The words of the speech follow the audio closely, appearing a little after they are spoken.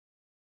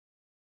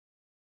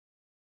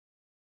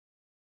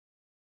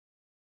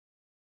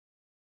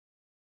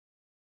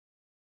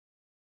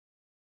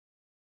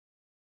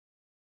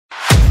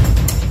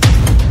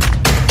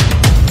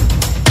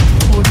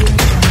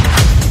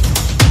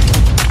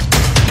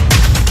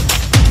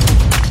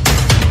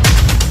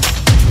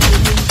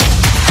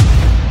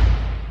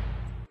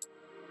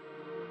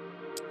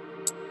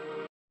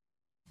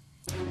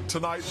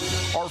Tonight,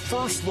 our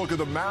first look at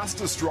the mass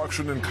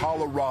destruction in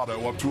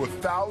Colorado. Up to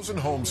 1,000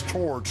 homes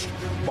torched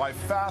by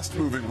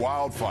fast-moving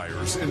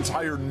wildfires.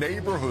 Entire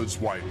neighborhoods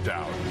wiped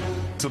out.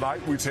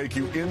 Tonight, we take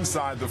you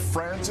inside the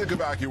frantic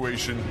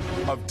evacuation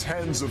of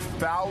tens of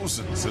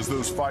thousands as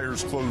those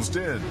fires closed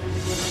in.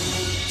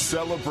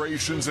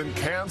 Celebrations and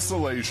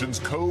cancellations,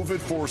 COVID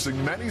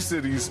forcing many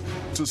cities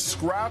to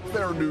scrap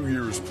their New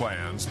Year's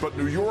plans. But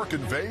New York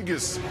and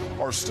Vegas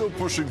are still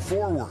pushing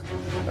forward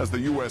as the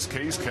U.S.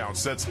 case count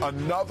sets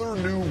another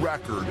new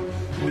record,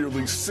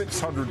 nearly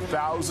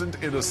 600,000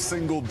 in a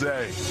single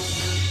day.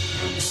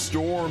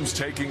 Storms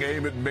taking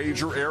aim at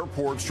major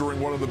airports during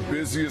one of the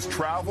busiest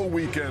travel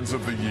weekends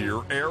of the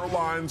year.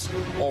 Airlines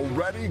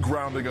already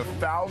grounding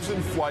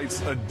 1,000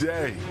 flights a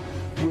day.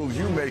 Will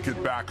you make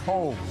it back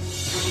home?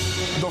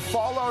 The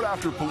fallout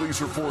after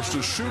police are forced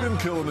to shoot and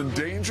kill an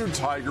endangered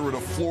tiger at a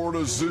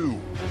Florida zoo.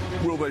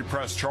 Will they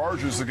press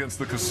charges against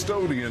the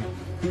custodian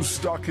who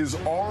stuck his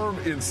arm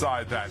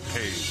inside that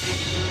cage?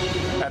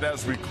 And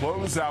as we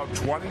close out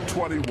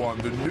 2021,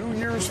 the New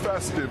Year's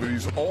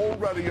festivities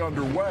already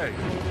underway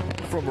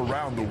from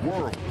around the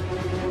world.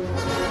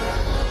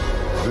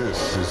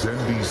 This is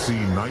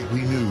NBC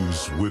Nightly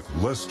News with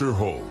Lester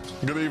Holt.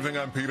 Good evening,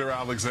 I'm Peter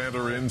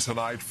Alexander in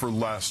tonight for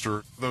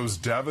Lester. Those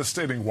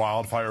devastating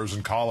wildfires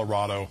in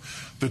Colorado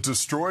that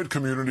destroyed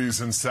communities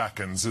in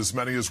seconds. As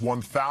many as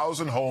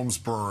 1,000 homes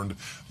burned,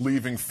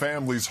 leaving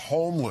families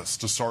homeless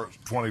to start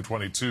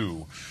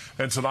 2022.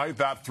 And tonight,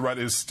 that threat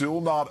is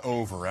still not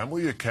over.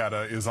 Emily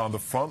Ikeda is on the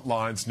front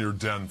lines near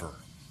Denver.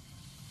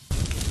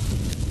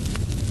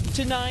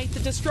 Tonight, the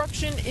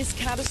destruction is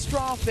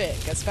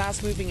catastrophic as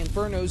fast-moving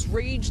infernos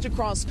raged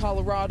across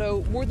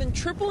Colorado, more than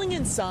tripling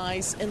in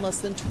size in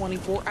less than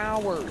 24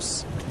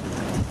 hours.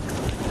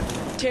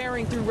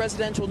 Tearing through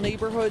residential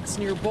neighborhoods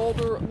near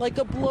Boulder like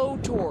a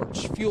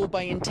blowtorch, fueled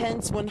by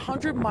intense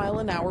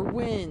 100-mile-an-hour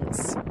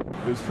winds.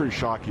 It was pretty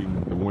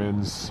shocking. The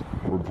winds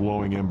were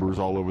blowing embers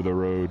all over the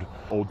road.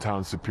 Old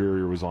Town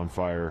Superior was on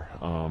fire.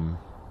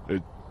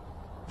 It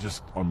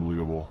just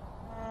unbelievable.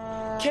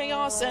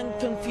 Chaos and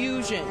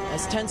confusion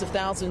as tens of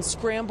thousands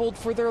scrambled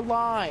for their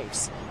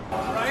lives.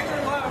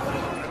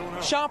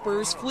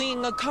 Shoppers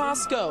fleeing a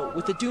Costco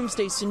with the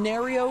doomsday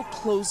scenario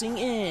closing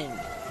in.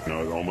 You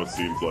know, it almost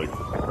seems like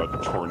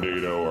a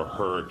tornado, a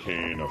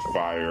hurricane, a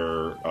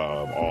fire,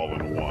 all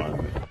in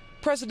one.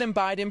 President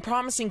Biden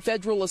promising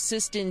federal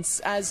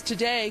assistance as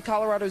today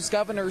Colorado's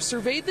governor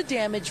surveyed the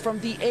damage from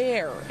the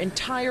air.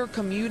 Entire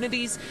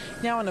communities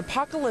now an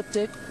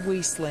apocalyptic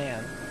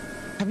wasteland.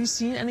 Have you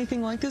seen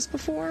anything like this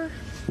before?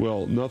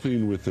 Well,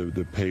 nothing with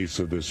the pace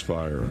of this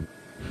fire.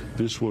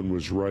 This one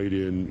was right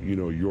in,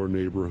 your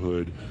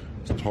neighborhood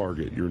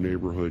Target, your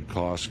neighborhood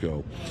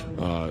Costco.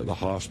 The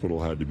hospital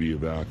had to be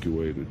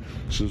evacuated.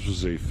 So this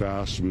was a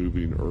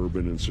fast-moving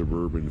urban and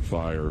suburban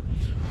fire.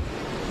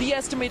 The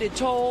estimated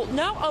toll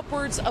now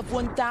upwards of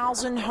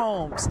 1,000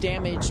 homes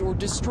damaged or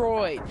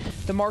destroyed.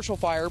 The Marshall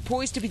Fire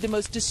poised to be the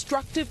most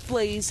destructive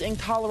blaze in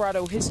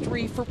Colorado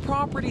history for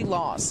property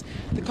loss.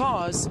 The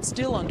cause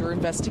still under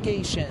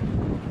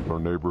investigation. Our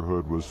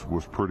neighborhood was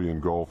pretty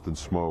engulfed in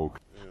smoke.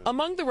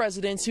 Among the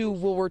residents who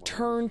will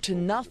return to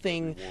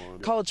nothing,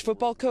 college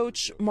football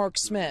coach Mark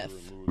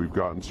Smith. We've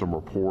gotten some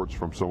reports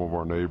from some of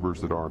our neighbors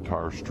that our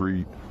entire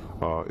street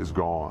is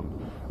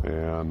gone,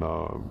 and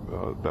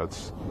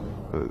that's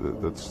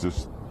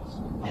just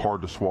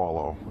hard to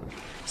swallow.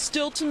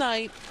 Still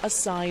tonight, a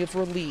sigh of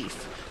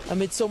relief.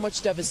 Amid so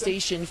much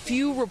devastation,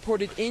 few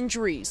reported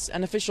injuries,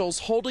 and officials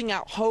holding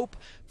out hope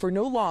for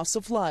no loss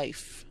of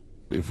life.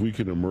 If we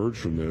can emerge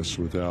from this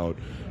without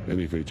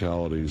any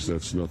fatalities,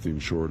 that's nothing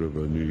short of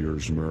a New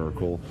Year's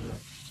miracle.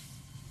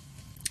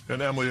 And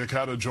Emily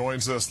Ikeda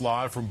joins us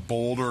live from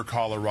Boulder,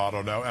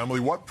 Colorado. Now, Emily,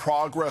 what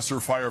progress are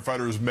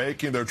firefighters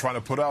making? They're trying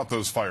to put out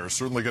those fires,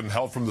 certainly getting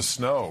help from the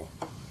snow.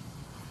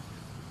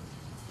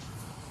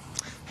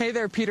 Hey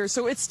there, Peter.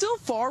 So it's still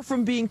far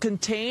from being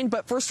contained,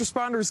 but first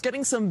responders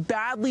getting some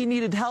badly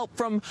needed help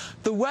from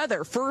the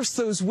weather. First,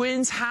 those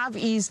winds have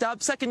eased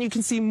up. Second, you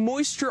can see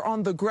moisture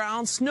on the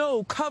ground,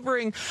 snow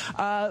covering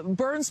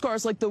burn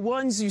scars like the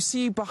ones you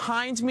see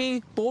behind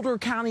me. Boulder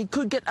County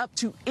could get up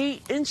to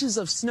 8 inches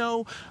of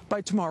snow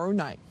by tomorrow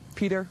night.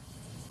 Peter.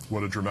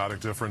 What a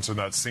dramatic difference in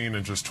that scene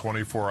in just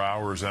 24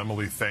 hours.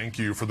 Emily, thank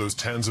you for those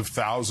tens of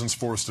thousands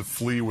forced to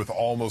flee with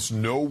almost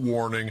no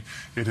warning.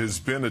 It has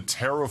been a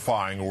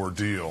terrifying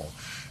ordeal.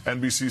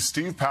 NBC's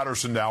Steve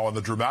Patterson now on the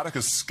dramatic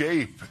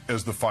escape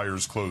as the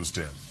fires closed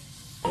in.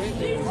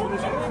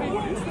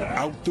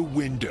 Out the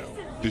window,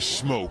 the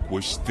smoke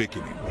was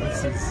thickening.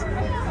 This is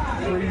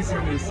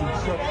craziness in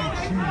Chuck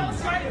E.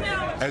 Cheese.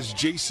 As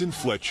Jason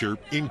Fletcher,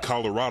 in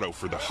Colorado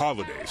for the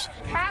holidays,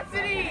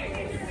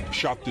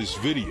 shot this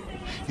video,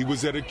 he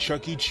was at a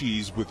Chuck E.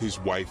 Cheese with his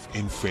wife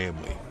and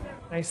family.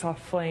 I saw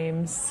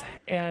flames,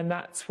 and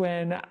that's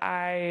when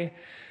I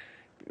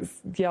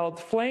yelled,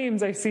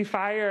 "Flames, I see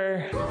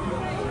fire."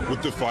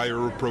 With the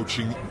fire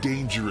approaching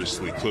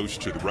dangerously close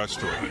to the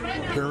restaurant,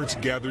 parents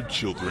gathered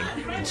children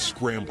and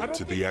scrambled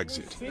to the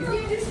exit.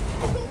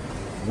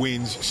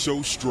 Winds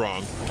so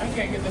strong, I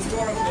can't get this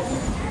door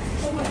open.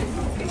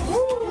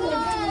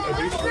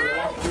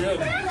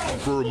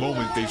 For a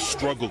moment, they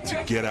struggled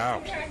to get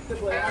out. And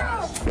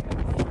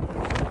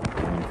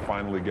you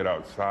finally get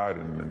outside,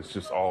 and it's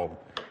just all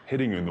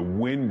hitting you, and the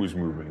wind was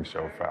moving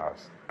so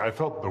fast. I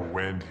felt the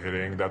wind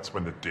hitting. That's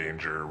when the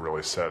danger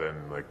really set in.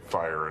 Like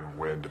fire and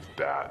wind of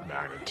that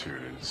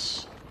magnitude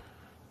is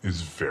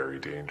very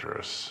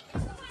dangerous.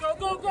 Go,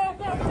 go, go,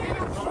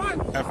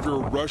 go! After a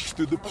rush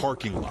through the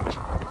parking lot,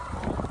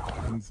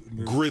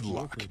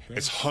 gridlock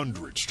as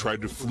hundreds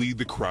tried to flee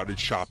the crowded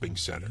shopping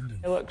center.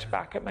 I looked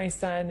back at my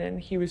son and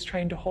he was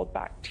trying to hold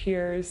back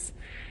tears.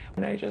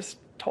 And I just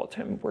told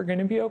him, we're going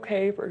to be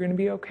okay. We're going to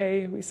be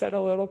okay. We said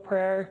a little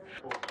prayer.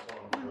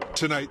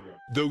 Tonight,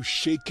 though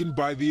shaken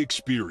by the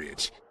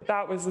experience,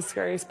 that was the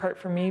scariest part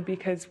for me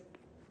because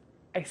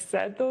I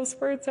said those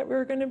words that we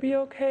were going to be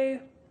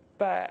okay,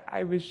 but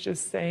I was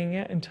just saying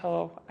it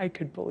until I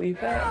could believe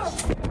it.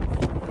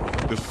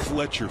 The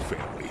Fletcher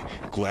family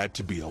glad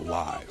to be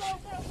alive.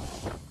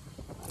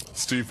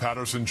 Steve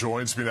Patterson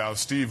joins me now.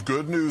 Steve,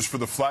 good news for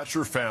the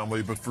Fletcher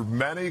family, but for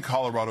many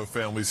Colorado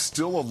families,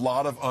 still a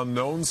lot of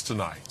unknowns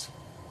tonight.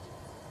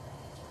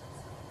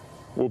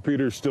 Well,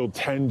 Peter, still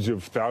tens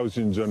of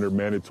thousands under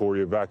mandatory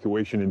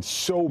evacuation and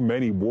so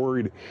many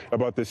worried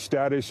about the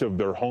status of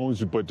their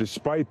homes. But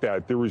despite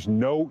that, there is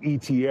no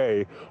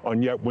ETA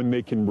on yet when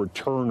they can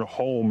return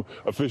home.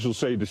 Officials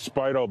say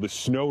despite all the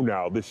snow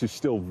now, this is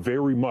still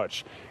very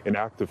much an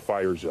active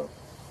fire zone.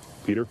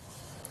 Peter?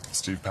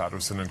 Steve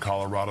Patterson in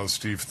Colorado.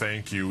 Steve,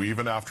 thank you.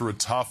 Even after a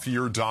tough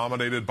year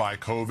dominated by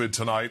COVID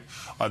tonight,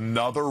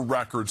 another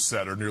record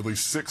setter, nearly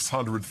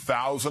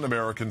 600,000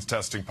 Americans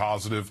testing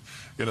positive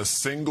in a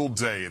single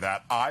day.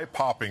 That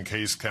eye-popping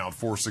case count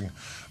forcing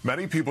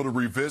many people to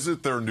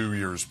revisit their New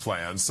Year's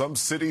plans, some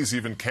cities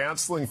even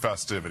canceling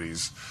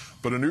festivities.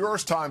 But in New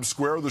York's Times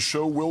Square, the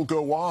show will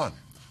go on.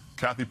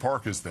 Kathy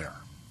Park is there.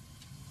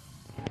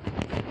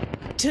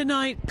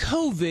 Tonight,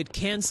 COVID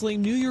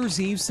canceling New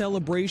Year's Eve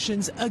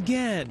celebrations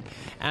again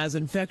as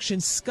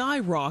infections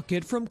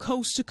skyrocket from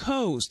coast to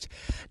coast.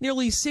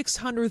 Nearly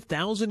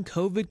 600,000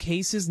 COVID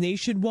cases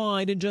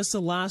nationwide in just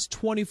the last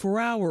 24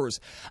 hours,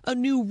 a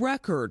new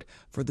record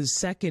for the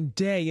second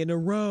day in a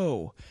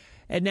row.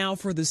 And now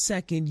for the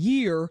second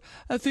year,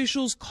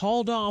 officials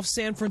called off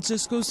San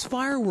Francisco's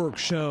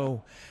fireworks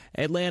show.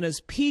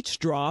 Atlanta's Peach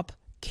Drop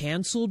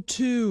canceled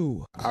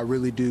too. I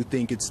really do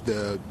think it's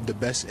the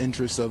best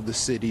interest of the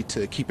city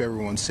to keep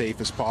everyone safe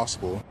as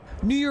possible.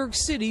 New York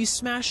City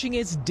smashing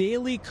its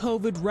daily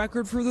COVID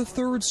record for the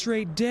third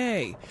straight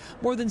day.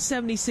 More than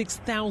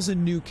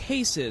 76,000 new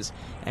cases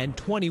and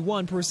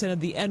 21% of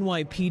the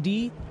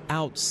NYPD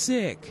out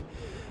sick.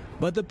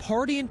 But the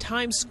party in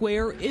Times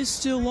Square is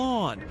still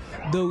on,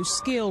 though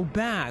scaled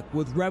back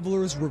with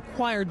revelers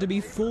required to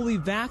be fully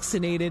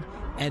vaccinated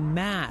and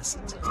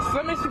masked.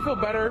 That makes me feel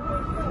better,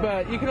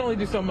 but you can only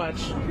do so much.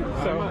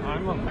 So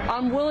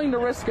I'm willing to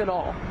risk it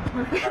all.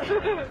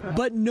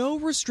 But no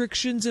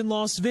restrictions in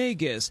Las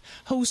Vegas,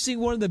 hosting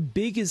one of the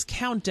biggest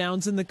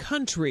countdowns in the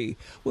country,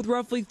 with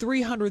roughly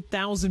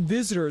 300,000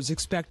 visitors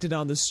expected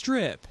on the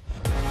Strip.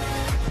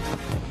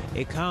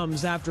 It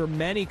comes after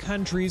many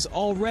countries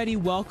already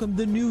welcomed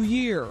the new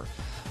year.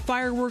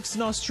 Fireworks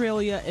in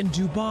Australia and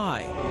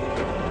Dubai.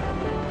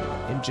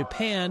 In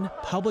Japan,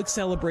 public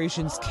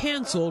celebrations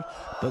canceled,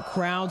 but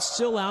crowds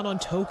still out on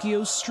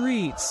Tokyo's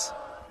streets.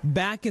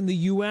 Back in the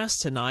U.S.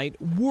 tonight,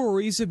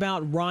 worries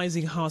about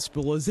rising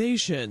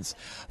hospitalizations.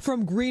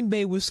 From Green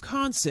Bay,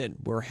 Wisconsin,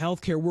 where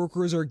healthcare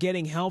workers are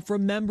getting help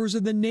from members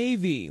of the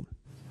Navy.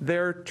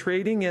 They're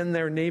trading in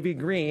their navy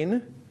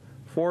green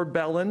for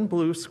Bellin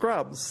blue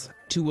scrubs.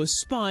 To a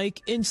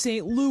spike in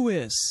St.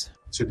 Louis.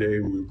 Today,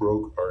 we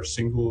broke our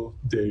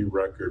single-day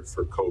record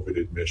for COVID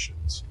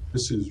admissions.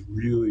 This is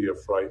really a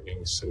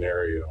frightening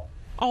scenario.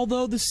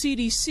 Although the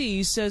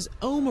CDC says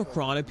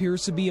Omicron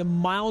appears to be a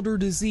milder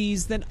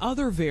disease than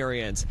other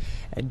variants,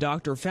 and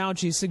Dr.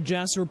 Fauci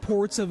suggests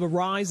reports of a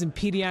rise in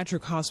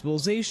pediatric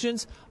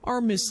hospitalizations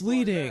are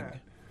misleading.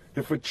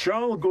 If a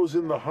child goes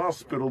in the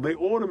hospital, they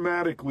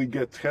automatically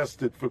get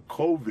tested for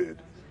COVID,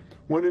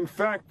 when in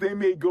fact they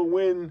may go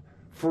in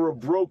for a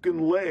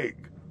broken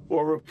leg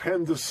or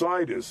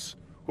appendicitis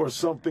or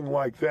something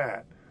like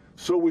that.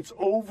 So it's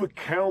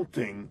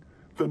overcounting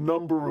the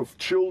number of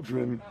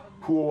children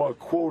who are,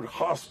 quote,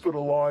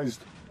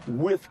 hospitalized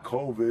with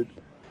COVID.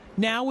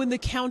 Now in the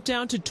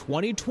countdown to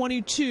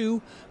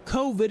 2022,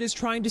 COVID is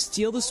trying to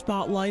steal the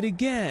spotlight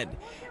again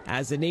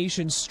as the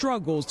nation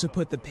struggles to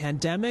put the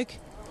pandemic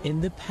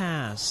in the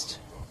past.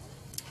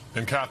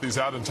 And Kathy's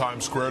out in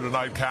Times Square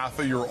tonight.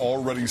 Kathy, you're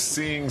already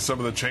seeing some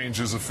of the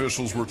changes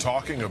officials were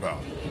talking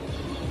about.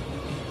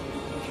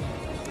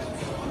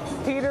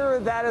 Peter,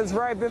 that is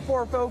right.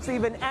 Before folks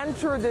even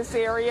enter this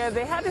area,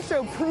 they had to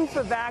show proof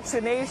of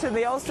vaccination.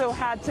 They also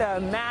had to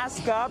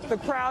mask up. The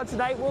crowd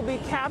tonight will be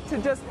capped to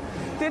just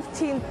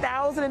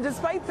 15,000. And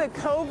despite the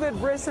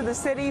COVID risks in the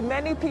city,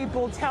 many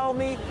people tell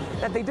me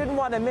that they didn't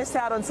want to miss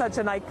out on such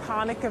an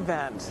iconic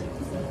event.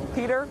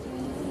 Peter?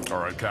 All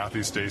right,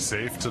 Kathy, stay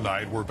safe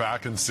tonight. We're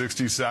back in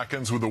 60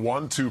 seconds with a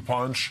 1-2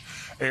 punch.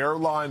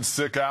 Airline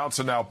sick outs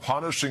and now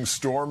punishing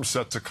storms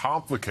set to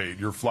complicate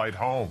your flight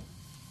home.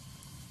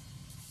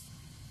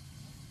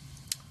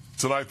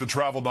 Tonight, the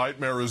travel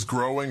nightmare is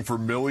growing for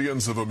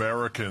millions of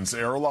Americans.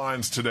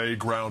 Airlines today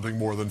grounding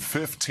more than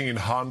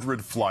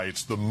 1,500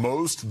 flights, the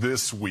most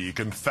this week,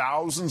 and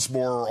thousands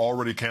more are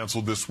already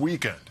canceled this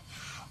weekend.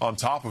 On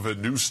top of it,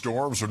 new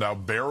storms are now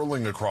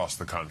barreling across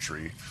the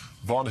country.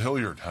 Vaughn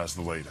Hilliard has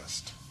the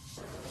latest.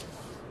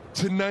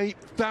 Tonight,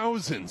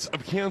 thousands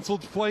of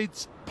canceled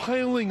flights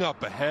piling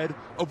up ahead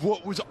of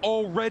what was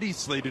already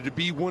slated to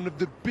be one of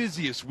the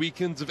busiest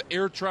weekends of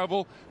air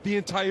travel the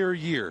entire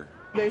year.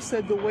 They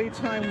said the wait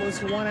time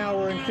was 1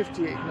 hour and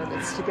 58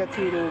 minutes to get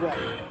through to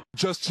Hawaii.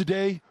 Just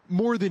today,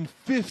 more than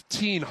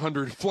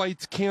 1,500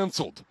 flights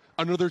canceled,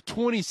 another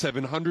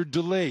 2,700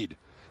 delayed.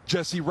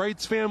 Jesse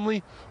Wright's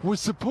family was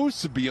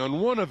supposed to be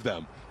on one of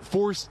them,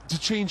 forced to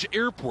change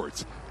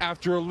airports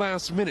after a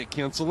last-minute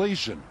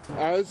cancellation.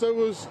 As I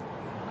was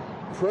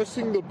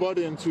pressing the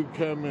button to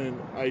come in,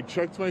 I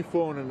checked my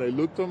phone and I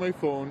looked on my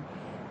phone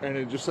and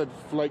it just said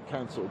flight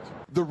canceled.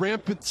 The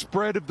rampant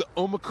spread of the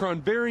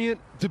Omicron variant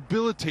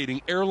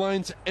debilitating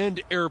airlines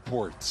and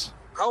airports.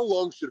 How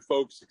long should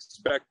folks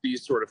expect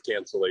these sort of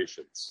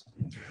cancellations?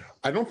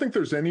 I don't think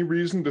there's any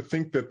reason to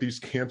think that these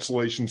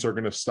cancellations are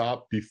going to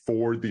stop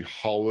before the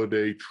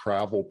holiday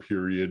travel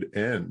period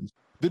ends.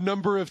 The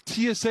number of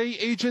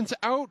TSA agents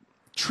out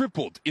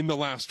tripled in the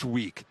last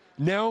week.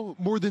 Now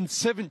more than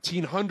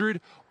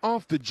 1,700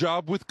 off the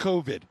job with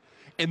COVID.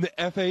 And the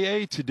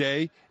FAA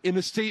today in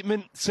a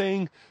statement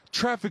saying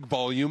traffic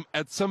volume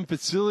at some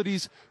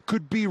facilities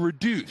could be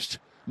reduced,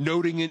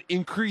 noting an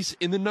increase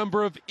in the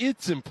number of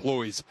its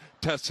employees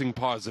testing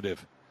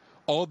positive.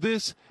 All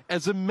this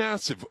as a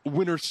massive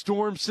winter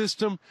storm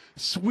system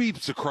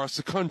sweeps across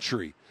the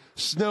country.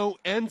 Snow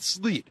and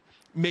sleet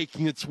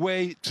making its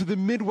way to the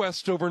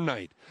Midwest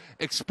overnight,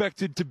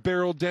 expected to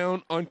barrel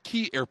down on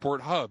key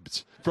airport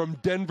hubs from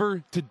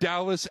Denver to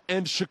Dallas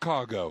and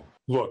Chicago.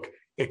 Look,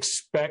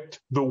 expect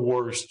the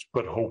worst,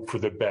 but hope for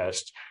the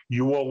best.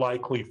 You will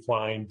likely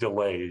find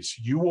delays.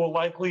 You will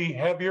likely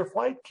have your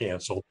flight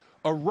canceled.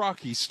 A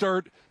rocky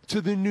start to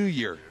the new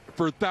year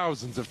for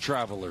thousands of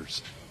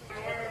travelers.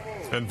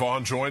 And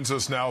Vaughn joins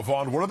us now.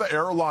 Vaughn, what are the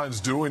airlines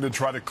doing to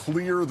try to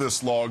clear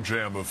this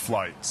logjam of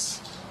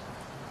flights?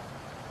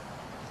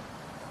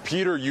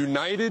 Peter,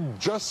 United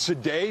just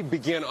today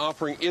began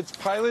offering its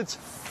pilots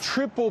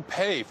triple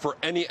pay for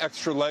any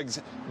extra legs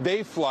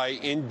they fly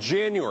in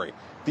January.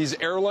 These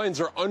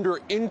airlines are under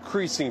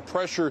increasing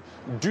pressure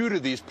due to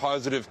these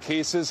positive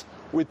cases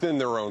within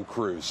their own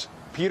crews.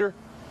 Peter?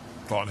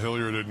 Vaughn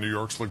Hilliard at New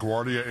York's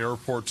LaGuardia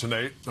Airport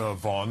tonight.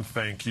 Vaughn,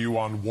 thank you.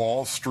 On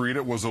Wall Street,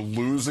 it was a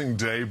losing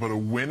day, but a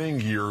winning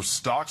year.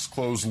 Stocks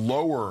closed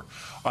lower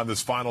on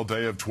this final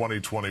day of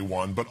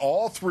 2021, but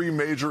all three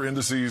major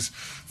indices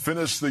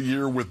finished the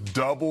year with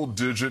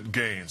double-digit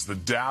gains. The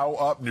Dow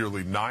up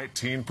nearly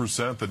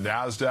 19%, the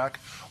Nasdaq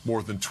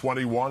more than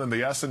 21%, and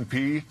the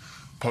S&P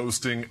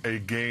posting a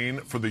gain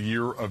for the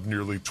year of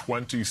nearly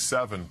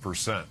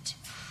 27%.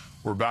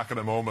 We're back in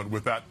a moment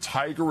with that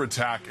tiger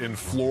attack in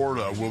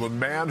Florida. Will the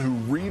man who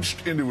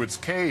reached into its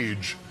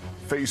cage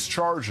face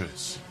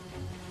charges?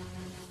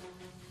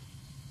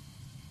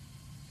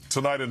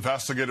 Tonight,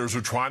 investigators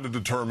are trying to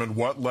determine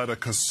what led a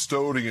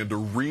custodian to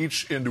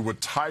reach into a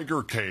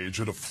tiger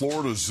cage at a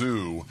Florida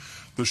zoo.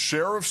 The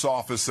sheriff's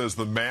office says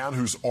the man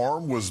whose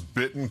arm was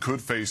bitten could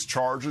face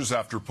charges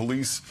after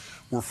police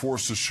were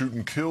forced to shoot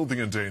and kill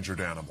the endangered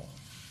animal.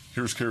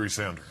 Here's Kerry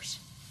Sanders.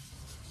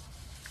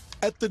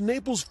 At the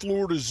Naples,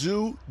 Florida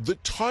Zoo, the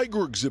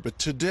tiger exhibit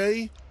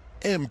today,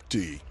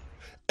 empty.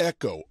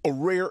 Echo, a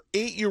rare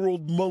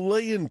 8-year-old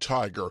Malayan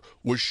tiger,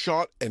 was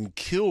shot and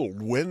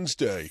killed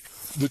Wednesday.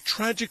 The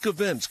tragic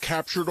events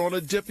captured on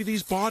a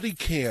deputy's body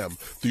cam.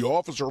 The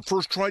officer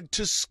first tried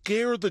to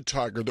scare the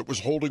tiger that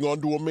was holding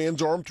onto a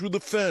man's arm through the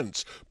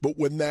fence, but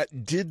when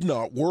that did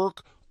not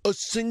work, a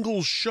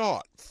single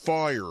shot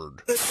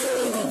fired.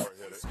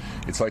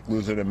 It's like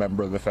losing a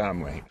member of the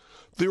family.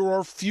 There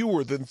are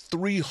fewer than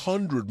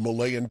 300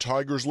 Malayan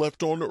tigers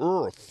left on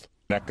Earth.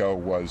 Echo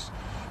was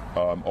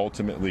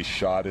ultimately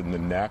shot in the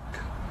neck.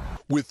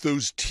 With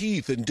those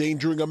teeth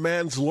endangering a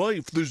man's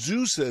life, the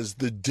zoo says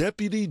the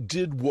deputy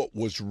did what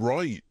was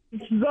right.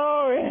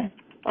 Sorry.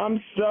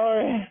 I'm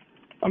sorry.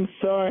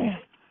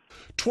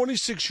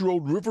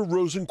 26-year-old River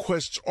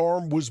Rosenquist's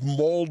arm was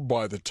mauled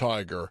by the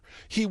tiger.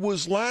 He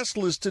was last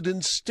listed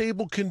in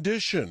stable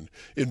condition.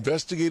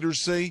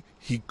 Investigators say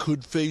he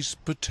could face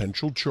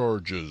potential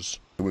charges.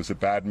 It was a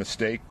bad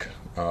mistake,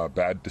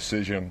 bad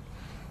decision,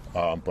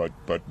 but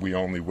we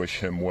only wish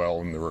him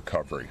well in the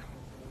recovery.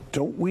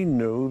 Don't we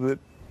know that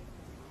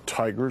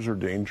tigers are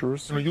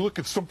dangerous? You know, you look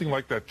at something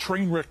like that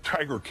train wreck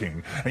Tiger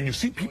King, and you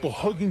see people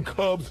hugging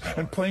cubs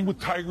and playing with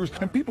tigers,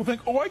 and people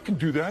think, oh, I can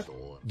do that.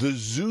 The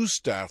zoo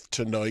staff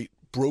tonight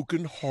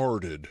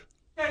brokenhearted.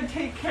 And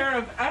take care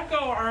of Echo,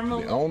 our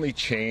The only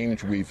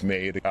change we've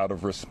made out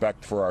of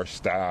respect for our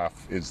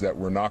staff is that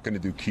we're not going to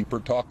do keeper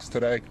talks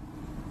today.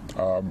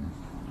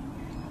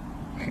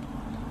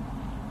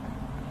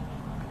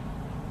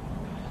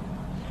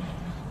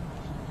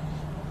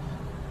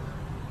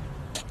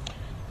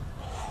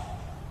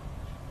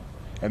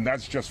 And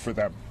that's just for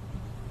them.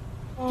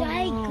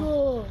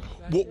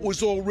 What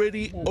was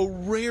already a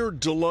rare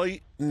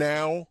delight,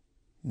 now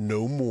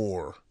no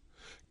more.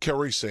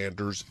 Kerry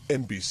Sanders,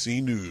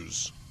 NBC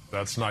News.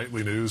 That's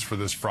Nightly News for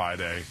this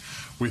Friday.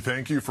 We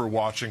thank you for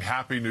watching.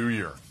 Happy New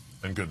Year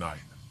and good night.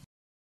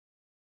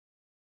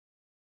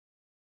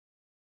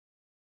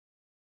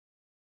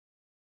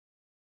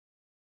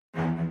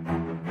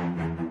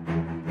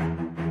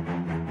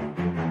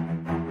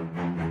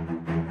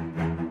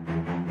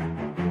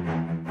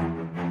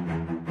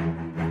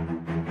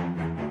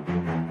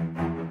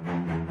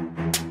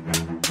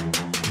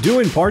 Due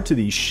in part to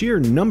the sheer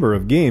number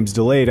of games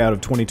delayed out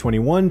of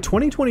 2021,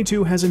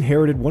 2022 has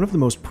inherited one of the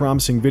most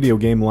promising video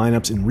game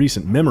lineups in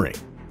recent memory.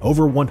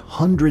 Over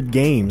 100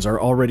 games are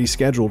already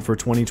scheduled for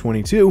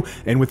 2022,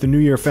 and with the new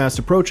year fast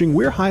approaching,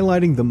 we're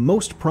highlighting the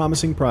most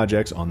promising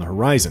projects on the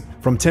horizon.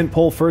 From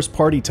tentpole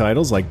first-party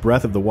titles like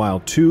Breath of the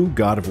Wild 2,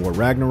 God of War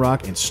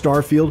Ragnarok, and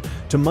Starfield,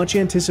 to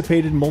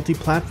much-anticipated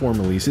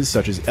multi-platform releases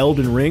such as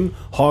Elden Ring,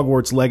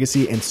 Hogwarts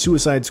Legacy, and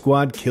Suicide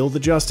Squad Kill the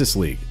Justice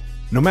League.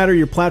 No matter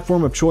your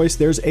platform of choice,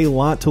 there's a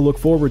lot to look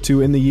forward to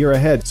in the year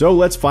ahead. So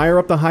let's fire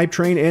up the hype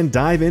train and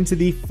dive into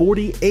the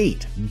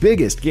 48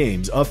 biggest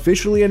games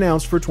officially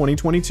announced for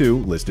 2022,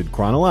 listed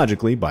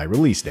chronologically by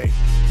release date.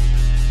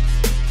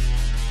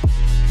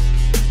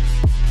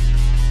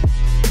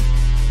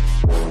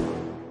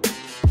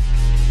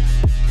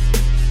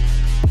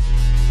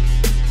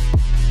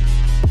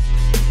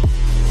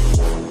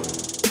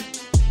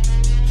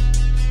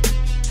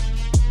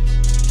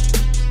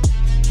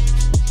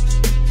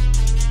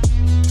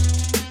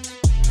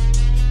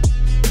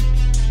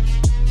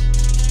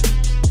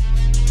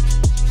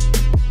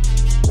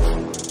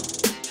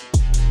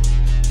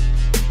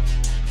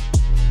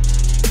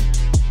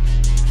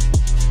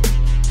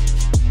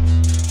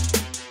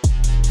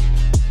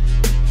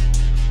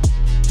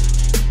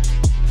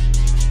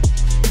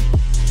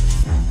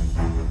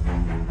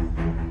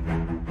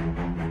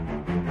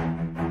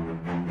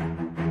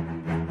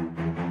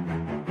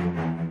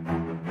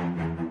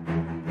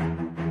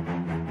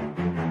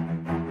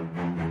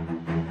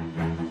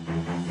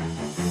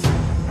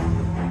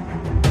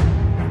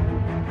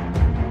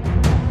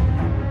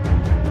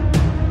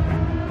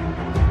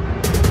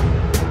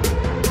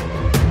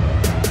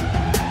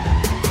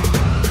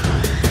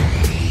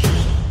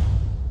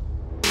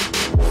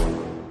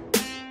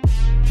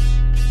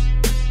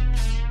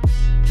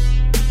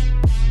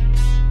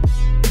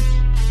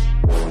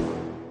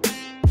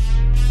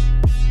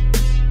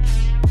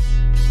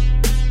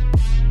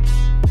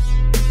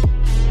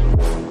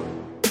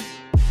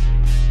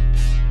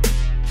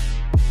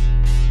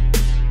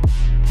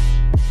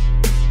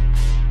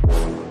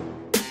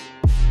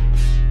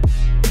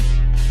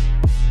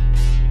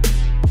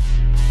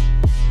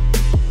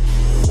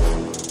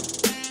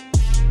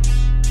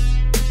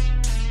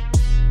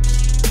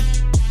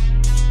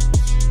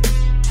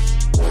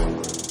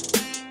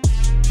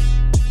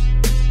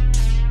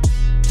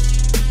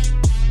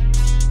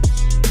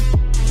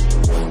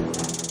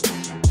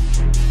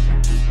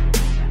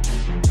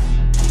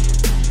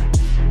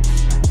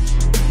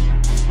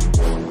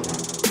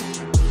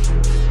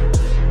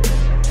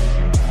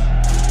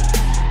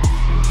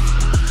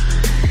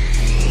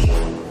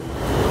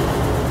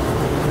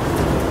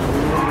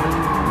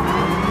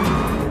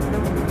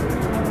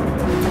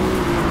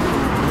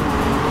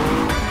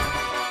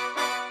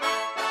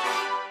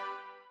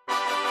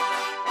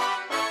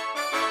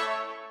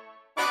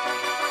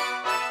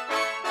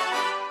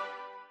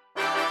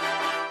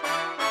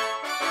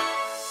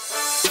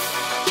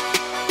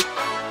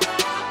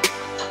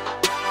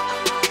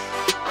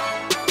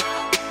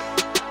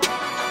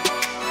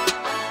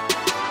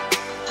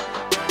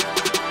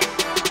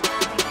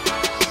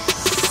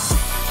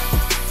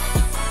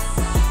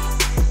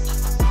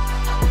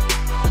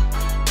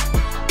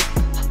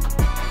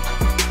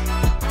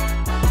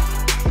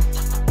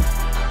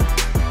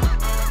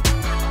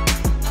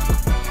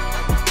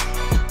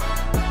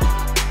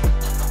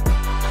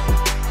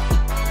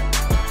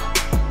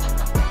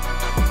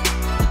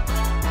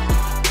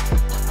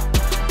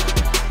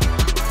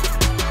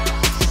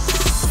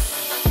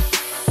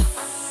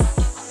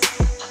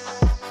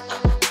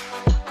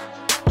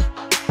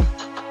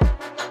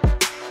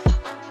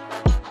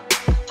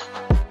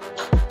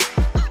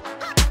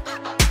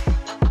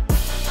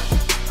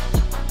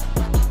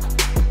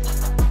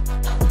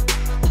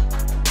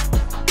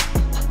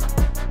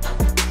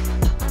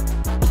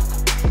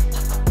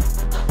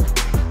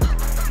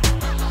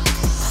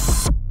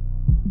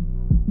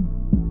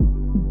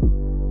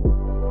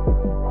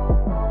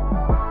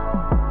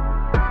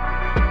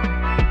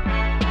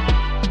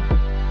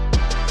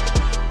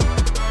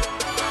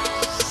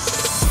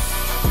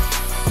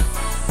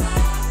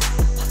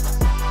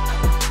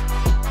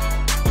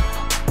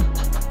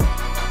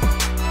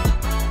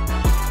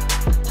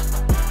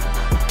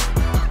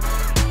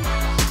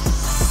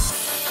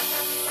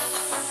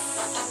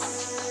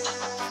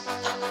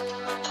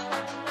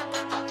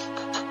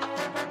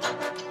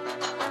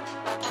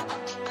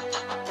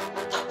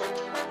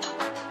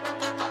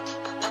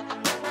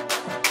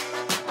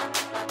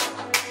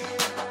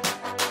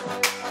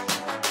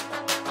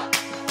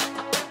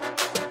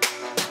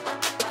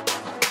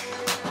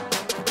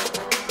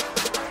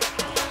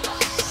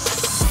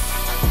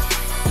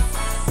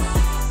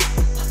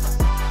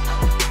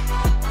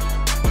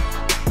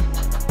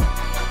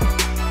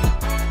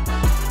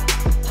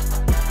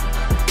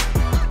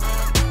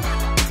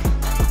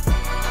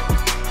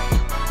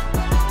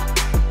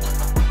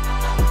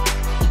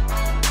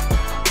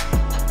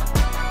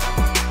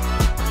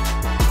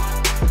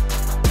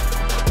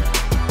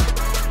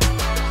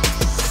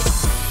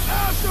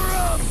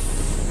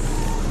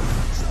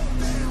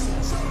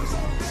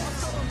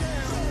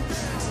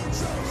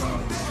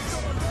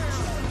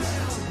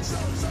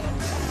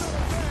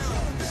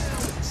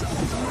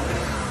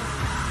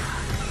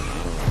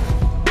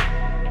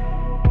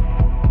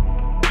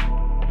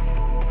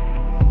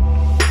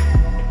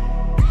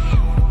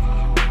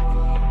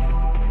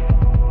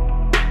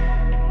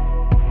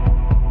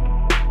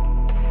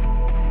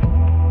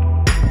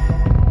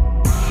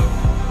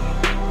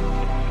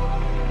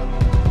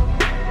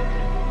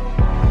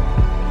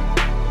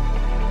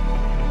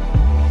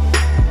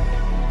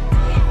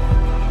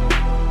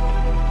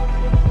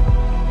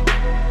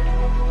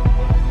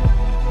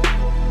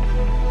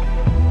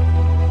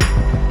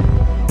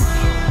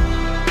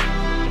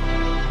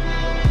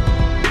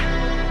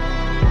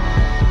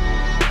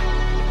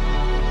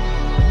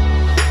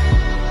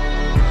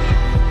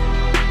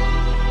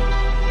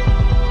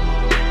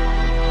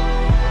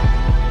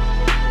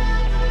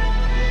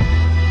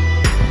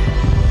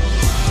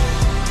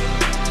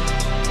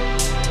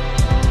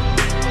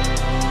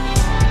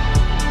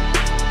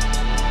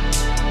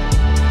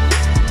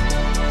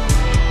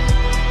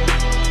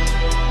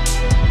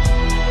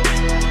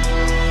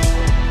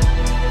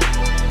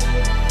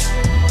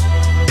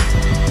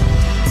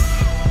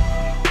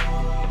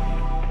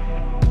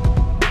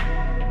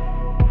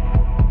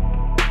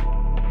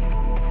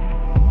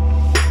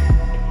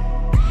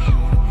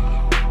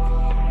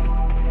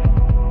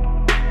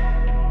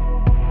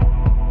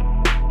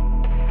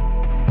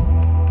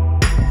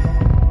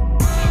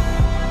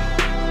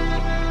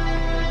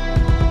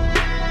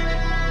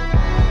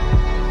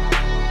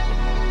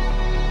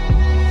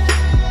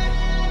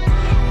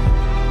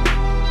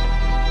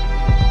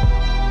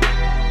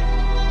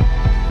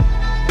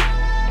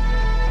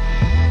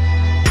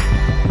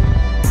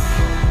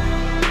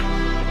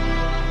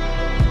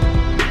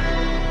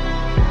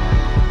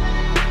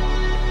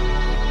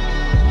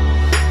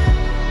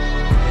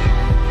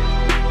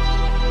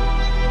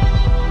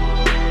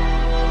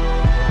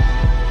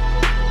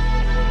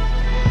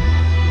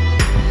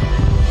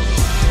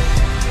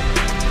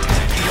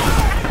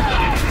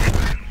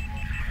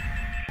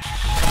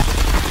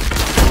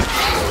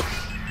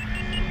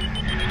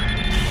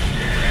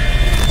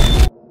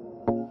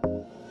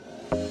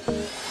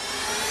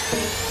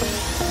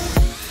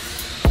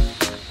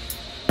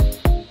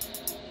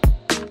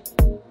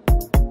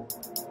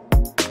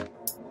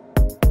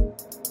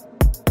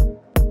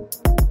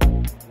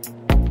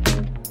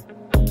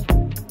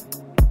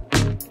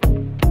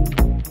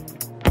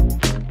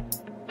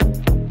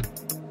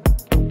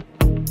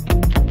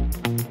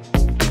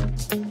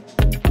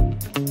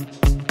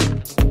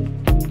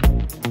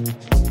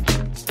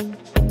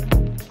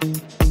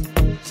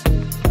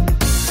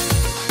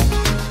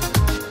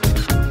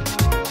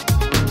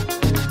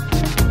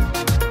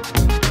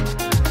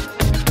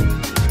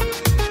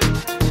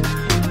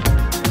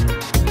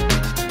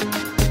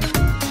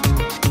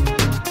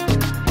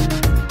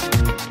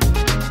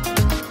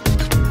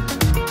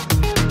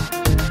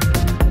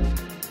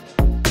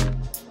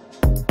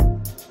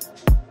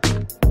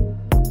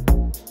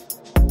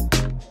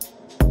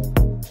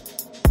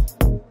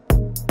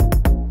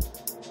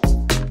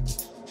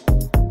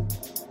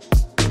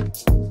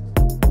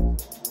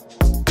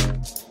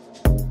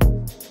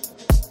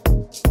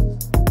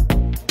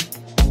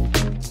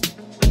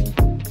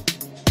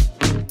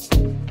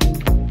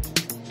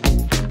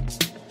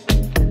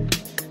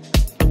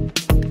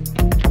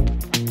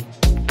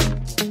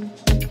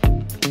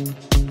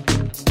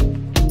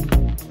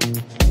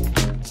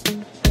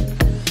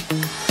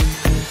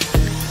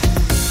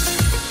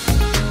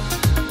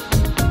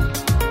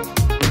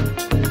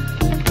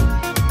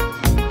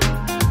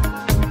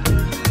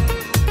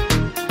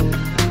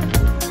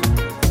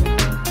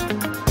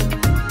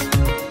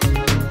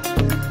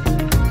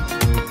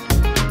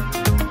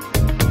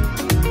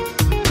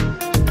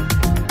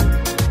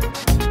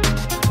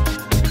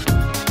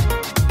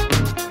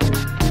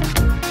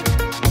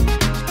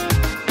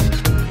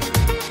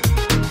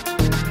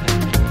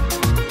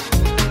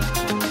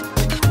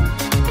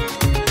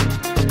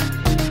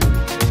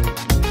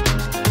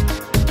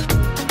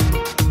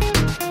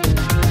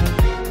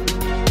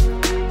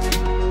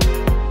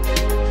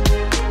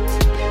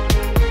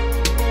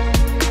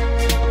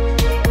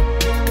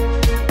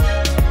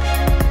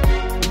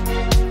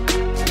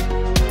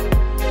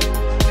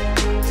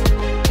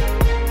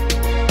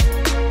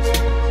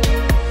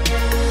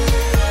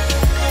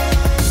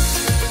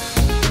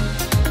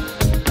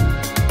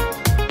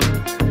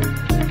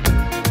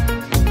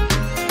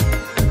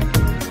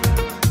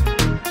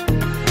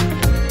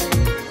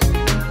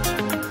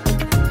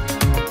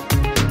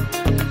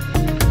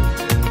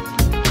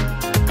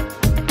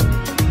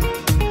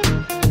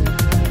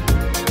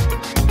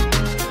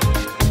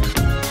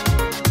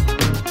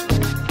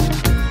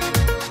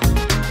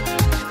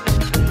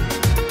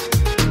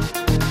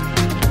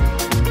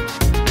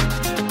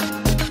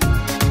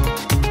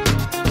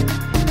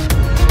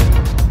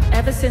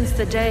 since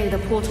the day the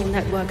portal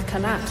network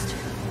collapsed,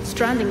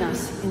 stranding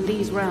us in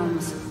these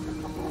realms,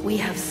 we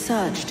have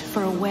searched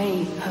for a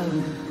way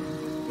home.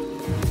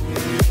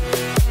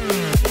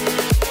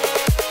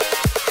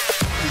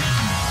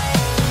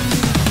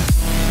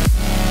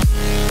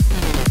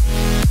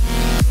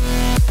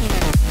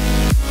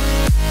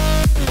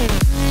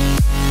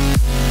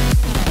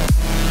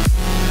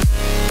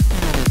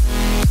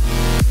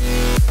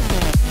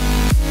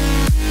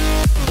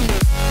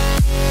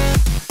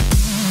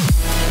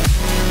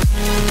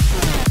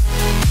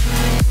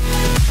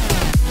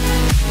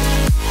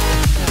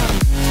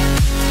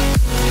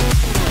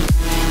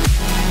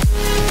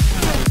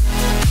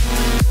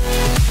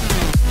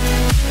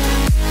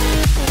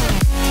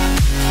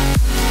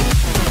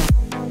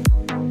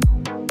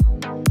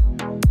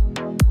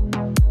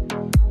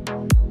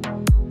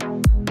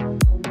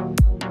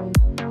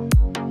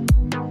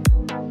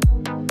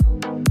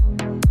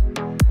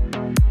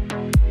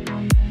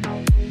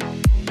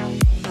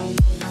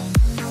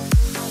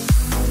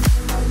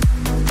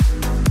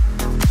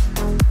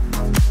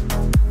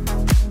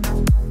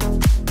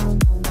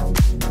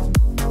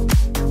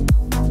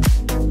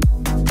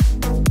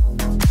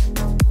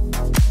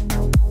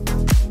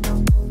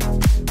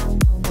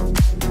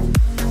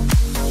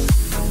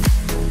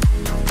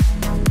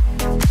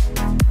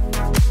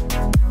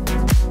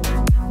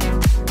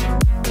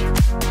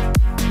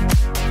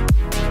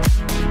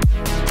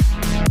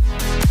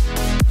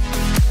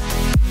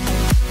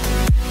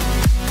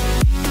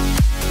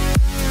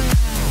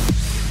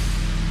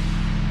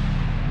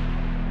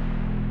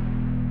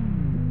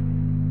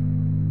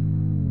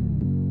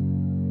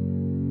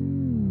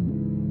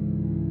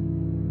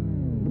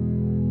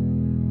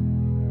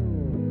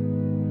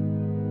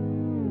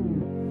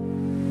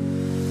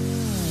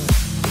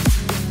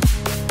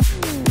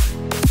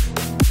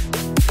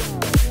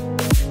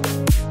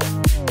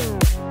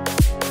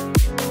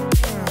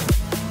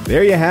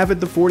 There you have it,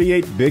 the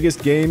 48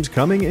 biggest games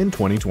coming in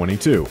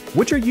 2022.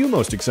 Which are you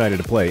most excited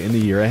to play in the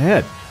year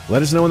ahead?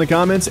 Let us know in the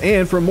comments,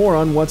 and for more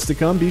on what's to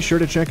come, be sure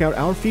to check out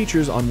our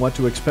features on what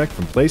to expect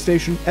from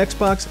PlayStation,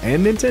 Xbox,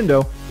 and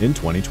Nintendo in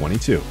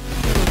 2022.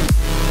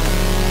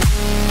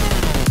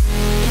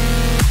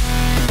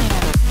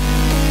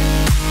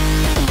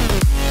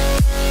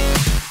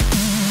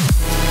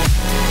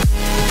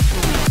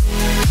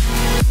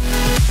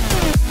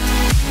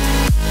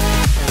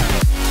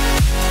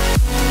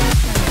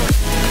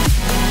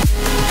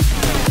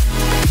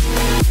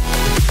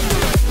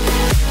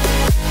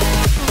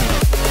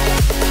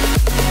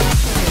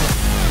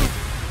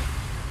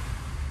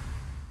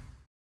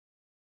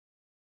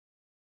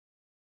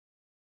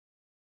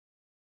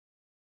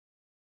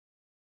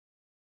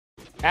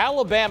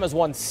 Alabama's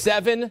won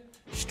 7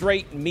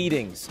 straight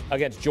meetings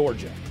against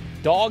Georgia.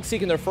 Dogs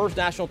seeking their first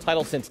national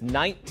title since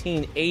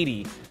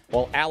 1980,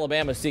 while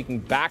Alabama seeking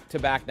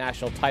back-to-back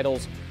national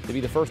titles to be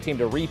the first team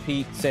to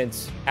repeat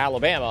since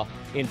Alabama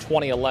in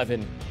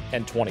 2011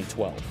 and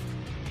 2012.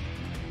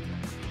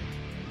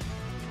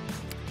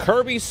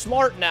 Kirby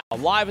Smart now,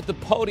 live at the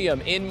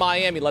podium in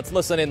Miami. Let's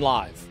listen in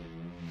live.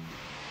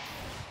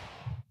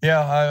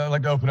 Yeah, I'd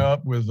like to open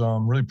up with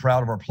really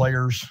proud of our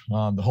players,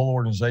 the whole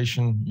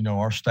organization. You know,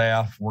 our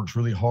staff works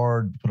really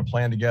hard to put a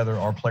plan together.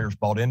 Our players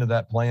bought into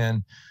that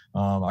plan.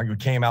 I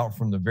came out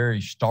from the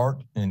very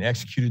start and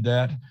executed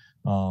that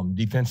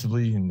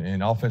defensively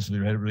and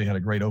offensively. We really had a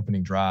great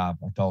opening drive.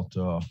 I thought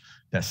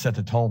that set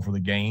the tone for the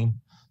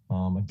game.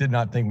 I did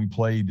not think we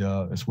played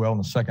as well in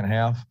the second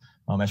half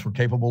as we're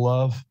capable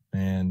of,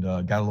 and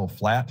got a little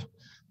flat.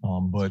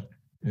 But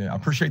yeah, I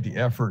appreciate the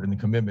effort and the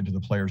commitment to the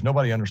players.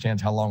 Nobody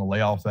understands how long a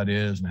layoff that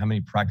is and how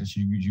many practices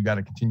you got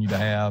to continue to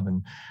have.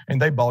 And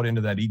they bought into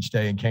that each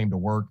day and came to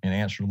work and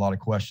answered a lot of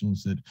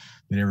questions that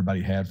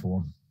everybody had for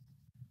them.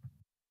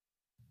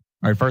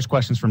 All right, first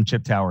question's from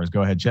Chip Towers.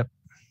 Go ahead, Chip.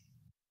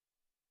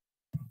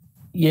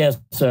 Yes,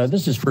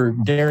 this is for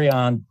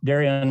Darian.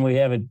 Darian, we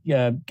haven't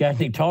gotten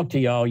to talk to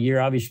you all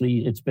year.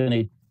 Obviously, it's been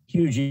a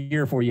huge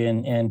year for you,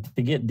 and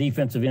to get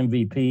defensive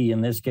MVP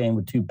in this game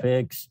with 2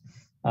 picks,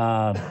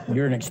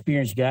 you're an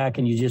experienced guy.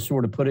 Can you just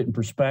sort of put it in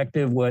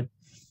perspective what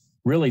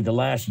really the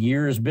last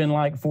year has been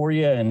like for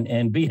you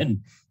and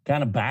being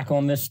kind of back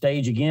on this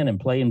stage again and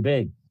playing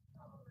big?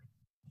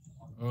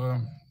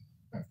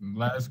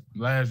 Last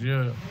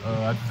year,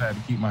 I just had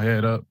to keep my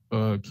head up,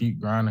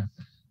 keep grinding.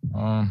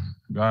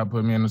 God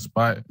put me in the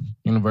spot.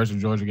 University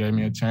of Georgia gave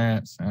me a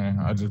chance, and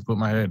I just put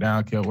my head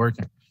down, kept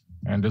working,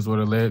 and this is what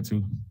it led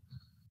to.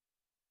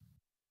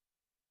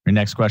 Your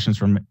next question is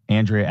from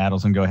Andrea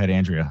Adelson. Go ahead,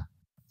 Andrea.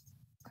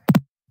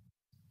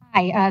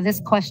 Hi, this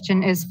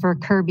question is for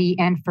Kirby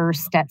and for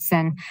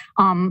Stetson.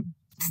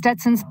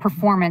 Stetson's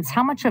performance,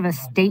 how much of a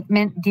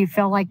statement do you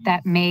feel like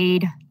that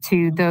made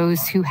to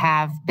those who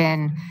have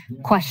been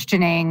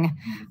questioning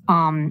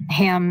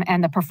him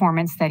and the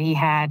performance that he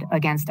had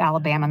against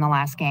Alabama in the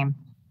last game?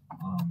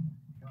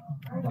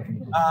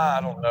 I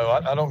don't know.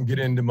 I don't get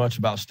into much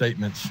about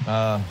statements.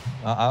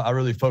 I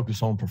really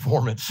focus on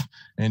performance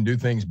and do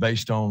things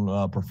based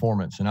on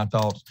performance. And I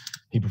thought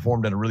He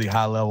performed at a really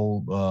high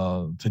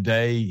level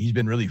today. He's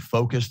been really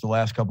focused the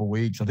last couple of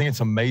weeks. I think it's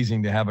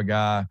amazing to have a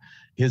guy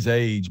his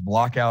age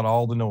block out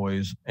all the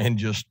noise and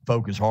just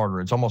focus harder.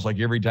 It's almost like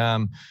every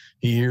time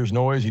he hears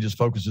noise, he just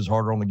focuses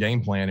harder on the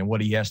game plan and what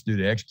he has to do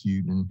to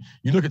execute. And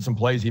you look at some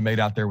plays he made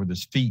out there with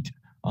his feet.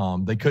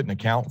 They couldn't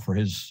account for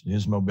his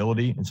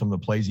mobility and some of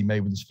the plays he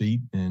made with his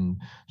feet, and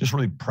just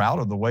really proud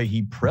of the way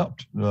he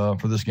prepped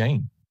for this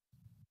game.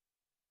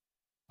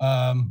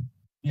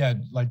 Yeah,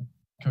 like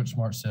Coach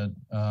Smart said,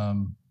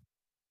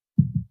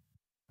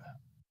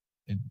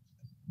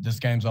 this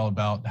game's all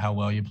about how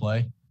well you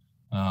play.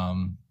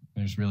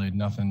 There's really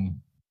nothing.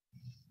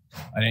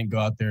 I didn't go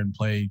out there and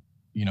play,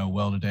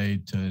 well today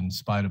in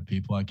spite of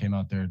people. I came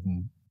out there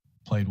and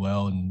played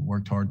well and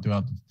worked hard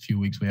throughout the few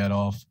weeks we had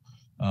off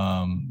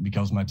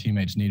because my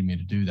teammates needed me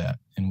to do that,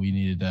 and we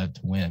needed that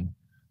to win.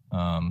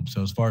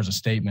 So as far as a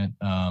statement,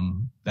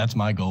 that's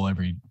my goal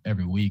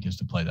every week is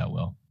to play that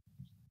well.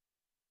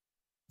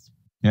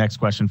 The next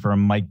question from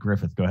Mike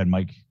Griffith. Go ahead,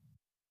 Mike.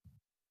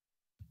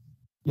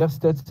 You have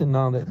Stetson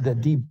on that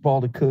deep ball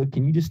to Cook.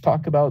 Can you just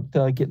talk about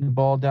getting the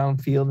ball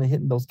downfield and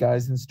hitting those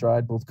guys in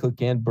stride, both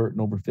Cook and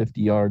Burton, over 50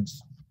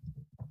 yards?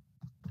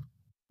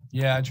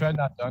 Yeah, I tried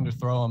not to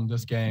underthrow him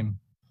this game.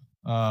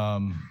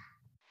 And,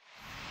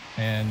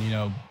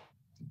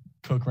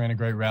 Cook ran a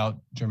great route.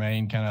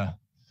 Jermaine kind of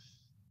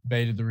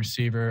baited the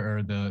receiver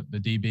or the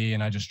DB,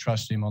 and I just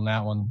trusted him on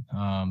that one.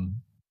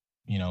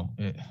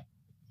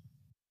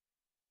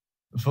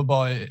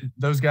 Football,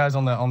 those guys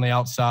on the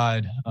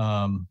outside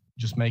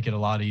just make it a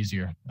lot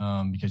easier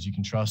because you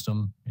can trust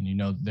them and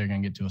they're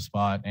going to get to a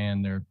spot,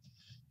 and they're,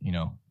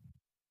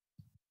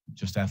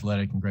 just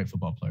athletic and great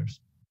football players.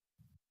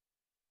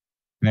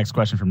 Next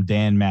question from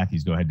Dan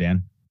Matthews. Go ahead,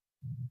 Dan.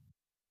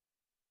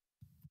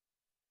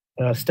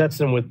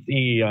 Stetson, with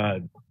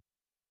the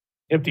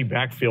empty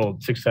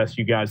backfield success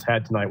you guys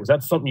had tonight, was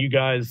that something you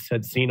guys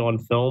had seen on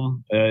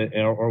film,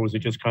 or was it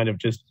just kind of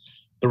just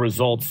the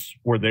results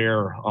were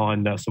there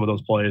on some of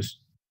those plays?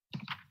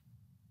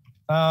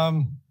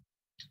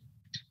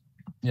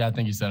 Yeah, I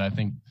think you said. I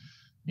think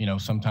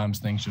sometimes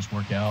things just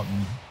work out,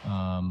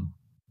 and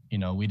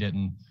we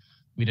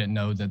didn't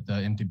know that the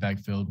empty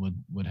backfield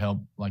would help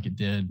like it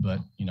did, but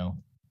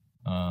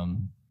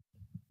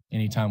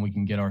anytime we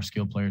can get our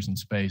skill players in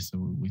space,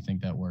 we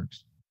think that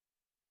works.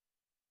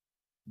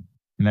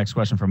 The next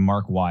question from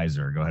Mark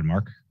Weiser. Go ahead,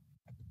 Mark.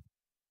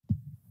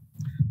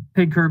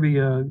 Hey, Kirby,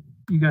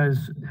 you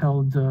guys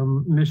held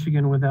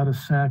Michigan without a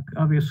sack.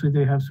 Obviously,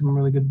 they have some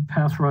really good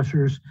pass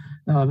rushers.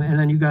 And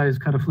then you guys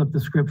kind of flipped the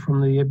script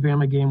from the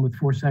Bama game with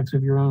 4 sacks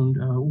of your own.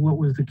 What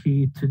was the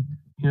key to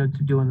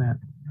doing that?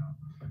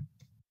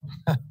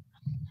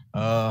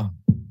 I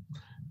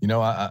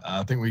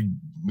think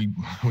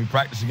we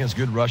practice against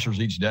good rushers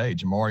each day.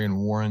 Jamari and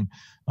Warren,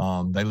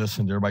 they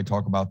listen to everybody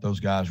talk about those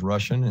guys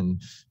rushing,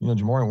 and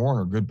Jamari and Warren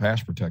are good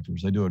pass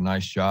protectors. They do a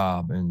nice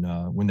job, and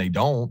when they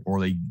don't,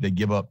 or they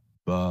give up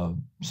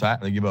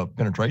they give up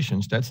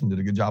penetration, Stetson did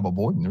a good job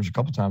avoiding. There's a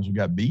couple times we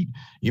got beat,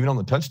 even on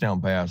the touchdown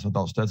pass. I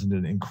thought Stetson did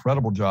an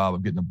incredible job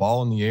of getting the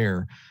ball in the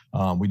air.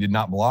 We did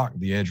not block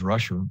the edge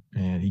rusher,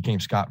 and he came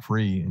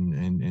scot-free,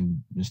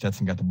 and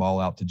Stetson got the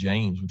ball out to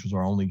James, which was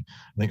our only,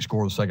 I think,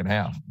 score of the second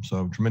half.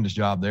 So tremendous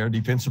job there.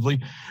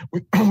 Defensively,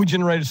 we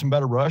generated some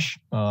better rush.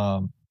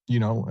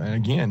 And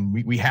again,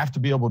 we have to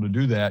be able to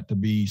do that to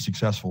be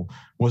successful.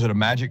 Was it a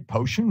magic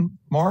potion,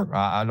 Mark?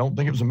 I don't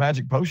think it was a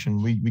magic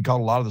potion. We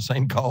called a lot of the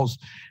same calls,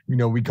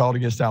 we called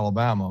against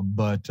Alabama,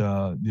 but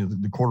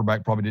the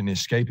quarterback probably didn't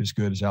escape as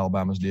good as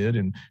Alabama's did,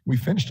 and we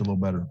finished a little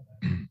better.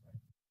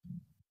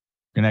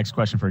 Your next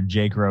question for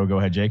Jake Rowe. Go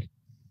ahead, Jake.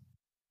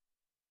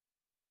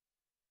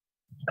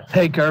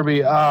 Hey,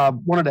 Kirby.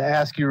 Wanted to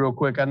ask you real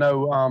quick. I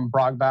know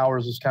Brock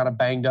Bowers was kind of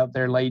banged up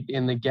there late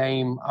in the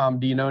game.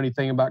 Do you know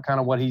anything about kind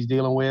of what he's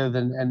dealing with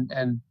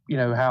and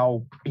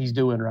how he's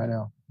doing right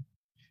now?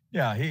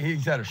 Yeah,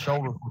 he's had a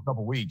shoulder for a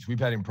couple of weeks. We've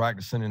had him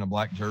practicing in a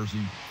black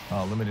jersey,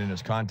 limiting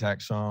his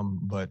contact some,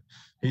 but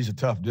he's a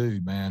tough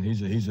dude, man.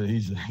 He's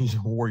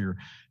a warrior.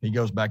 He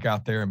goes back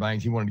out there and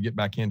bangs. He wanted to get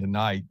back in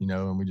tonight,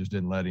 and we just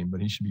didn't let him,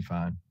 but he should be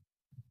fine.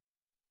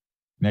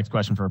 Next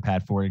question for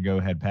Pat Ford. Go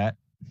ahead, Pat.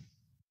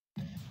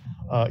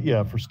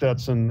 For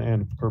Stetson,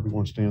 and if Kirby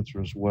wants to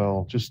answer as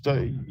well. Just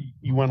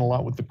you went a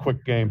lot with the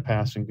quick game,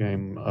 passing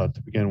game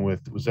to begin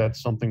with. Was that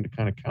something to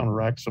kind of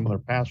counteract some of their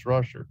pass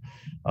rush, or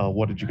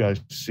what did you guys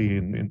see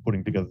in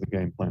putting together the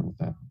game plan with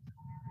that?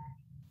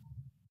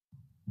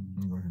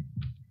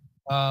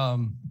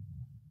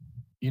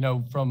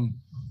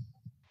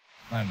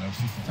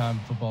 Since the time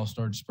football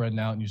started spreading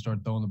out and you start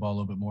throwing the ball a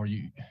little bit more,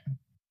 you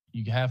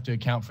have to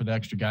account for the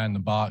extra guy in the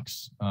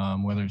box,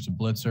 whether it's a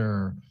blitzer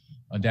or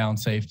a down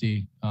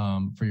safety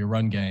for your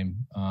run game.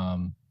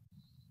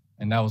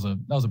 And that was a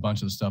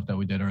bunch of the stuff that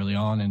we did early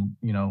on. And,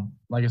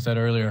 like I said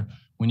earlier,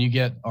 when you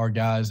get our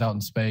guys out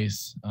in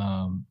space,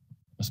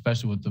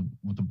 especially with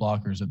the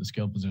blockers at the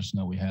skill position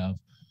that we have,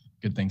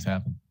 good things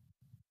happen.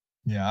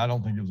 Yeah, I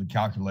don't think it was a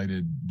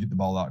calculated get the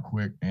ball out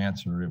quick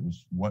answer. It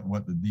was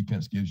what the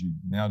defense gives you.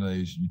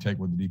 Nowadays, you take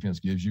what the defense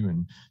gives you,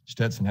 and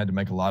Stetson had to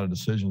make a lot of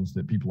decisions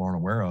that people aren't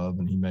aware of,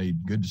 and he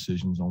made good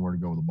decisions on where to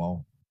go with the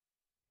ball.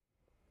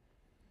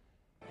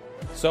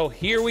 So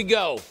here we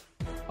go.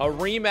 A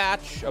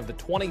rematch of the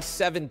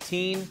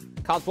 2017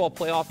 College Football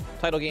Playoff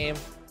title game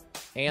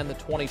and the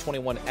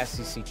 2021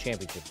 SEC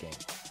Championship game.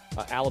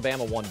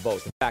 Alabama won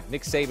both. In fact,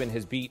 Nick Saban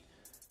has beat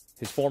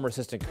his former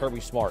assistant Kirby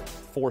Smart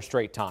 4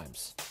 straight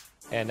times.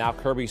 And now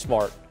Kirby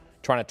Smart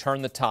trying to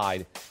turn the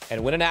tide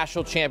and win a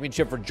national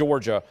championship for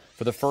Georgia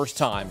for the first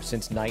time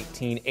since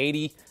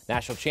 1980.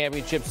 National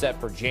championship set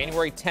for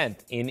January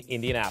 10th in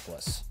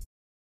Indianapolis.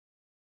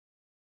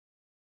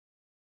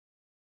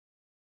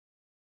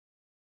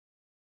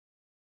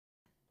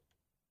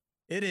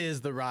 It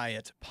is the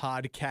Riot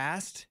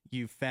Podcast.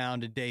 You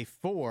found day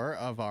 4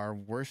 of our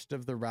Worst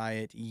of the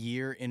Riot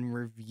year in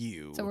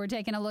review. So we're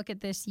taking a look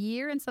at this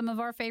year and some of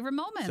our favorite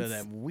moments. So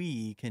that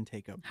we can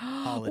take a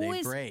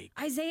holiday break.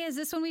 Isaiah, is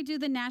this when we do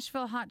the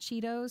Nashville Hot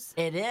Cheetos?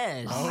 It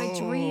is. Oh, I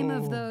dream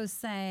of those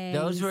things.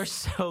 Those were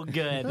so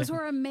good. Those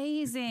were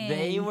amazing.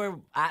 They were,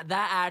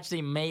 that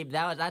actually made,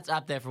 that's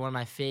up there for one of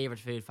my favorite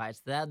food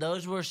fights.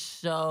 Those were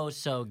so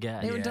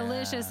good. They were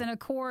delicious. And of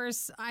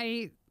course,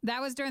 that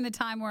was during the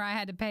time where I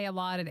had to pay a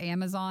lot at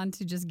Amazon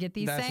to just get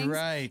these things. That's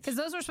right. Because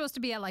those were supposed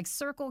to be at like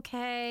Circle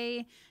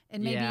K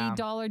and maybe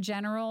Dollar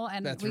General,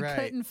 and we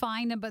couldn't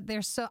find them. But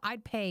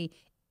I'd pay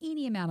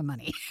any amount of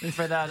money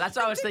for those. That's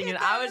what I was thinking.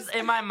 I was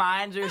in my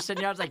mind. We were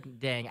sitting here. I was like,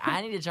 "Dang,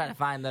 I need to try to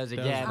find those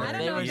again." I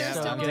don't know if they're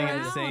still I'm doing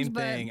around, the same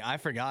thing. I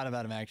forgot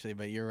about them actually,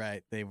 but you're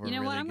right. They were. You know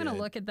really what? I'm going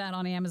to look at that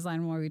on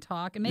Amazon while we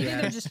talk, and maybe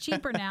they're just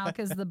cheaper now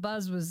because the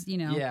buzz was,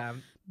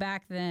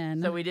 back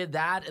then. So we did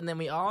that, and then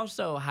we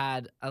also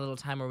had a little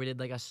time where we did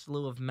like a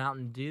slew of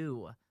Mountain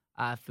Dew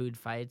food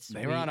fights.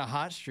 They were on a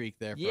hot streak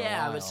there for a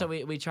while. So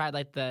we tried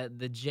like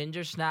the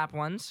ginger snap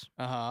ones.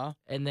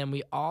 And then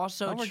we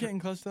also we're getting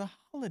close to the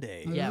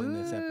holidays in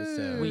this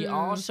episode. We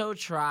also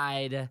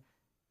tried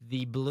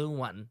the blue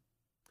one.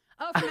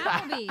 Oh, from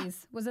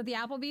Applebee's. Was it the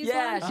Applebee's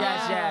yes, one?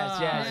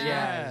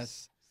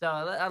 Yes. So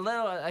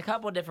a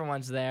couple of different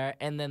ones there.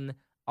 And then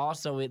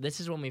also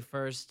this is when we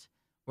first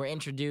were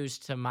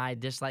introduced to my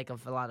dislike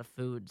of a lot of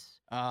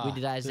foods. We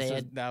did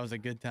Isaiah. That was a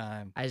good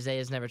time.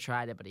 Isaiah's never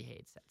tried it, but he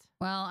hates it.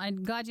 Well,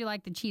 I'm glad you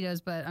like the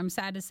Cheetos, but I'm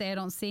sad to say I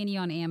don't see any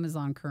on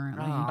Amazon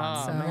currently.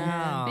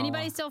 Man. If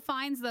anybody still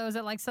finds those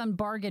at like some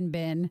bargain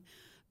bin,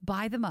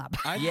 buy them up.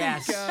 I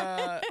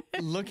think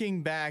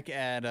looking back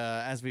at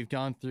as we've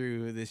gone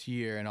through this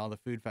year and all the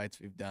food fights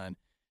we've done,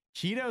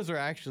 Cheetos are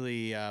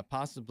actually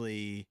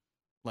possibly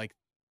like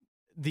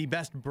the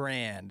best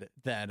brand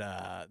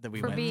that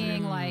we went being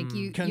through. Like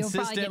you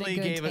consistently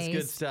you'll gave taste. us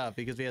good stuff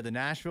because we had the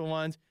Nashville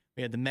ones,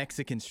 we had the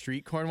Mexican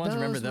street corn ones.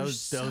 Those Remember were those?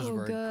 so Those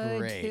were good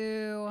great.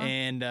 too.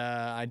 And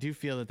I do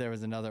feel that there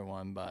was another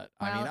one, but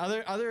I mean,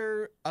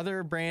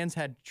 other brands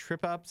had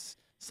trip ups,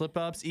 slip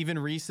ups, even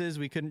Reese's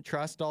we couldn't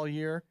trust all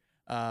year.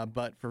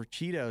 But for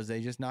Cheetos, they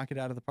just knock it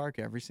out of the park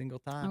every single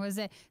time. Was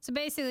it? So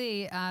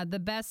basically, the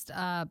best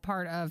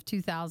part of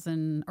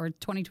 2000 or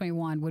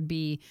 2021 would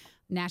be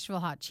Nashville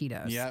Hot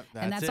Cheetos. Yep,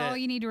 and that's all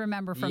you need to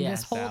remember from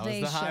this whole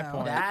day's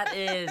show. That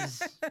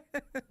is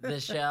the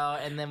show.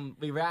 And then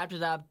we wrapped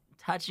it up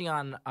touching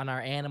on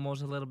our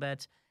animals a little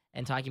bit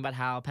and talking about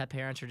how pet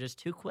parents are just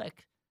too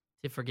quick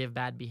to forgive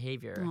bad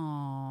behavior.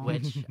 Aww.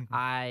 Which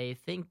I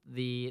think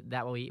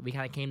that we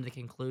kind of came to the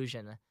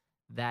conclusion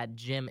that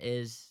Jim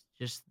is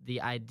just the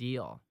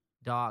ideal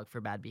dog for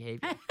bad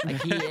behavior.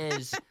 Like he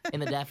is in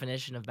the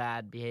definition of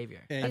bad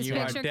behavior. And you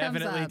are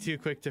definitely too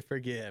quick to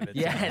forgive.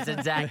 Yes,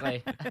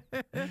 exactly.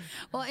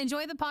 Well,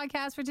 enjoy the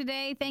podcast for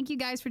today. Thank you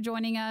guys for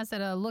joining us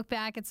at a look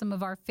back at some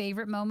of our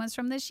favorite moments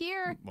from this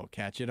year. We'll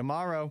catch you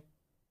tomorrow.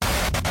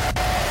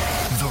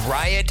 The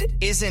Riot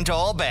isn't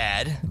all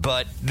bad,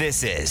 but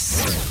this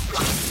is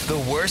the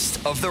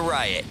Worst of the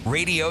Riot.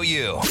 Radio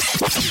U.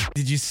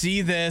 Did you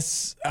see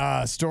this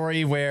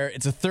story where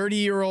it's a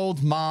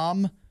 30-year-old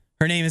mom?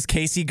 Her name is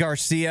Casey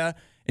Garcia,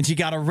 and she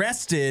got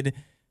arrested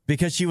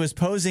because she was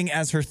posing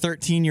as her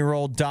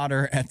 13-year-old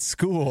daughter at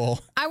school.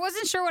 I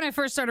wasn't sure when I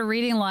first started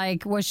reading,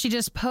 like, was she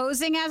just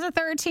posing as a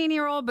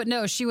 13-year-old? But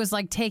no, she was,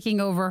 like,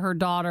 taking over her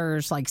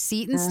daughter's, like,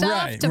 seat and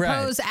stuff to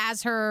pose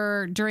as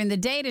her during the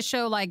day to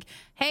show, like,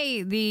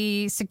 hey,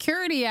 the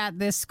security at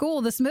this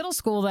school, this middle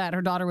school that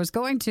her daughter was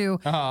going to,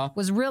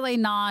 was really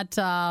not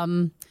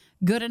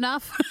good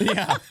enough.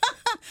 Yeah.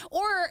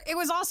 Or it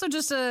was also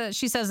just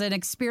she says, an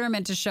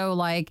experiment to show,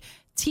 like,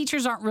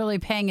 teachers aren't really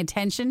paying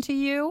attention to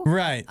you.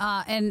 Right.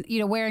 And,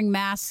 wearing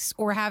masks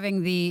or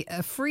having the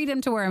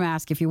freedom to wear a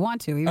mask if you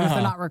want to, even if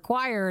they're not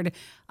required,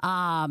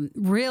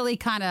 really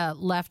kind of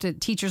left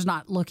teachers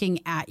not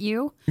looking at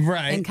you.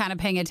 Right. And kind of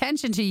paying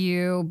attention to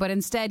you, but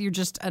instead you're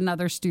just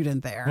another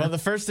student there. Well, the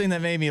first thing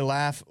that made me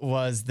laugh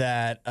was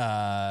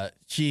that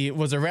she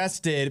was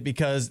arrested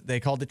because they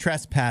called it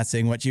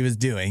trespassing, what she was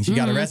doing. She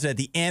got arrested at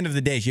the end of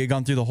the day. She had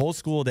gone through the whole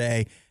school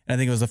day. And I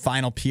think it was the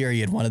final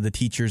period. One of the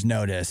teachers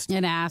noticed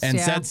and asked and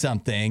said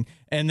something.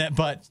 And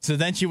so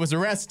then she was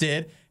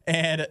arrested.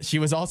 And she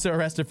was also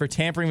arrested for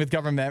tampering with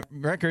government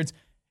records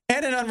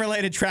and an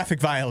unrelated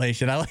traffic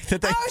violation. I like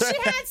that. She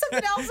had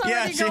something else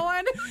already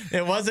going.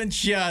 It wasn't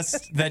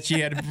just that she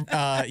had,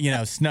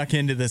 snuck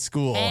into the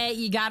school. Hey,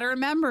 you got to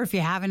remember, if you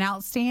have an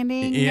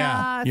outstanding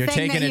you're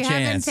thing taking that you a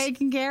chance. haven't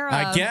taken care of.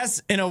 I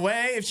guess, in a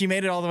way, if she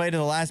made it all the way to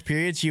the last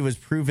period, she was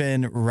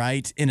proven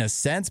right in a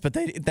sense. But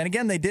then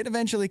again, they did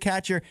eventually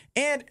catch her.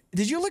 And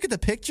did you look at the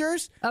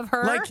pictures of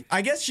her? Like,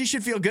 I guess she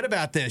should feel good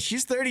about this.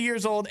 She's 30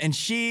 years old, and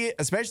she,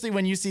 especially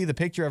when you see the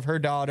picture of her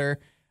daughter,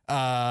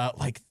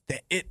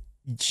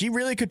 she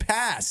really could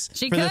pass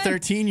the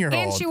 13-year-old.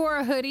 And she wore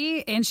a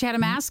hoodie and she had a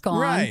mask on.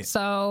 Right.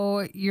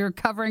 So you're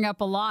covering up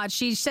a lot.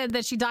 She said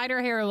that she dyed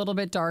her hair a little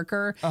bit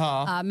darker,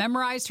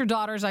 memorized her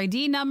daughter's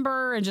ID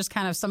number and just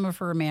kind of some of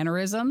her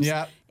mannerisms.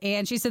 Yeah.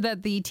 And she said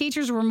that the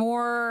teachers were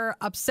more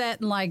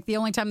upset and like the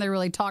only time they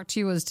really talked to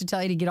you was to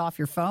tell you to get off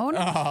your phone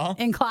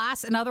in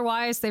class. And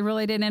otherwise, they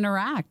really didn't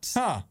interact.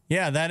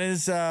 Yeah, that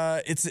is,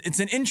 it's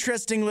an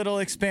interesting little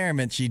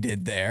experiment she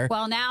did there.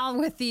 Well, now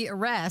with the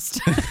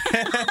arrest,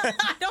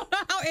 I don't know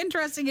how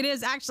interesting it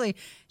is. Actually,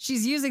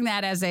 she's using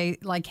that as a,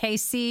 like, hey,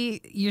 see,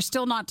 you're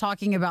still not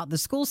talking about the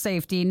school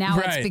safety. Now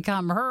it's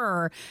become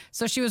her.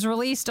 So she was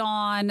released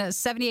on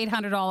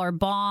 $7,800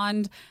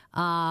 bond.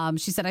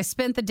 She said, I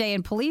spent the day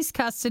in police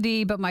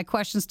custody, but my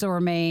question still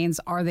remains,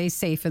 are they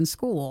safe in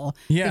school?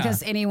 Yeah.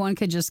 Because anyone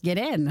could just get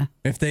in.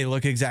 If they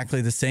look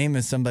exactly the same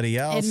as somebody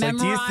else. And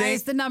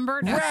memorize the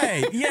number.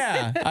 Right,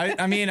 yeah.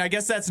 I mean, I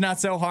guess that's not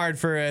so hard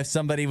for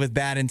somebody with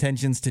bad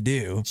intentions to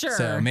do. Sure.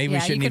 So maybe we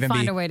shouldn't even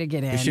find a way to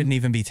get in. We shouldn't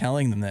even be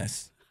telling them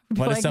this.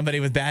 What if somebody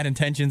with bad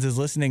intentions is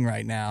listening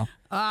right now?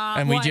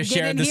 And we just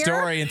shared the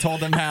story and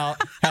told them how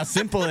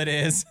simple it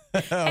is.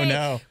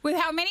 No. With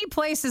how many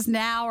places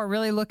now are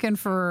really looking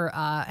for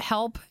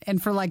help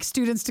and for like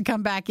students to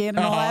come back in and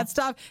all that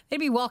stuff, they'd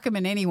be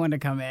welcoming anyone to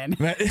come in.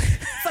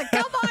 It's like,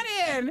 come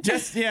on in.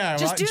 Just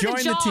join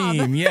the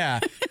team.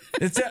 Yeah.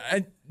 It's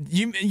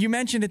you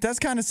mentioned it does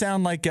kind of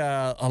sound like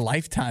a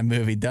Lifetime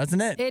movie, doesn't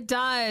it? It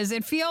does.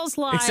 It feels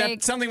like...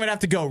 Except something would have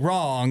to go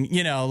wrong,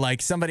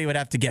 like somebody would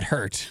have to get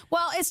hurt.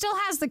 Well, it still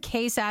has the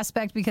case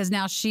aspect because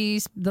now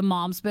the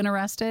mom's been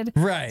arrested.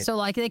 Right. So,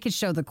 like, they could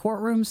show the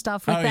courtroom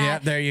stuff with that. Yeah,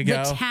 there you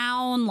go. The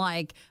town,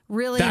 like,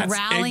 really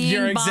rallying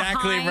You're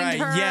exactly right.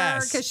 her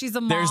yes. because she's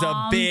a mom. There's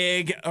a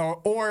big...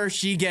 Or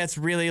she gets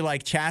really,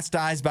 like,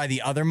 chastised by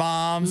the other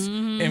moms.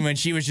 Mm-hmm. And when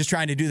she was just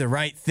trying to do the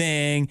right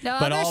thing.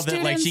 But all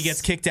that, like, she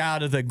gets kicked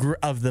out of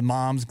the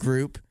mom's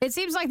group. It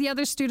seems like the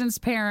other students'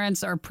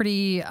 parents are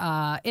pretty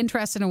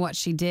interested in what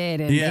she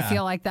did, and they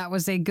feel like that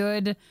was a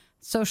good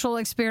social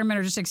experiment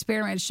or just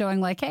experiment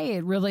showing like, hey,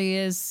 it really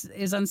is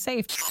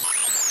unsafe.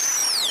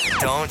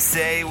 Don't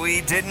say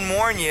we didn't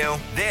warn you.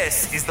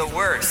 This is the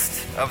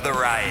worst of the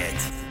riot.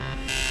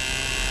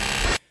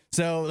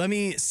 So let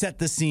me set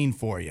the scene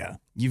for you.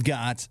 You've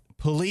got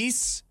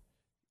police.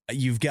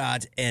 You've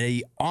got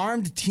an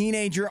armed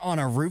teenager on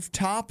a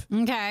rooftop.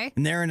 Okay.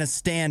 And they're in a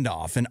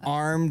standoff, an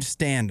armed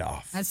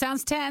standoff. That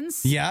sounds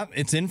tense. Yep,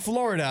 it's in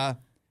Florida.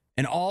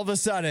 And all of a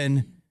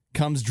sudden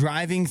comes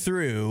driving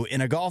through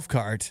in a golf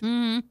cart,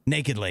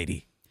 naked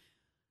lady.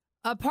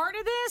 A part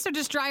of this or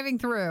just driving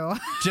through?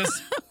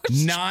 Just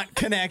not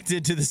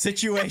connected to the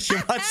situation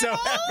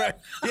whatsoever.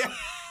 Yeah.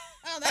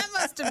 Oh, that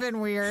must have been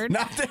weird.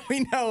 Not that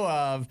we know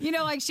of.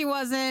 Like she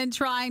wasn't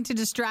trying to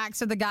distract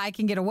so the guy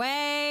can get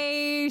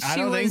away. I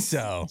don't think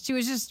so. She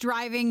was just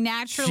driving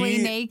naturally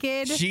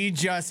naked. She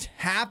just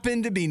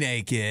happened to be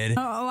naked.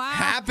 Oh, wow.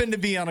 Happened to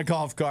be on a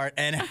golf cart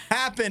and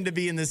happened to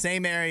be in the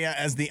same area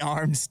as the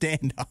armed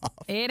standoff.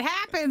 It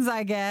happens,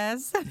 I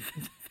guess.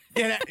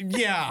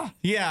 Yeah,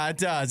 it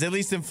does. At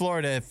least in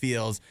Florida, it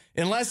feels.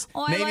 Unless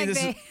maybe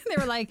they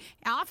were like,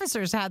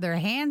 officers had their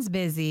hands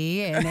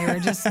busy, and they were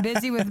just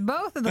busy with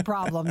both of the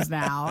problems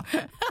now.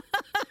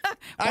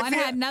 One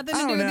had nothing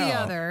to do with the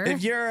other.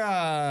 If you're,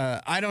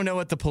 I don't know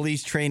what the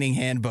police training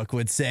handbook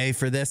would say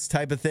for this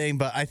type of thing,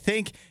 but I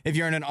think if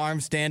you're in an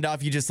armed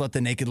standoff, you just let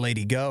the naked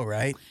lady go,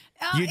 right?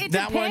 It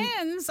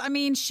depends. I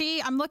mean,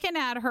 I'm looking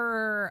at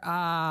her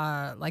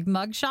like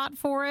mugshot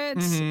for it,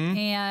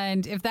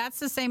 and if that's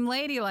the same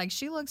lady, like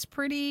she looks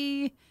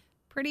pretty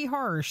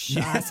harsh.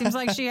 Seems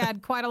like she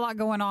had quite a lot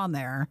going on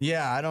there.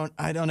 Yeah,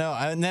 I don't know.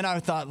 And then I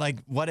thought, like,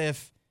 what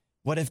if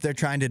they're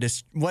trying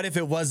to what if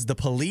it was the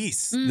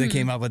police that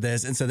came up with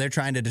this, and so they're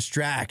trying to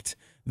distract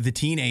the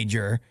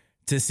teenager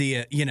to see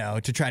it,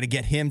 to try to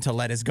get him to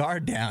let his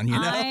guard down,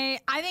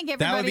 I think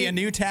everybody... That would be a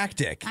new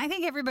tactic. I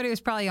think everybody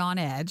was probably on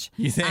edge.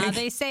 You think?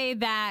 They say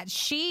that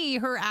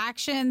her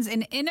actions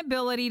and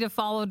inability to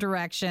follow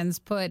directions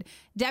put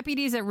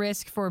deputies at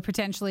risk for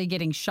potentially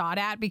getting shot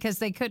at because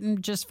they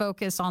couldn't just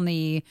focus on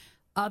the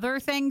other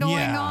thing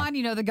going on,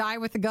 the guy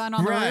with the gun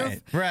on the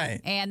roof. Right.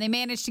 And they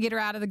managed to get her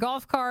out of the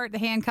golf cart. They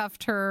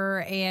handcuffed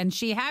her, and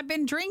she had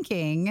been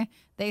drinking.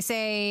 They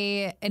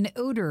say an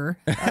odor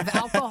of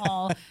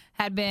alcohol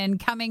had been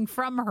coming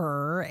from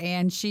her,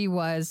 and she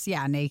was,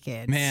 Man,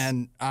 naked.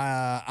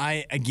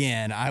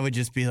 I would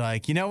just be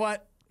like, you know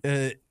what?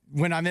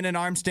 When I'm in an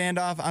armed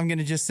standoff, I'm going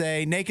to just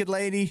say, naked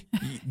lady,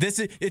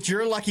 it's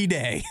your lucky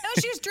day.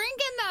 No, she was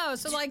drinking, No,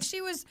 so like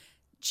she was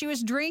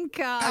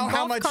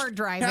golf cart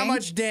driving. How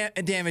much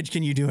damage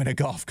can you do in a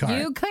golf cart?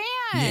 You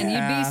can.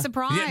 You'd be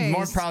surprised. You get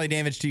more probably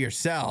damage to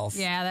yourself.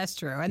 Yeah, that's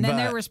true. And then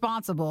they're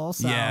responsible.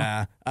 So.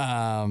 Yeah.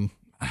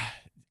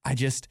 I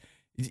just,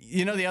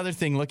 the other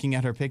thing, looking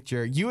at her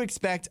picture, you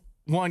expect,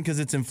 one, because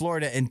it's in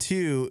Florida, and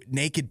two,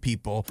 naked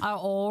people. How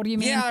old, you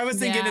mean? Yeah, I was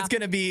thinking it's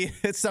going to be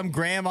some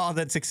grandma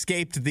that's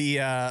escaped the,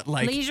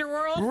 Leisure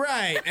World?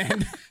 Right.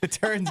 And it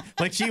turns,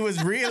 like she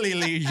was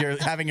really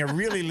having a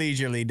really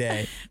leisurely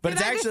day. But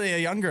it's actually a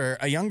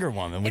younger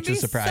woman, which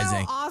is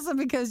surprising. So awesome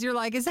because you're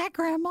like, is that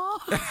grandma?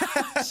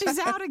 She's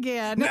out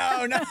again.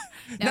 No,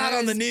 not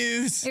on the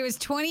news. It was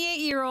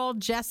 28-year-old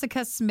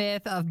Jessica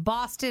Smith of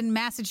Boston,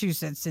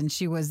 Massachusetts. And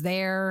she was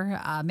there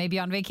maybe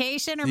on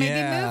vacation or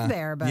maybe moved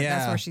there, but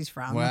that's where she's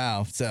from.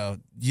 Wow. So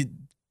you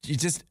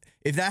just,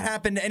 if that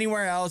happened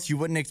anywhere else, you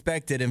wouldn't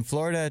expect it. In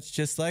Florida, it's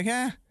just like,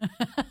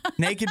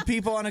 naked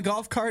people on a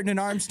golf cart in an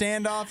armed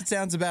standoff. It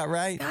sounds about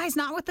right. Guys,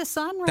 not with the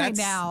sun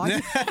now.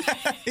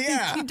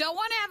 Yeah. You don't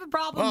want to have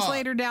problems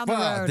later down the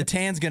road. The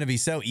tan's going to be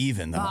so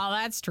even, though. Oh,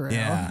 that's true.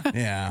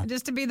 Yeah.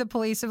 Just to be the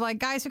police of like,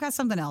 guys, we got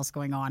something else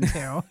going on,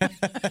 too.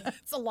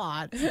 It's a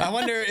lot. I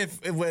wonder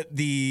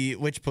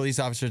which police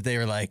officers they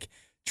were like,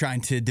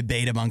 trying to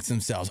debate amongst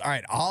themselves. All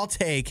right, I'll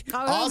stick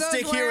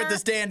here with the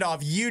standoff.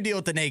 You deal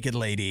with the naked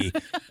lady.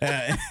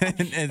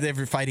 And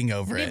they're fighting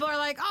over it. People are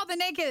like, oh,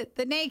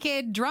 the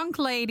naked drunk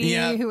lady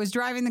who was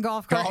driving the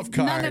golf cart.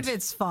 None of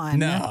it's fun.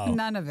 No.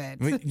 None of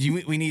it.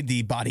 We need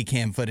the body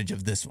cam footage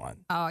of this one.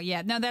 Oh,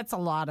 yeah. No, that's a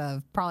lot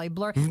of probably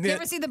blur. You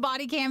ever see the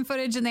body cam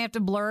footage and they have to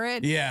blur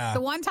it? Yeah.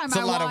 The one time it's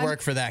a lot of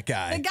work for that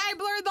guy. The guy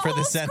blurred the for whole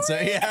the sensor.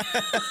 screen. Yeah.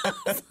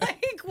 It's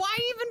like, why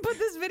even put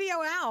this video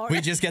out?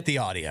 We just get the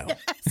audio. Yes,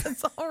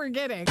 that's all we're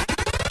getting.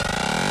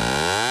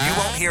 You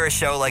won't hear a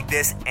show like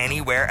this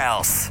anywhere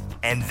else.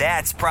 And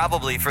that's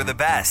probably for the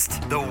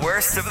best. The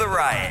worst of the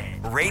riot.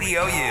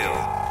 Radio U.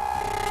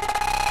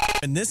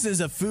 And this is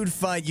a food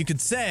fight. You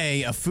could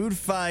say a food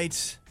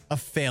fight, a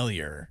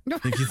failure.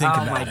 If you think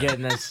about it. Oh, my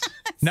goodness.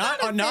 Not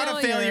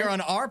a failure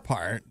on our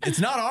part. It's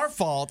not our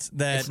fault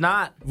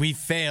that we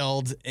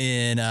failed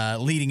in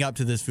leading up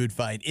to this food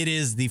fight. It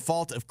is the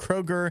fault of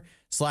Kroger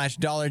 /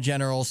 Dollar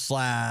General /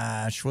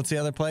 what's the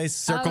other place?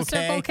 Circle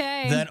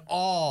K. That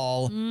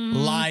all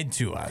lied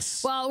to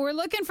us. Well, we're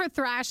looking for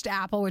Thrashed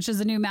Apple, which is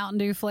a new Mountain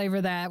Dew flavor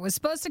that was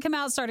supposed to come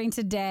out starting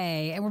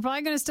today. And we're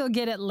probably going to still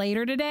get it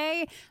later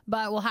today,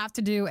 but we'll have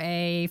to do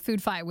a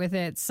food fight with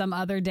it some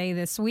other day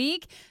this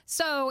week.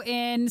 So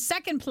in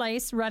second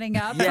place, running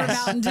up for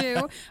Mountain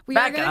Dew, we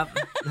are going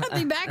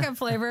the backup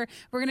flavor.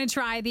 We're going to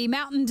try the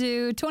Mountain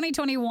Dew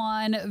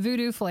 2021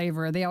 Voodoo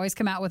flavor. They always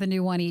come out with a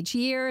new one each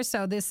year.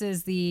 So this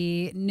is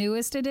the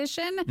newest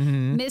edition,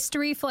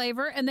 mystery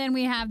flavor. And then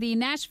we have the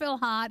Nashville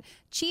Hot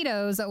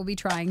Cheetos that we'll be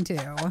trying too.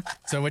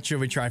 So what should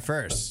we try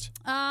first?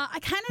 I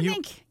kind of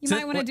think you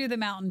might want to do the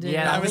Mountain Dew.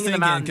 Yeah, I was thinking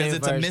because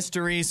it's a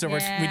mystery, so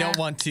we don't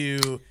want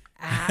to...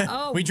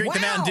 we drink the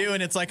Mountain Dew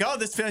and it's like, oh,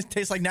 this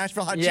tastes like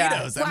Nashville Hot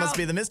Cheetos. That must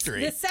be the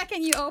mystery. The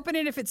second you open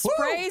it, if it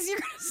sprays, you're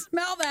going to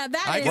smell that.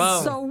 That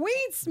is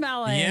sweet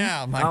smelling.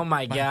 Yeah. Oh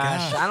my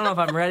gosh. I don't know if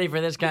I'm ready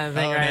for this kind of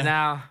thing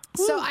now.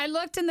 So I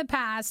looked in the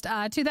past.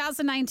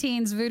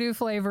 2019's Voodoo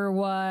flavor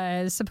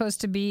was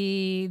supposed to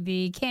be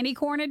the candy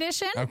corn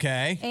edition.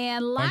 Okay.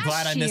 And last I'm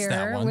glad I missed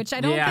that one. Which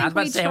I don't think I was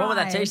about to say, tried. what would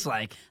that taste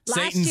like?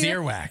 Satan's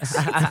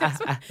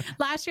earwax.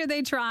 Last year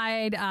they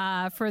tried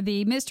for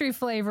the mystery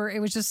flavor. It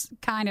was just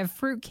kind of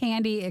fruit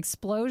candy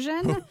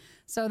explosion.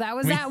 So that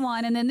was that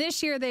one. And then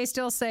this year they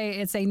still say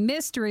it's a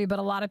mystery, but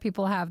a lot of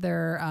people have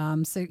their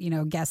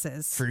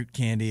guesses. Fruit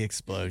candy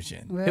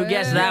explosion. Who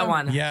guessed that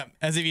one? Yeah.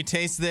 As if you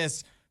taste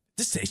this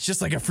tastes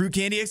just like a fruit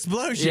candy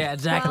explosion. Yeah,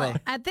 exactly. Well,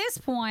 at this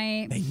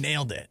point, they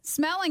nailed it.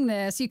 Smelling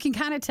this, you can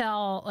kind of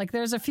tell, like,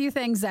 there's a few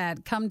things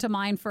that come to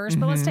mind first,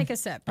 but let's take a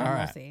sip and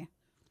we'll see.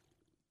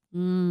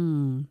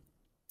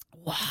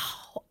 Wow.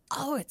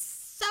 Oh, it's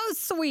so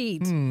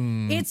sweet.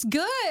 It's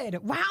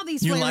good. Wow,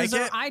 these flavors like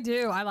it? I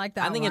do. I like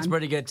that I think one. it's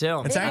pretty good,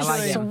 too. It's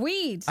actually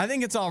sweet. I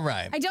think it's all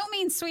right. I don't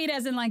mean sweet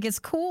as in, like, it's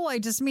cool. I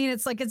just mean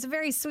it's, like, it's a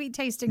very sweet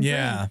tasting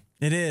drink.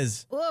 It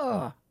is.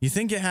 Ugh. You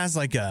think it has,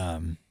 like,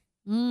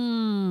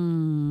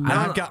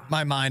 I've got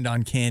my mind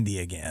on candy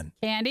again.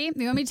 Candy?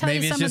 You want me to tell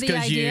you some of the ideas?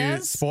 Maybe it's just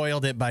because you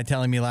spoiled it by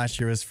telling me last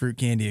year was fruit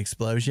candy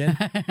explosion.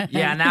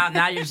 Yeah,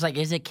 now you're just like,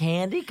 is it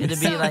candy? Could it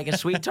be like a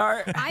sweet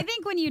tart? I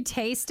think when you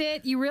taste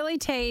it, you really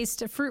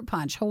taste fruit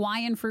punch,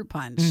 Hawaiian fruit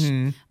punch.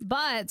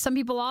 But some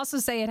people also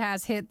say it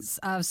has hits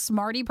of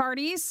Smarty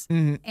Parties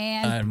and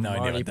I have no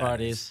idea what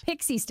that is.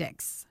 Pixie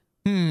Sticks.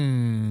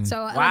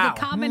 So like a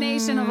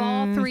combination of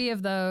all three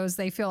of those,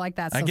 they feel like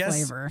that's the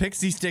flavor.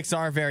 Pixie Sticks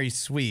are very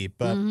sweet,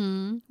 but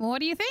well, what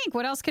do you think?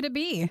 What else could it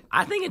be?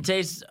 I think it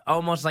tastes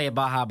almost like a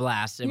Baja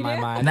Blast in my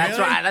mind. Really?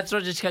 That's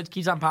what just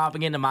keeps on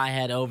popping into my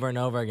head over and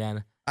over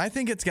again. I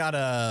think it's got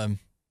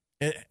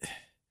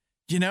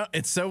You know,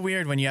 it's so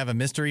weird when you have a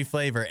mystery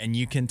flavor and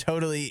you can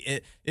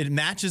totally it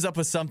matches up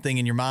with something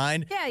in your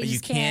mind, Yeah, but you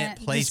just can't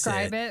place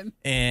describe it.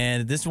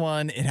 And this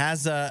one, it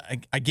has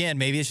again,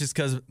 maybe it's just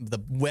because the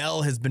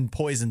well has been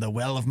poisoned. The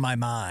well of my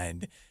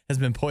mind has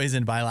been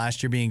poisoned by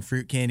last year being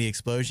Fruit Candy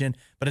Explosion,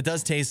 but it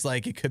does taste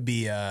like it could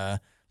be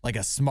like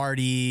a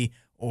Smartie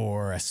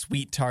or a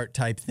sweet tart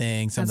type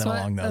thing, something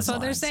along those lines. That's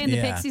what they're saying, the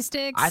Pixie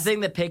Sticks. I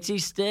think the Pixie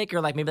Stick or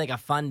like maybe like a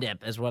Fun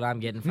Dip is what I'm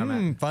getting from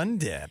it. Fun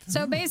Dip.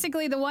 So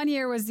basically, the one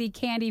year was the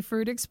Candy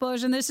Fruit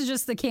Explosion. This is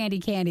just the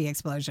Candy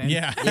Explosion.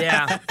 Yeah.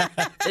 Yeah.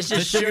 It's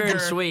just The sugar and sugar-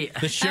 sweet.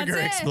 the sugar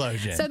That's it.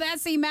 explosion. So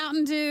that's the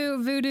Mountain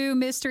Dew Voodoo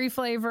mystery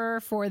flavor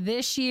for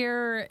this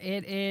year.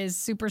 It is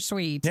super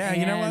sweet. Yeah,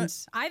 you know what?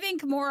 And I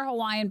think more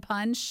Hawaiian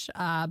Punch,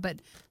 but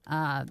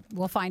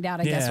we'll find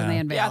out, I guess, when they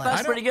unveil Yeah, I it. thought it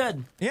was pretty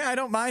good. Yeah, I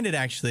don't mind it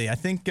actually. I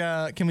think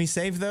can we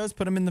save those?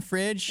 Put them in the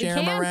fridge, You share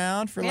them can.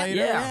 around for Yeah.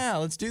 later. Yeah.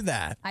 Let's do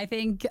that. I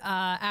think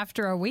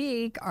after a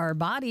week, our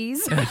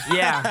bodies.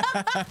 Yeah.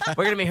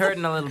 We're going to be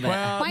hurting a little bit.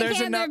 Why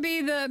can't there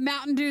be the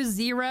Mountain Dew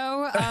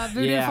Zero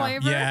Voodoo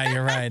flavor? Yeah,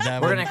 you're right.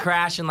 That We're would- going to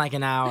crash in like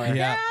an hour.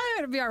 Yeah,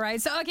 it'll be all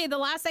right. So, okay, the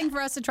last thing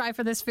for us to try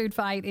for this food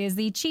fight is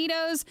the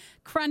Cheetos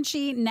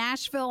Crunchy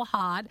Nashville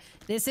Hot.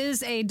 This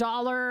is a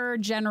Dollar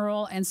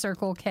General and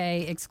Circle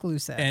K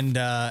exclusive. And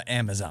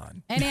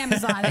Amazon. And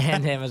Amazon.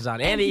 And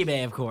Amazon. And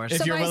eBay, of course.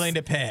 If you're willing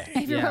to pay.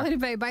 If you're willing to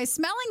pay. By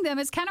smelling them,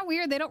 it's kind of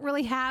weird. They don't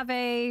really have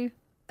a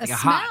Like a smell.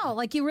 hot.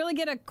 Like you really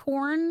get a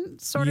corn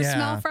sort of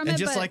smell from and it.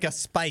 just but like a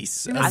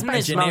spice. I think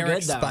they smell generic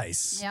good, though.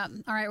 spice. Yeah.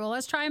 All right. Well,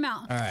 let's try them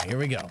out. All right, here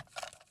we go.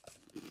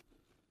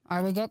 All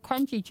right, we get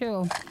crunchy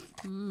too.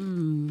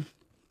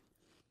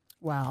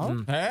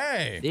 Well,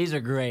 Hey. These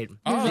are great.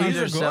 Oh, these these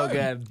are are so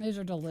good. good. these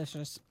are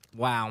delicious.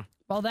 Wow.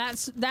 Well, that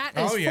is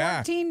Oh,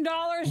 yeah.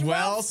 $14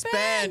 Well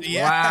spent.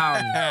 Yeah.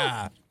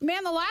 Wow.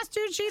 Man, the last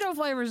two Cheeto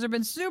flavors have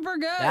been super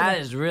good. That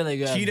is really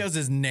good. Cheetos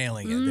is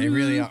nailing it. They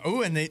really are.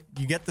 Oh, and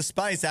you get the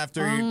spice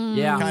after you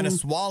Yeah. kind of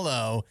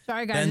swallow.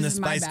 Sorry, guys, Then the this is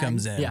my spice bag.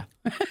 comes in. Yeah.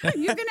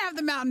 You can have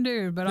the Mountain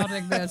Dew, but I'll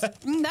take this.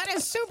 That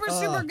is super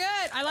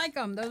good. I like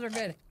them. Those are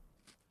good.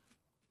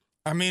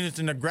 I mean, it's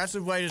an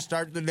aggressive way to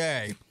start the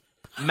day.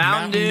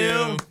 Mountain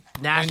Dew,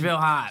 Nashville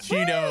Hot.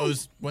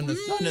 Cheetos when the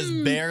sun has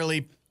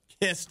barely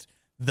kissed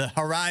the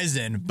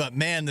horizon. But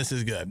man, this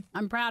is good.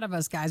 I'm proud of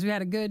us, guys. We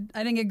had a good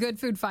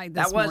food fight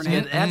this That was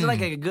morning. good. It had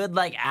like a good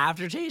like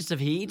aftertaste of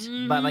heat,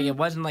 but like it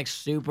wasn't like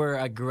super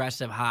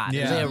aggressive hot.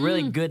 It was like a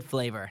really good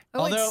flavor.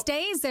 Oh, Although- it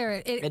stays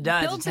there. It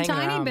does. builds It's a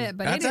hanging tiny around. bit,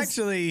 but That's it is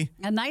actually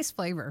a nice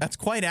flavor. that's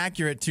quite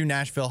accurate to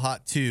Nashville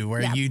Hot too,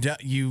 where Yeah.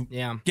 you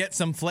Yeah. get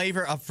some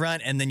flavor up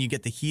front and then you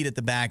get the heat at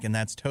the back, and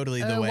that's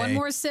totally the way One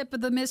more sip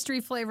of the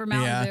mystery flavor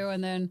Mountain Yeah. Dew,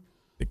 and then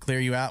to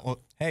clear you out. Well,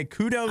 hey,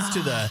 kudos to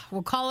the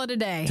we'll call it a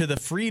day. to the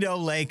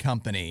Frito-Lay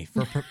company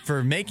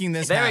for making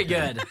this Very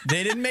happen. good.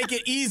 They didn't make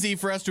it easy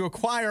for us to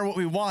acquire what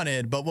we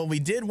wanted, but what we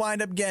did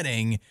wind up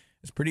getting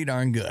is pretty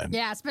darn good.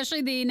 Yeah,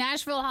 especially the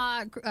Nashville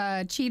Hot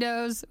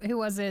Cheetos. Who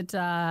was it?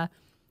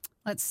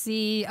 Let's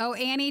see. Oh,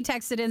 Annie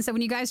texted in, said,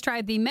 when you guys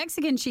tried the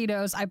Mexican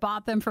Cheetos, I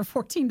bought them for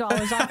 $14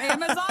 off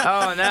Amazon.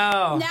 Oh,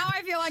 no. Now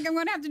I feel like I'm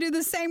going to have to do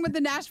the same with the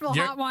Nashville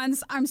You're- Hot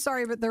ones. I'm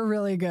sorry, but they're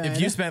really good. If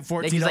you spent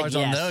 $14 Nikki's like, on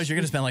yes. those, you're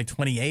going to spend like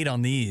 $28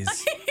 on these.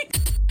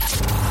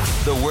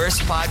 The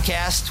worst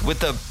podcast with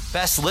the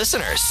best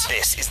listeners.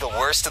 This is the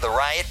Worst of the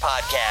Riot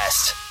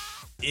podcast.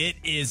 It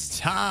is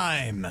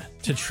time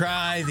to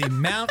try the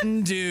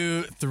Mountain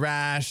Dew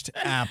Thrashed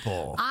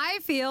Apple. I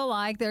feel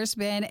like there's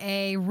been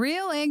a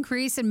real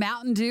increase in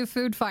Mountain Dew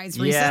food fights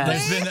recently. Yeah.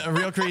 There's been a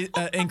real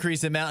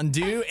increase in Mountain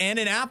Dew and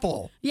in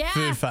Apple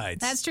food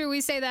fights. That's true.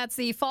 We say that's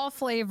the fall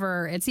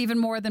flavor. It's even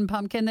more than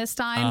pumpkin this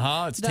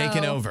time. It's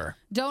taken over.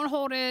 Don't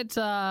hold it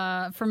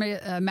from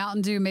a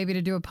Mountain Dew maybe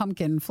to do a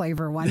pumpkin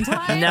flavor one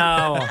time.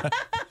 No.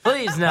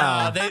 Please,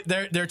 no.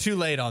 They're too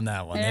late on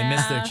that one. They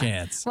missed their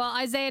chance. Well,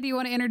 Isaiah, do you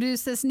want to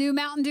introduce this new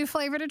Mountain Dew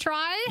flavor to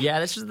try? Yeah,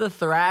 this is the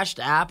Thrashed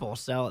Apple.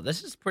 So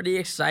this is pretty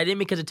exciting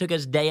because it took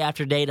us day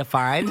after day to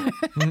find,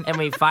 and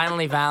we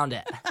finally found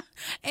it.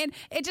 And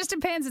it just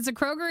depends. It's a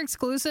Kroger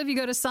exclusive. You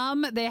go to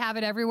some, they have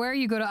it everywhere.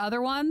 You go to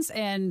other ones,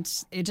 and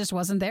it just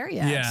wasn't there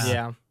yet.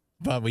 Yeah.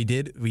 But we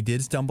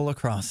did stumble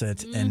across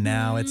it, and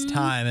now it's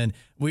time. And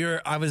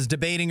I was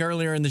debating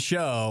earlier in the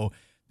show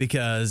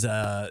because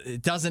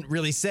it doesn't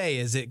really say,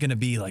 is it going to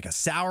be like a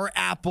sour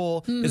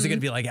apple? Is it going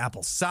to be like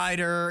apple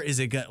cider? Is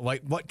it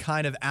like what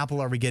kind of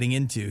apple are we getting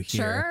into here?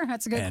 Sure,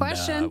 that's a good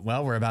question.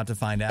 Well, we're about to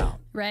find out.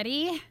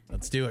 Ready?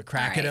 Let's do it.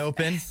 Crack All it right.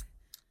 open.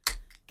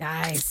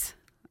 Guys,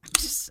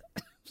 just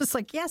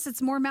like, yes,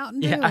 it's more Mountain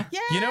Dew. Yeah.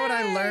 You know what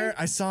I learned?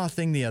 I saw a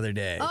thing the other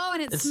day. Oh,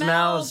 and it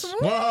smells. Woo!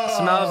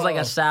 Smells like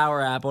a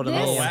sour apple to This-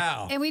 me. Oh,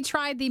 wow. And we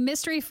tried the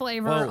mystery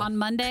flavor Whoa. on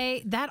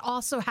Monday. That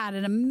also had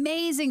an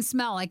amazing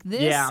smell. Like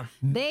this, Yeah.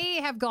 they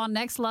have gone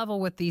next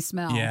level with the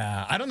smell.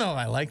 Yeah, I don't know if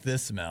I like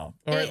this smell,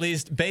 or at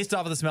least based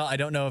off of the smell, I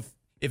don't know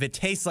if it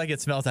tastes like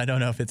it smells, I don't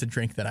know if it's a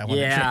drink that I want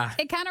to drink.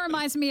 It kind of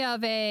reminds me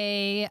of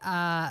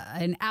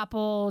an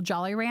apple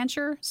Jolly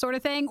Rancher sort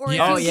of thing. Or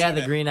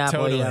the green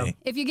apple. Totally. Yeah.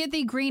 If you get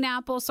the green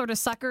apple sort of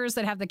suckers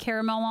that have the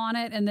caramel on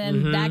it, and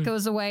then that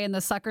goes away and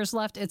the suckers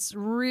left, it's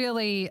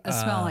really a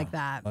smell like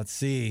that. Let's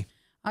see.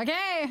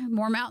 Okay,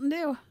 more Mountain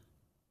Dew.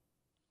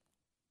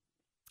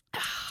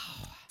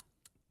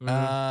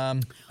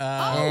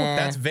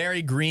 That's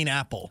very green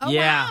apple. Oh,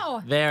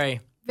 wow. Very.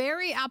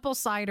 Very apple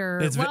cider.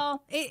 It's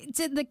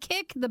the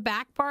kick, the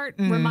back part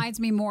reminds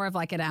me more of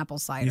like an apple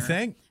cider. You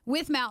think?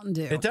 With Mountain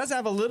Dew. It does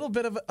have a little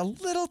tiny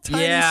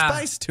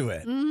spice to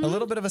it. A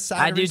little bit of a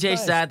cider. I do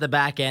taste that at the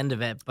back end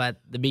of it,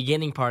 but the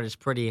beginning part is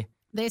pretty.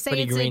 They say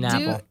pretty it's green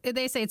apple.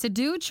 They say it's a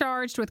dew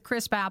charged with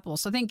crisp apple.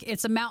 So I think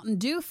it's a Mountain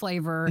Dew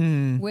flavor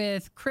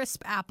with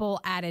crisp apple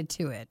added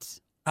to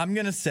it. I'm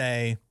gonna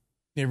say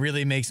it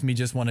really makes me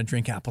just want to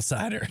drink apple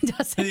cider.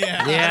 Does it?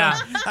 Yeah.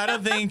 I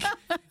don't think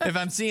if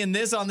I'm seeing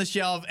this on the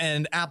shelf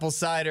and apple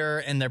cider,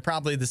 and they're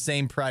probably the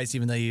same price,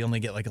 even though you only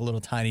get like a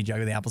little tiny jug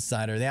of the apple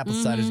cider is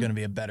going to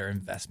be a better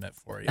investment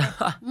for you.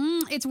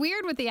 It's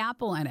weird with the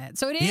apple in it.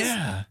 So it is.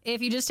 Yeah.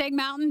 If you just take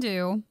Mountain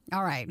Dew,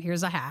 all right,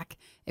 here's a hack.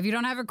 If you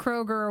don't have a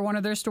Kroger or one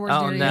of their stores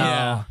near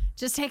you,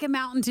 just take a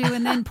Mountain Dew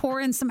and then pour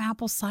in some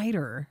apple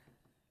cider.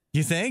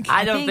 You think?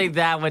 I don't think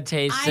that would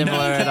taste similar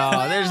at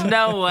all. There's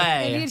no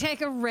way. If you take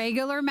a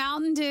regular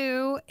Mountain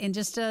Dew and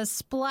just a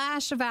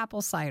splash of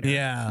apple cider.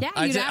 Yeah.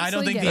 I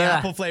don't think the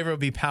apple flavor would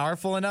be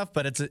powerful enough,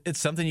 but it's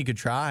something you could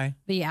try.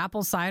 The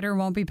apple cider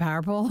won't be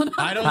powerful enough.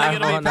 I don't think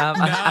it'll be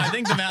powerful. No, I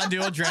think the Mountain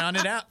Dew will drown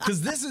it out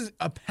because this is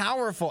a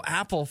powerful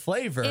apple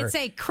flavor. It's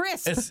a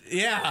crisp. It's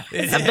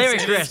a very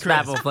crisp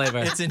apple flavor.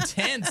 It's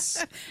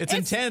intense. It's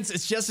intense.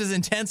 It's just as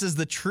intense as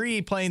the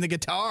tree playing the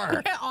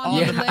guitar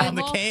on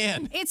the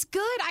can. It's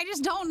good. I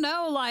just don't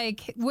know,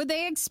 like, would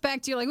they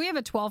expect you, like, we have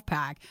a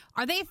 12-pack.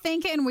 Are they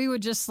thinking we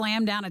would just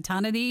slam down a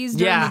ton of these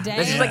during the day?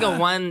 This is like a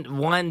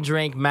one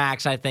drink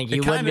max, I think.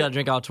 You wouldn't be able to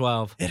drink all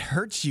 12. It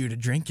hurts you to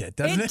drink it,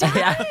 doesn't it?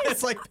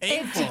 It's like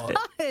painful. It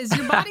does.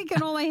 Your body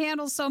can only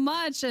handle so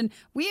much, and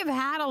we have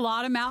had a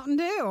lot of Mountain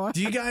Dew.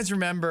 Do you guys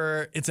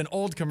remember, it's an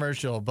old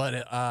commercial,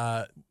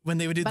 but when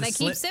they would do I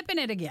keep sipping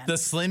it again. The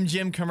Slim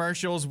Jim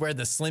commercials where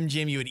the Slim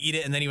Jim, you would eat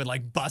it and then you would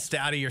like bust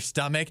out of your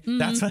stomach.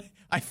 That's what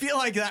I feel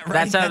like that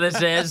right That's how this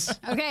is.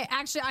 Okay,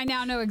 actually, I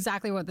now know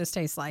exactly what this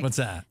tastes like. What's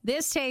that?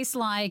 This tastes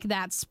like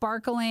that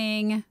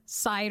sparkling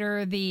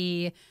cider,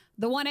 the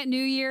one at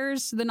New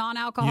Year's, the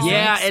non-alcoholic.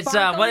 Yeah, it's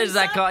what is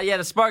that called? Yeah,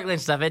 the sparkling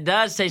stuff. It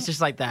does taste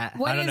just like that.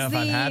 I don't know if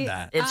I've had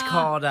that. It's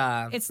called.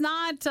 It's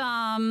not.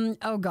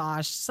 Oh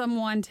gosh,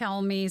 someone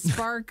tell me.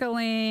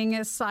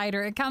 Sparkling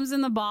cider. It comes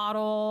in the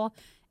bottle.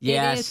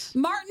 Yes. It is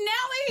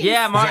Martinelli's.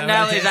 Yeah,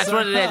 Martinelli's. That's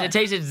what it is. It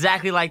tastes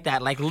exactly like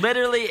that. Like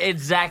literally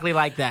exactly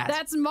like that.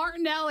 That's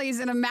Martinelli's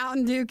in a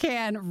Mountain Dew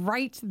can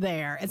right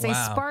there. It's a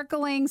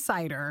sparkling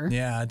cider.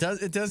 Yeah,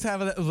 it does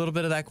have a little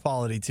bit of that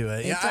quality to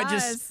it. It I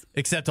just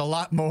accept a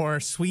lot more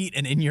sweet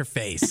and in your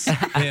face.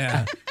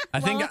 Yeah. I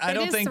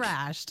don't think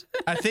thrashed.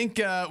 I think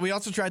we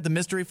also tried the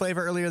mystery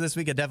flavor earlier this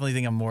week. I definitely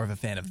think I'm more of a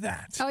fan of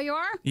that. Oh, you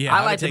are? Yeah.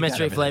 I like the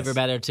mystery flavor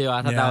better too.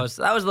 I thought that was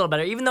a little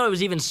better. Even though it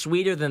was even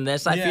sweeter than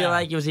this, I feel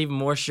like it was even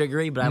more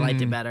sugary, but I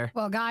liked it better.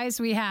 Well, guys,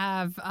 we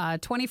have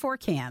 24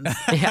 cans.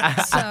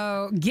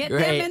 So get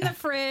them in the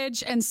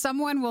fridge, and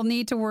someone will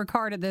need to work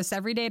hard at this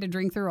every day to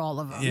drink through all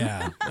of them.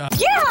 Yeah.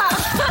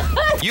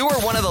 You were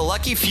one of the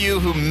lucky few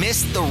who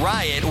missed the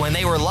riot when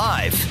they were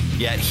live.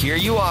 Yet here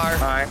you are.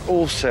 I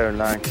also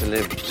like to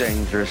live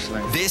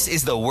dangerously. This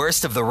is the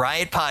Worst of the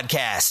Riot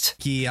podcast.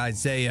 Key,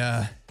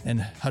 Isaiah,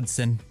 and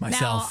Hudson,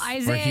 myself. Now,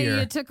 Isaiah, we're here.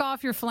 you took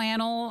off your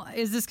flannel.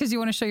 Is this because you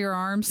want to show your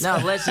arms? No,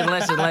 listen.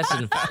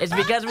 It's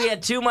because we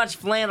had too much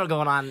flannel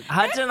going on.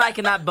 Hudson and I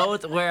cannot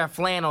both wear a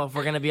flannel if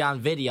we're going to be on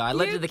video. I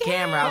looked at the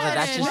camera. I was like,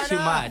 that's just too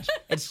much.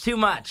 It's too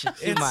much.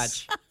 It's too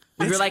much.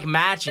 We were like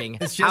matching.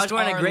 I was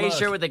wearing a gray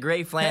shirt with a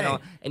gray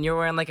flannel, and you're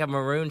wearing like a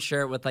maroon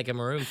shirt with like a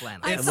maroon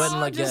flannel. I it saw wouldn't him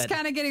look just good.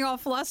 kind of getting all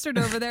flustered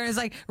over there. He's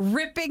like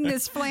ripping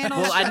this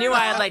flannel. Well, I knew I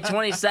had like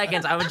 20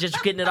 seconds. I was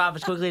just getting it off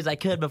as quickly as I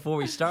could before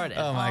we started.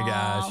 Oh my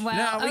gosh.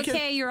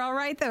 Well, you're all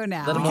right though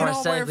now. A little more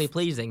aesthetically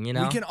pleasing, you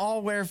know? We can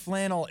all wear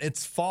flannel.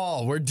 It's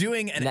fall. We're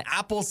doing an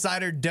apple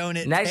cider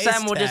donut Next taste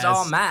time we'll test. just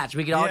all match.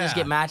 We could all just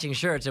get matching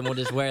shirts and we'll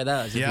just wear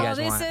those if you guys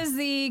this want. is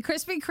the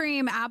Krispy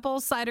Kreme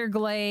apple cider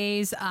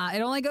glaze.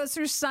 It only goes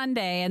through Sunday,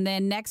 and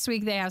then next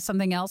week they have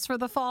something else for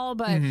the fall,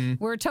 but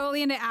we're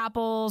totally into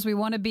apples. We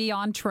want to be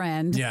on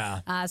trend.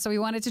 Yeah. So we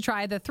wanted to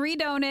try the 3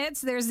 donuts.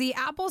 There's the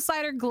apple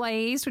cider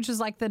glaze, which is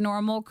like the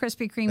normal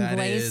Krispy Kreme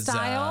glaze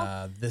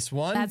style. This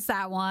one. That's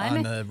that one.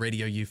 On the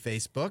Radio U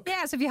Facebook.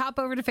 Yeah, so if you hop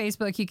over to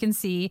Facebook, you can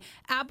see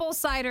apple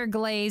cider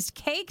glazed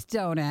cake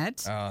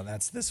donut. Oh,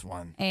 that's this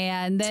one.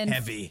 And then it's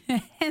heavy.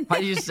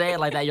 Why do you say it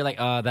like that? You're like,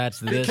 oh, that's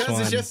this because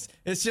one.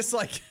 It's just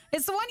like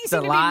it's the one you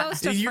seem to be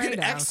most afraid you can of.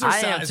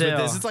 exercise with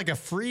this. It's like a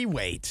free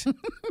weight.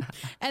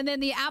 And then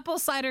the apple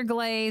cider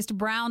glazed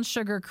brown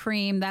sugar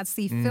cream. That's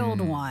the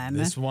filled one.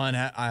 This one,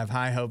 I have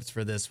high hopes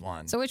for this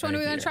one. So which one do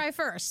we want to try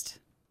first?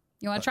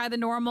 You want to try the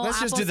normal Let's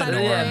apple just do the cider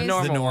normal.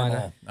 glaze? The normal.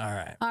 one. All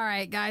right. All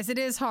right, guys, it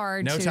is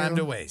hard. No time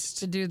to waste.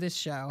 To do this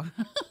show.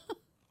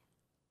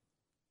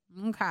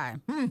 Okay.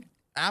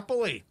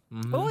 Apple-y.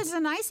 Oh, it's a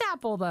nice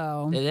apple,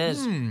 though. It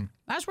is.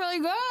 That's really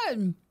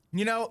good.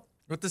 You know,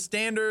 with the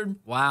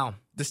standard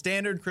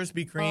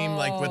Krispy Kreme,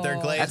 like with their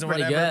glaze That's and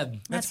pretty whatever.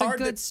 good. That's it's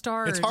hard a good to,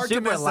 start. It's hard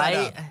Super to mess light.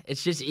 that up.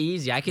 It's just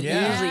easy. I could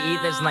Yeah. easily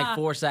eat this in like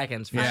 4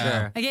 seconds for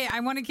sure. Okay, I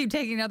want to keep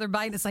taking another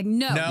bite. It's like,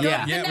 no. No, go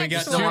yeah, to the we got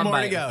next 2 one. more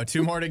to go.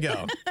 2 more to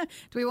go. Do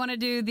we want to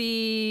do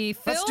the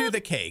filled? Let's do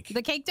the cake.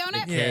 The cake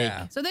donut? The cake.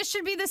 Yeah. So this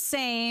should be the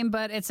same,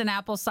 but it's an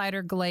apple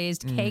cider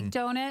glazed cake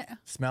donut.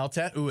 Smell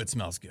test. Ooh, it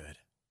smells good.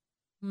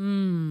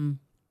 Mmm.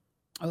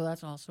 Oh,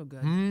 that's also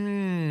good.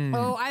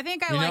 Oh, I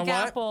think I You know like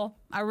what? apple.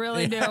 I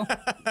really do.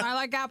 I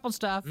like apple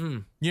stuff.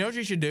 You know what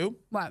you should do?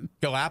 What?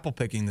 Go apple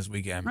picking this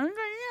weekend.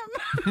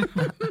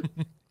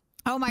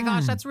 Oh my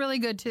gosh, that's really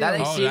good too. That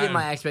exceeded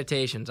my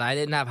expectations. I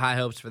didn't have high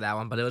hopes for that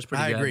one, but it was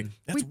pretty good. I agree.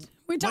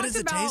 We talked does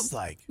it about taste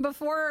like?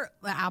 Before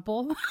the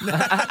apple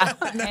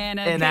and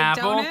a An cake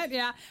apple? donut.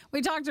 Yeah,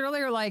 we talked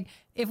earlier. Like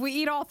if we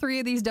eat all 3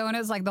 of these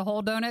donuts, like the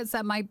whole donuts,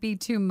 that might be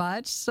too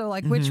much. So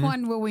like, which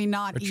one will we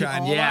not eat?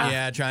 Trying, all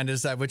of? trying to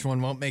decide which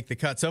one won't make the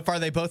cut. So far,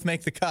 they both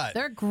make the cut.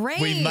 They're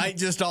great. We might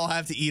just all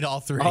have to eat all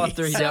 3. All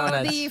 3 So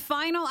donuts. the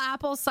final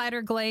apple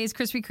cider glazed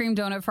Krispy Kreme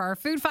donut for our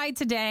food fight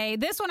today.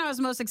 This one I was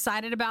most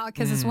excited about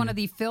because it's one of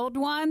the filled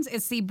ones.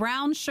 It's the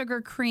brown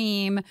sugar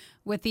cream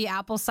with the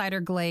apple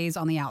cider glaze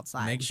on the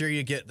outside. Make sure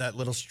you get that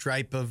little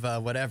stripe of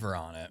whatever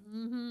on it.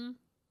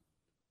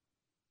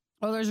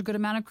 Oh, there's a good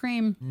amount of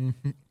cream.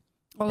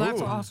 Oh,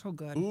 that's Ooh. also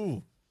good.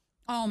 Ooh.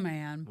 Oh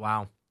man,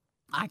 Wow.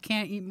 I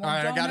can't eat more. All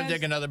right, I got to donuts.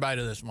 take another bite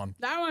of this one.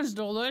 That one's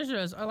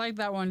delicious. I like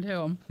that one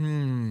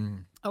too.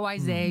 Oh,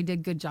 Isaiah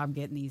did good job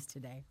getting these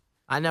today.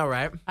 I know,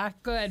 right? That's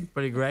good.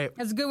 Pretty great.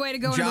 That's a good way to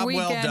go into Job the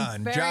well weekend.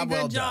 done. Very Job good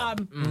well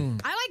job. done.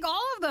 I like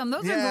all of them.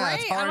 Those Yeah, are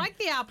it's great. I hard- like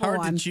the apple Hard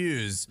one. to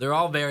choose. They're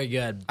all very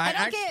good. I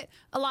don't get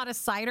a lot of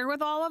cider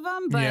with all of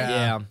them, but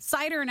Yeah.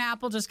 cider and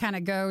apple just kind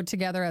of go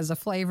together as a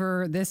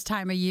flavor this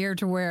time of year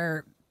to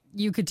where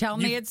you could tell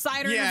me it's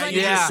cider. and yeah, it's like,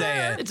 you yeah, just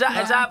say it. It's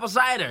apple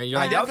cider. You're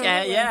like, okay,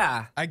 Absolutely.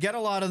 yeah. I get a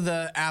lot of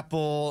the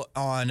apple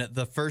on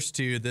the first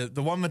 2.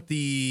 The one with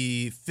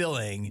the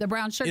filling, The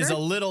brown sugar? is a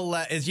little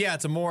less.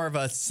 It's a more of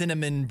a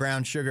cinnamon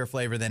brown sugar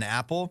flavor than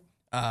apple.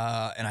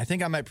 And I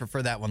think I might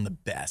prefer that one the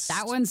best.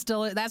 That one's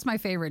still, that's my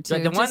favorite too.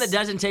 Like the one that Just-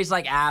 doesn't taste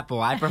like apple.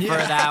 I prefer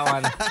that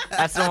one.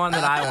 That's the one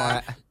that I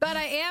want. But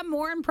I am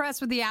more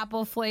impressed with the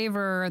apple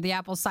flavor, the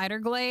apple cider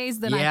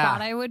glaze, than I Yeah.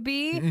 thought I would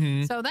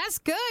be. So that's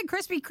good.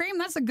 Krispy Kreme,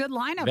 that's a good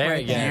lineup Very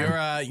right good.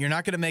 there. You're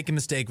not going to make a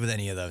mistake with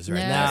any of those right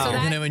No. now. So You're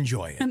that- going to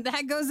enjoy it.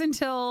 That goes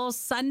until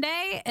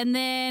Sunday, and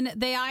then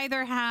they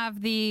either have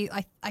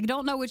I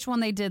don't know which one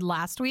they did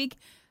last week.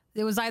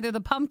 It was either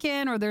the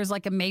pumpkin or there's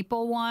like a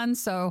maple one.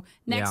 So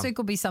next Yeah. week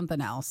will be something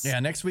else. Yeah,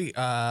 next week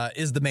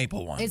is the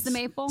maple one. Is the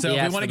maple? So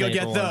Yeah, if it's we want to the go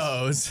get maple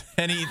ones. those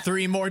and eat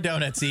 3 more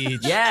donuts each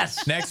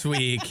Yes. next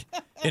week,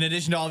 in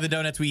addition to all the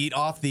donuts we eat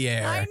off the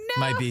air, I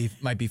know.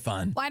 might be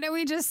fun. Why don't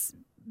we just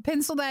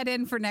pencil that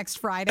in for next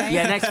Friday?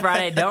 Yeah, next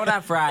Friday.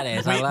 Donut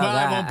Fridays. I love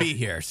that. I won't be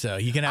here, so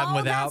you can have them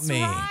without that's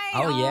me. right.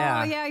 Oh,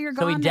 yeah. Oh, yeah, you're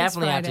So we gone next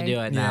definitely have to Friday.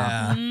 do it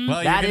now. Yeah.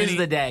 Well, That you're gonna is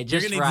the day,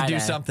 just You're gonna need to do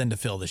Friday. something to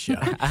fill the show.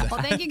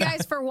 Well, thank you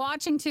guys for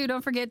watching, too.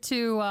 Don't forget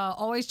to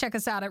always check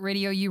us out at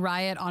Radio U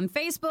Riot on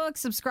Facebook.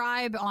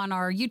 Subscribe on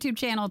our YouTube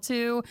channel,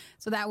 too.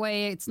 So that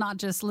way it's not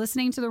just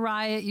listening to the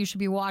Riot. You should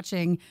be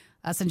watching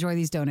us enjoy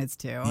these donuts,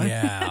 too.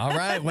 Yeah. All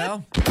right.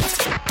 Well,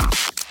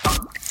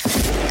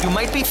 You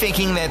might be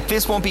thinking that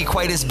this won't be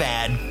quite as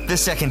bad the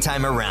second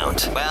time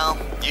around. Well,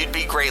 you'd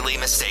be greatly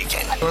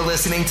mistaken. We're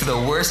listening to the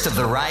Worst of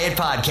the Riot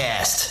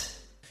podcast.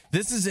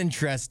 this is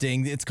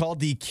interesting. It's called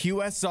the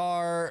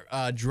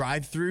QSR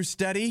drive-through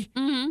study,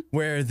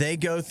 where they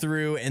go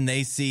through and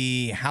they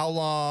see how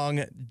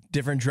long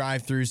different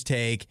drive-throughs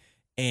take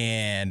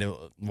and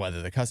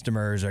whether the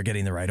customers are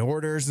getting the right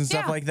orders and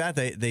stuff like that.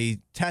 They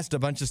test a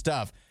bunch of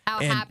stuff. How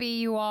happy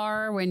you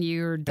are when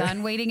you're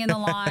done waiting in the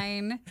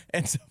line.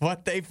 And so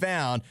what they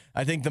found,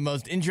 I think the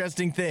most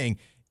interesting thing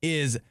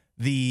is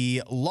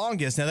the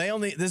longest. Now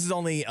this is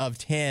only of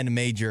 10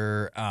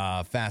 major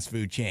fast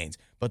food chains,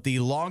 but the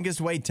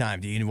longest wait time.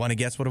 Do you want to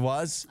guess what it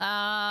was?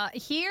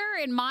 Here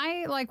in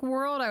my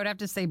world, I would have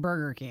to say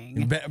Burger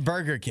King.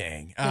 Burger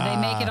King. Did they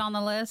make it on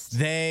the list?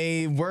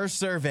 They were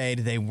surveyed.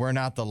 They were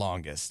not the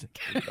longest,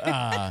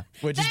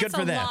 which is good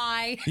for them. That's a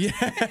lie. Yeah,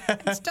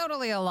 it's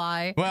totally a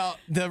lie. Well,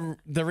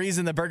 the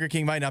reason the Burger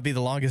King might not be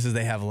the longest is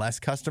they have less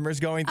customers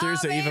going through.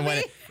 So even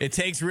when it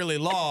takes really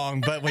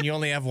long, but when you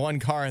only have one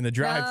car in the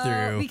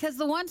drive-through. Because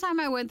the one time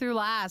I went through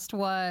last,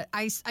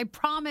 I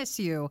promise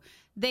you,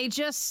 they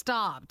just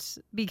stopped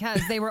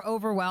because they were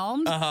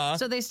overwhelmed.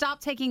 So they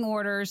stopped taking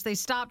orders. They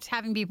stopped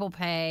having people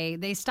pay.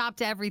 They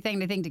stopped everything,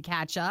 to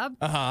catch up.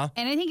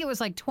 And I think it was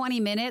 20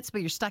 minutes,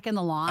 but you're stuck in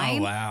the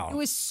line. Oh, wow. It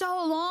was so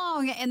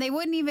long, and they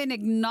wouldn't even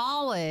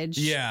acknowledge.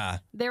 Yeah.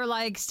 They were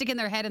sticking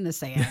their head in the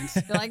sand.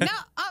 They're like,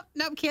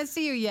 Nope, can't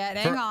see you yet.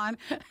 Hang on.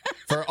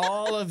 For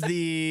all of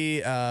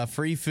the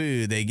free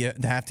food they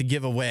have to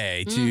give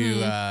away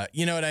to,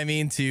 you know what I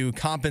mean, to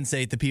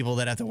compensate the people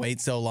that have to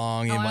wait so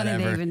long and whatever. I don't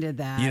think they even did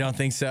that. You don't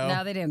think so?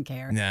 No, they didn't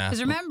care. Nah.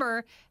 Because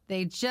remember,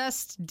 they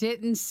just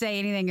didn't say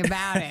anything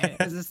about it.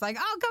 Because it's like,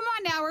 oh, come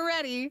on now, we're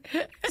ready.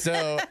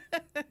 So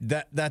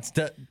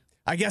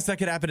I guess that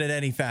could happen at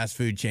any fast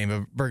food chain,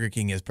 but Burger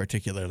King is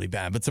particularly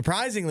bad. But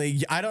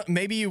surprisingly,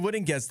 maybe you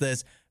wouldn't guess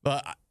this,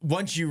 but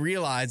once you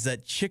realize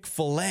that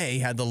Chick-fil-A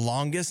had the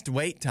longest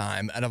wait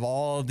time out of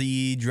all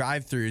the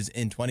drive-thrus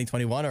in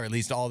 2021, or at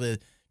least all the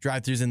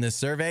drive-thrus in this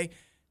survey,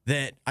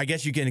 that I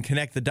guess you can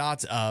connect the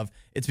dots of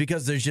it's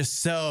because there's just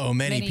so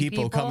many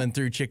people coming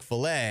through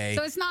Chick-fil-A.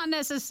 So it's not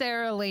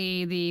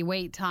necessarily the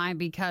wait time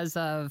because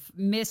of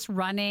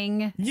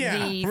misrunning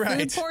the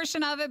food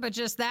portion of it, but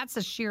just that's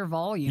a sheer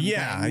volume thing.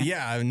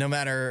 Yeah. No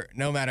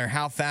matter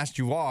how fast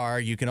you are,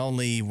 you can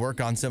only work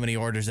on so many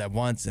orders at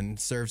once and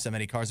serve so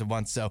many cars at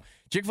once. So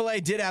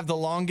Chick-fil-A did have the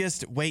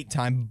longest wait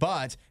time,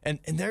 but and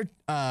their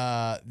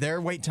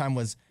wait time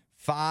was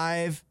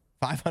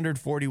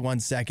 541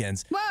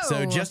 seconds. Whoa.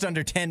 So just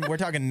under 10. We're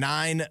talking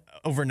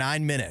over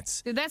 9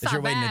 minutes. Dude, that's that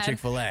you're not waiting bad. at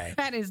Chick-fil-A.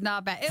 That is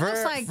not bad. It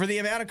looks like for the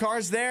amount of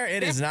cars there,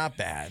 it is not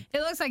bad.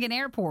 It looks like an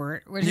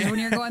airport, which is when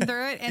you're going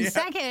through it. And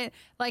second,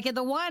 like at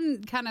the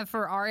one kind of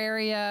for our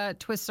area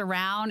twists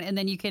around, and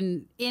then you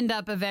can end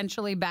up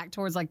eventually back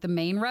towards like the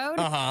main road.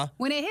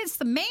 When it hits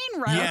the main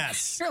road,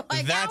 you're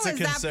like, that's how a is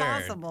concern.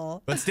 that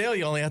possible? But still,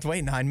 you only have to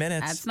wait 9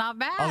 minutes. That's not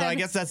bad. Although I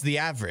guess that's the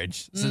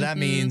average. So that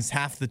means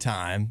half the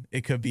time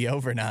it could be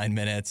over 9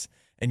 minutes.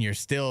 And you're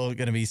still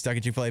going to be stuck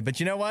at Chick-fil-A. But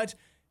you know what?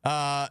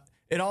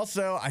 It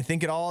also, I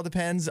think it all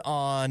depends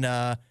on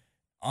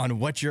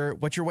what you're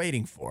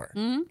waiting for.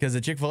 Because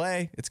at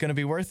Chick-fil-A, it's going to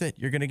be worth it.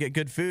 You're going to get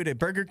good food. At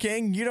Burger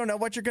King, you don't know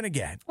what you're going to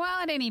get.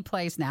 Well, at any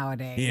place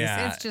nowadays,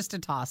 it's just a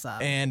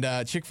toss-up. And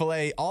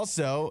Chick-fil-A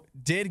also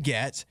did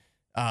get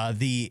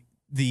the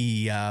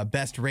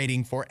best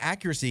rating for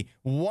accuracy.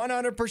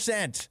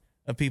 100%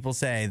 of people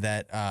say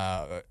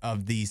that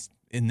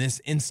in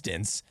this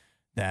instance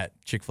that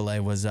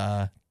Chick-fil-A was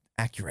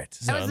accurate.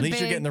 So at least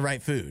you're getting the right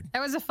food.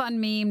 That was a fun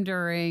meme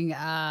during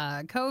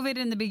COVID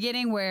in the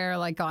beginning where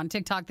like on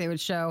TikTok they would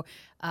show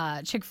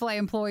Chick-fil-A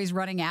employees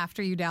running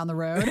after you down the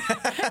road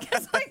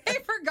because like they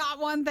forgot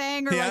one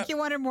thing or like you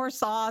wanted more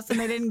sauce and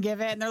they didn't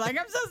give it and they're like,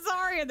 I'm so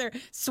sorry, and they're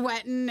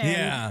sweating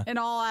and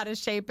all out of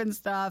shape and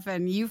stuff,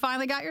 and you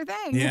finally got your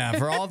thing. Yeah,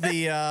 for all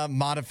the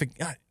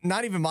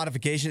not even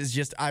modifications,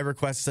 just I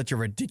request such a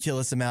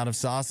ridiculous amount of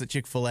sauce at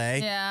Chick-fil-A.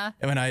 Yeah.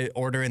 And when I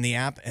order in the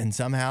app, and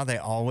somehow they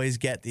always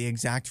get the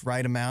exact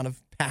right amount of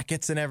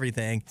packets and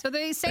everything. So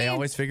they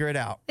always figure it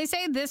out. They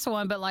say this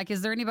one, but like,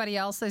 is there anybody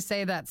else they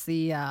say that's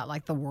the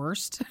like the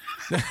worst?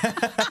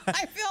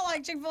 I feel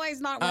like Chick-fil-A is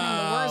not winning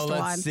the worst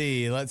one.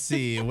 Let's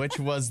see. Which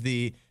was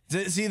the?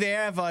 See, they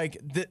have like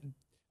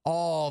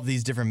all of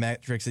these different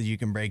metrics that you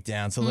can break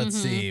down. So let's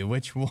see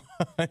which one.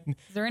 Is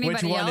there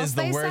anybody which one else is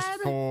the they worst said?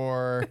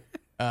 for?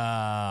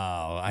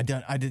 I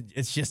did.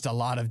 It's just a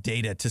lot of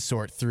data to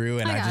sort through,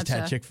 and I just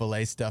had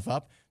Chick-fil-A stuff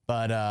up.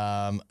 But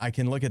I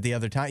can look at the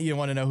other time. You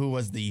want to know who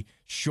was the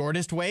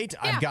shortest wait?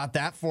 Yeah. I've got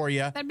that for you.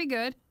 That'd be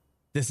good.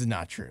 This is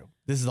not true.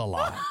 This is a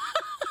lie.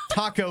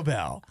 Taco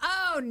Bell.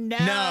 Oh, no.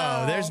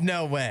 No, there's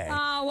no way.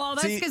 Oh, well,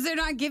 that's because they're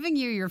not giving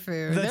you your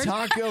food. The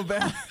Taco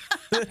Bell.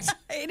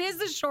 It is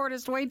the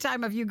shortest wait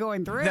time of you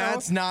going through.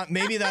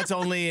 Maybe that's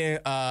only,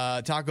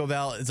 Taco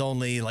Bell is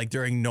only like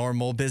during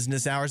normal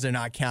business hours. They're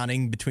not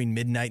counting between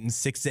midnight and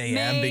 6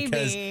 a.m.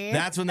 because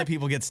that's when the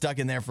people get stuck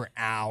in there for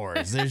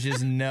hours. There's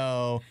just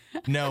no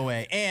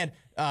way. And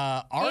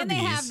Arby's. And they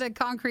have the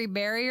concrete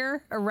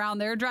barrier around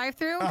their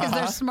drive-through because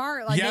they're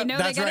smart. Like they know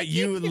that's they right.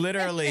 You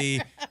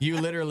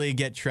literally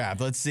get trapped.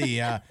 Let's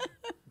see.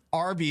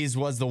 Arby's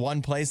was the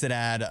one place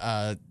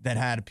that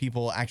had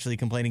people actually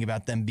complaining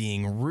about them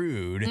being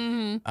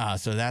rude.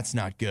 So that's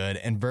not good.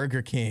 And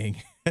Burger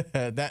King,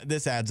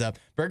 this adds up.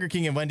 Burger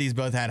King and Wendy's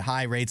both had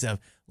high rates of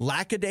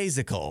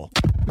lackadaisical.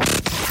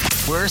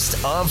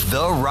 Worst of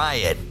the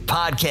Riot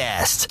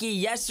podcast.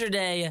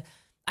 Yesterday,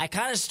 I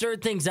kind of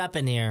stirred things up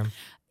in here.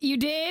 You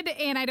did,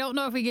 and I don't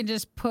know if we can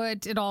just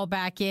put it all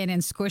back in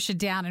and squish it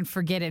down and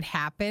forget it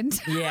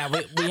happened. Yeah,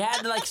 we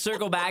had to like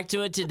circle back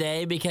to it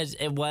today because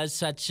it was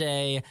such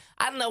a,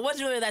 I don't know, it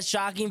wasn't really that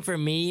shocking for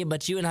me,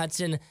 but you and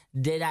Hudson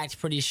did act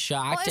pretty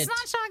shocked. Well, it's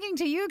not shocking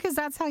to you because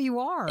that's how you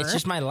are. It's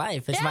just my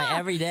life. It's my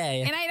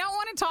everyday. And I don't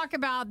want to talk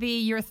about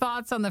your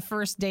thoughts on the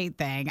first date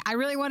thing. I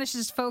really want to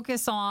just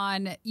focus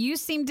on, you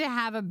seem to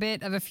have a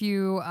bit of a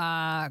few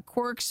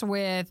quirks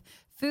with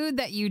food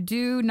that you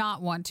do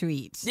not want to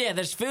eat. Yeah,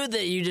 there's food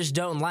that you just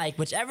don't like,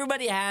 which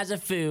everybody has a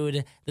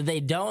food that they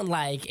don't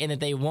like and that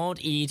they won't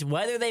eat.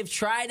 Whether they've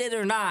tried it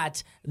or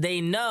not, they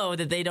know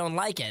that they don't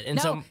like it. And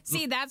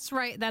see, that's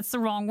right. That's the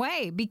wrong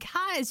way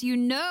because you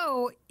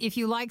know if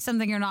you like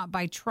something or not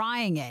by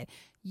trying it.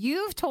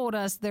 You've told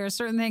us there are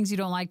certain things you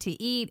don't like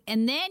to eat,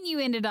 and then you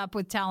ended up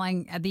with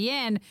telling at the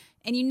end,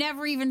 and you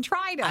never even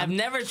tried them. I've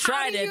never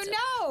tried it. How do you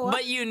know?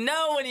 But you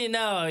know when you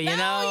know, you know?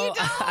 No, you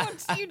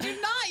don't. You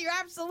do not. You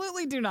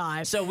absolutely do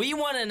not. So we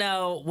want to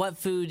know what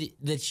food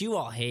that you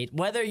all hate,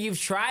 whether you've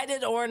tried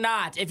it or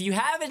not. If you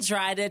haven't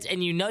tried it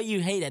and you know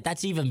you hate it,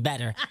 that's even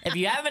better. If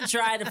you haven't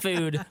tried a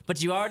food,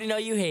 but you already know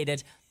you hate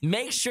it,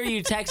 make sure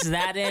you text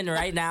that in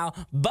right now.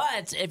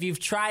 But if you've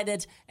tried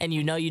it and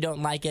you know you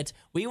don't like it,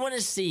 we want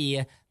to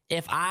see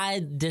if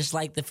I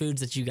dislike the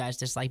foods that you guys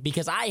dislike,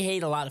 because I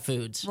hate a lot of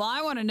foods. Well,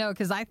 I want to know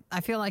because I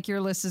feel like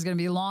your list is going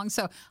to be long.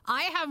 So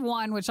I have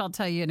one, which I'll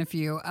tell you in a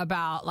few,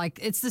 about like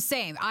it's the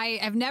same. I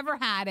have never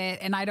had it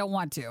and I don't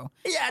want to.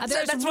 Yeah,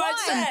 There's that's what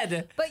I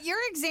said. But your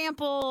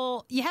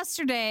example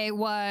yesterday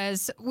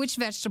was, which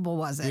vegetable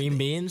was it? Green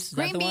beans. Is that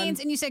Green the beans,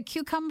 one? and you said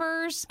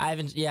cucumbers.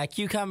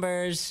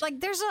 Cucumbers. Like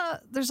there's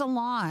a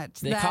lot.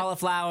 The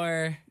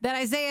cauliflower. That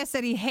Isaiah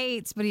said he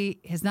hates, but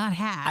he has not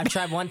had. I've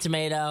tried one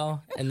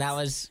tomato, and that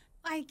was.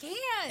 I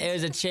can't. It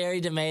was a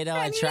cherry tomato.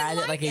 I tried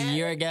it like a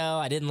year ago.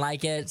 I didn't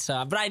like it.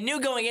 But I knew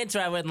going into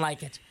it I wouldn't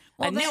like it.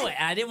 I knew it.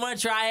 I didn't want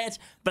to try it,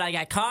 but I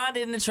got conned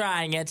into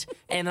trying it,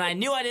 and I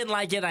knew I didn't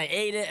like it. I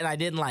ate it, and I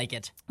didn't like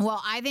it.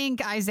 Well, I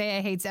think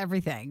Isaiah hates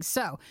everything.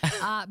 So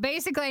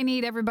basically, I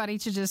need everybody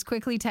to just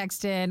quickly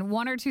text in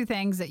one or two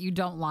things that you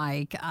don't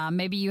like.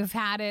 Maybe you've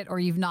had it or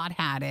you've not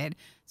had it.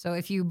 So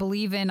if you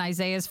believe in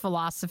Isaiah's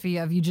philosophy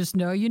of you just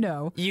know you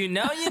know. You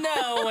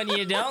know when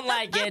you don't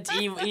like it,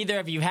 either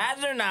if you had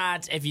it or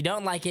not. If you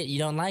don't like it, you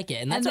don't like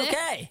it. And that's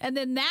okay. And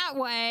then that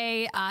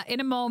way, in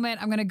a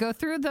moment, I'm going to go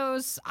through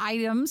those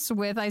items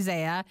with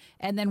Isaiah,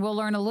 and then we'll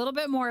learn a little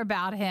bit more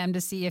about him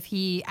to see if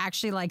he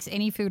actually likes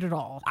any food at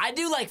all. I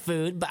do like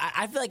food, but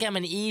I feel like I'm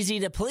an easy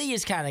to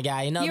please kind of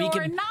guy. You know,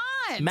 You're not.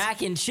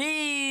 Mac and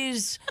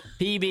cheese,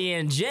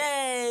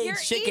 PB&J,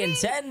 chicken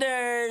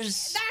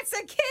tenders. That's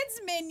a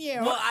kid's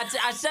menu. Well,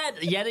 I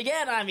said, yet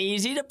again, I'm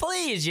easy to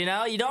please, you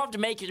know? You don't have to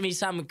make me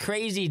some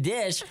crazy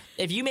dish.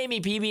 If you made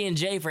me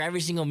PB&J for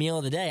every single meal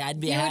of the day, I'd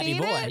be a happy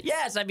boy. It?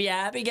 Yes, I'd be a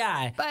happy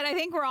guy. But I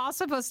think we're all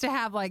supposed to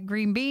have, like,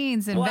 green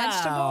beans and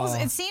vegetables.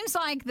 It seems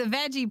like the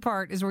veggie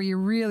part is where you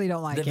really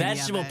don't like the any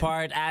vegetable of it.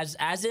 part,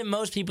 as in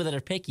most people that are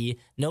picky,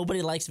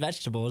 nobody likes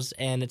vegetables,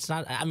 and it's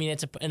not, I mean,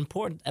 it's an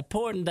important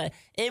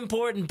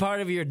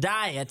part of your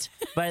diet,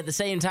 but at the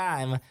same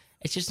time,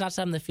 it's just not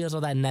something that feels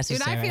all that necessary.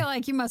 Dude, I feel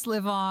like you must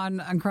live on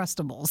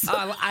Uncrustables.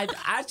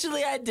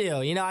 I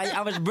do. You know,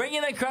 I was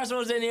bringing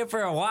Uncrustables in here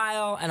for a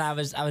while, and I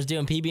was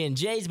doing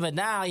PB&Js, but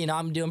now, you know,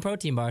 I'm doing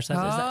protein bars. So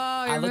look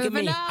at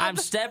me. Up. I'm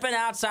stepping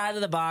outside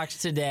of the box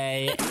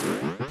today.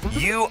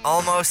 You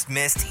almost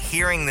missed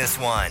hearing this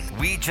one.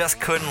 We just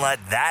couldn't let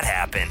that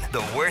happen.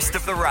 The worst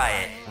of the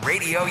riot.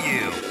 Radio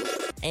U.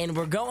 And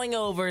we're going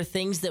over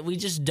things that we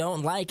just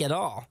don't like at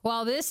all.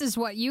 Well, this is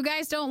what you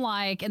guys don't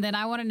like, and then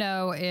I want to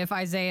know if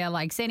Isaiah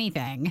likes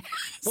anything.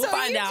 We'll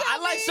find out. I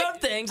like some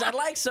things. I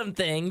like some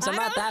things. I'm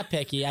not that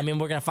picky. I mean,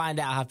 we're going to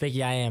find out how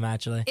picky I am,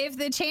 actually. If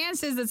the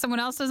chance is that someone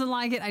else doesn't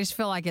like it, I just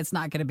feel like it's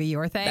not going to be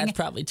your thing. That's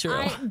probably true.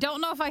 I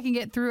don't know if I can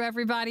get through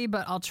everybody,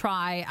 but I'll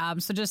try.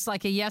 So just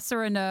like a yes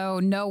or a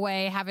no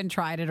way, haven't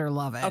tried it or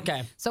love it.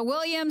 Okay. So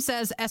William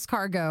says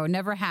escargot,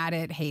 never had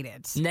it, hate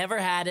it. Never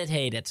had it,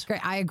 hate it.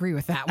 Great. I agree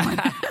with that one.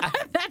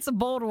 That's a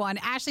bold one.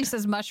 Ashley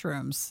says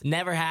mushrooms.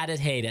 Never had it,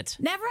 hate it.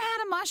 Never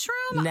had a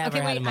mushroom? Never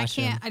had a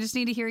mushroom. I can't. I just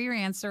need to hear your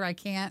answer. I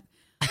can't.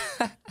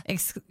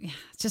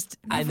 Just.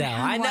 I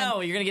know.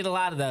 You're going to get a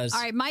lot of those.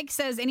 All right. Mike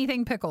says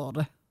anything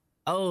pickled.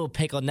 Oh,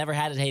 pickled. Never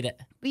had it, hate it.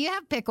 But you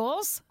have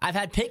pickles. I've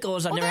had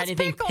pickles. I've never had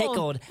anything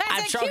pickled.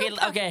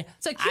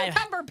 It's a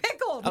cucumber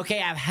pickled. Okay,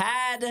 I've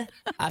had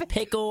a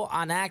pickle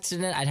on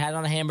accident. I'd had it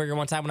on a hamburger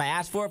one time when I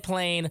asked for it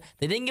plain.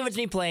 They didn't give it to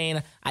me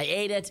plain. I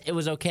ate it. It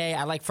was okay.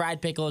 I like fried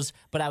pickles,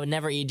 but I would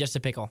never eat just a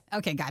pickle.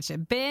 Okay, gotcha.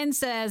 Ben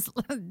says,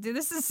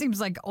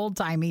 seems like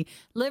old-timey.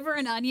 Liver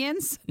and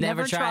onions.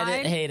 Never tried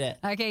it. Hate it.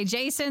 Okay,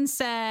 Jason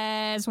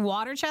says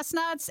water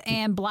chestnuts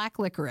and black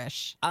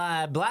licorice.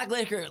 Black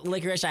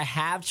licorice I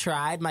have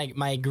tried.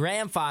 My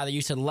grandfather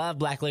used to love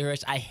black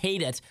licorice. I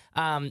hate it.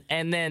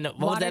 And then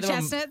water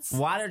chestnuts?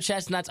 Water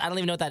chestnuts. I don't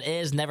even know what that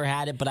is. Never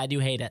had it, but I do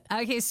hate it.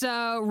 Okay,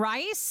 so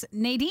rice.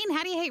 Nadine,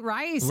 how do you hate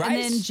rice? And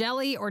then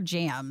jelly or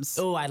jams?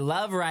 Oh, I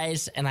love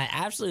rice, and I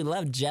absolutely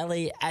love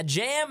jelly. A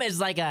jam is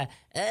like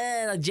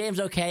jam's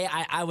okay.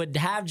 I would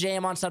have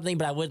jam on something,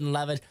 but I wouldn't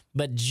love it.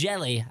 But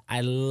jelly,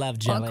 I love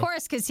jelly. Well, of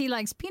course, because he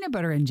likes peanut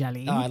butter and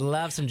jelly. Oh, I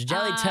love some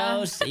jelly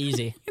toast.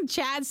 Easy.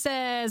 Chad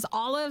says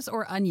olives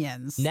or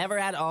onions. Never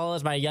had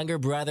olives. My younger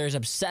brother is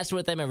obsessed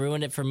with them and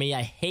ruined it for me.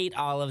 I hate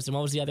olives. And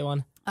what was the other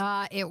one?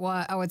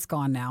 It's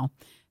gone now.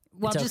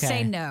 Well, it's just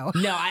okay. say no.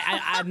 No,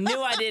 I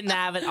knew I didn't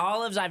have it.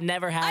 Olives, I've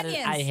never had it.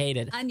 I hate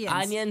it.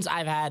 Onions,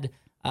 I've had.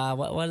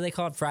 What are they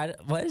called? Fried?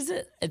 What is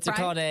it? It's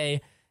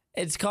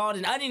called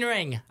an onion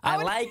ring. I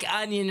like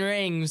onion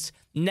rings.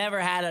 Never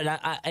had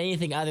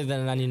anything other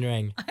than an onion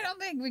ring. I don't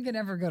think we could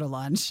ever go to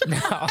lunch. No.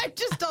 I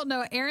just don't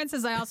know. Aaron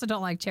says I also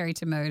don't like cherry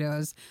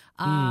tomatoes.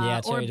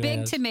 Cherry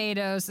big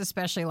tomatoes,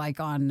 especially like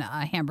on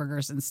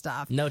hamburgers and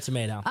stuff. No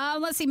tomato.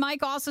 Let's see.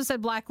 Mike also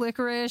said black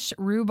licorice,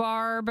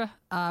 rhubarb,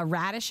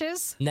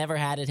 radishes. Never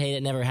had it, hate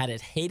it. Never had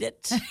it, hate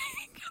it.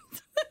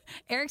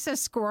 Eric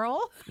says squirrel.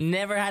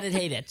 Never had it,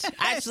 hate it.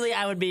 Actually,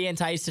 I would be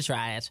enticed to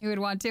try it. You would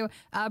want to.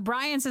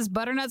 Brian says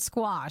butternut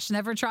squash.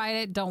 Never tried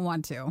it. Don't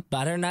want to.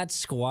 Butternut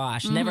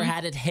squash. Never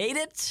had it, hate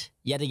it.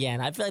 Yet again,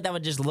 I feel like that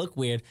would just look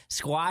weird.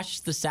 Squash,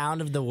 the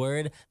sound of the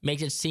word,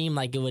 makes it seem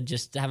like it would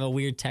just have a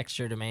weird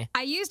texture to me.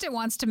 I used it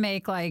once to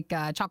make like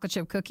chocolate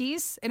chip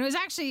cookies, and it was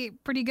actually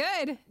pretty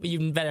good.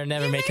 You better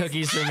never make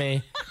cookies for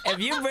me. If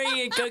you bring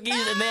in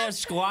cookies and they have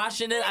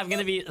squash in it, I'm going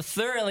to be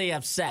thoroughly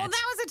upset. Well,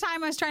 that was the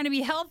time I was trying to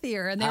be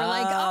healthier, and they were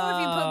like, oh,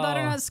 if you put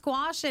butternut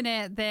squash in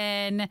it,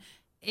 then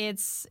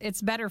it's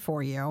better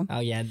for you. Oh,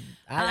 yeah.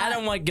 I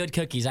don't want good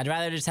cookies. I'd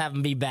rather just have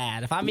them be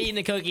bad. If I'm eating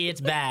a cookie, it's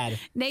bad.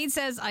 Nate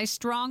says, I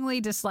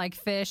strongly dislike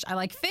fish. I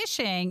like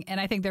fishing, and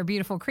I think they're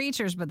beautiful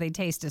creatures, but they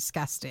taste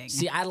disgusting.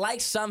 See, I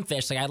like some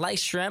fish. Like, I like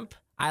shrimp.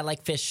 I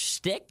like fish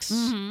sticks.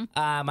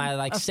 I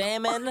like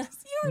salmon.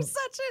 You're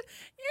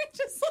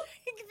just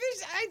like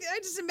fish. I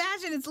just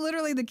imagine it's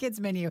literally the kids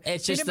menu.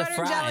 It's just the peanut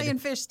butter, fried. jelly,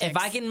 and fish sticks. If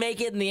I can make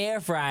it in the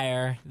air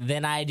fryer,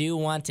 then I do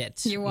want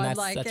it. You would that's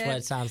like that's it? what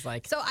it sounds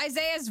like. So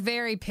Isaiah's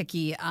very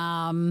picky.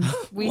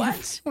 We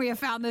have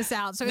found this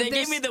out. So they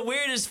gave me the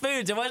weirdest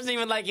foods. It wasn't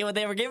even like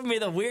they were giving me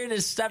the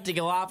weirdest stuff to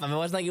go off of. It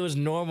wasn't like it was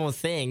normal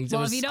things.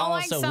 Well, it was if you don't all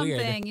like so something,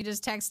 weird. you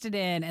just text it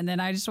in, and then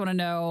I just want to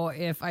know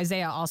if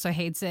Isaiah also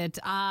hates it.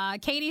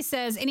 Katie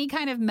says any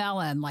kind of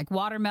melon, like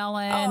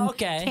watermelon,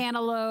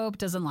 cantaloupe,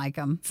 doesn't like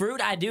them.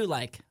 Fruit, I do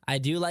like. I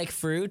do like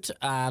fruit,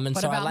 and What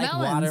so I about like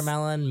melons?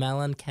 watermelon,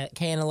 melon,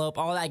 cantaloupe,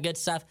 all that good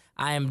stuff.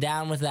 I am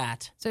down with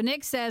that. So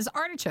Nick says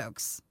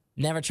artichokes.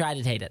 Never tried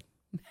it, hate it.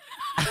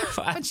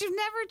 But you've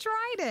never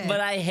tried it. But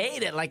I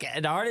hate it. Like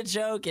an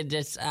artichoke, and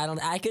just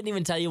I couldn't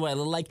even tell you what it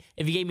looked like.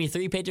 If you gave me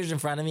 3 pictures in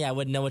front of me, I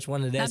wouldn't know which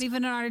one it is. Not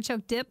even an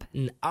artichoke dip?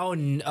 Oh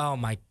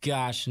my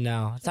gosh,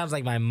 no. It sounds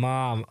like my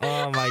mom.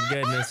 Oh my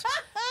goodness.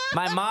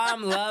 My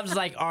mom loves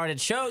like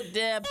artichoke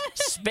dip,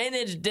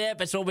 spinach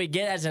dip. It's what we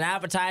get as an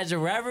appetizer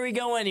wherever we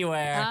go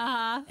anywhere.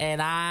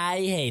 And I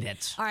hate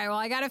it. All right, well,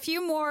 I got a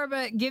few more,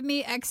 but give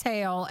me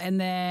exhale, and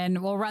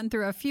then we'll run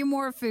through a few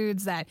more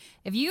foods that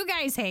if you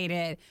guys hate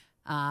it,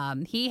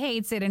 he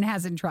hates it and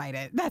hasn't tried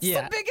it. That's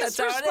the biggest that's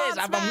how response.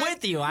 it is. I'm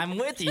with you. I'm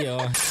with you.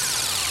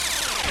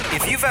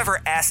 If you've ever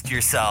asked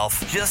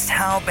yourself, just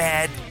how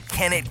bad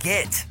can it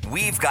get?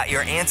 We've got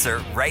your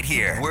answer right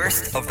here.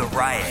 Worst of the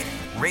Riot,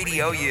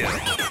 Radio U.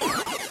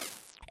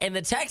 And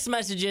the text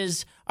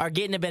messages are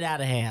getting a bit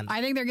out of hand.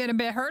 I think they're getting a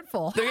bit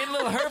hurtful. They're getting a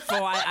little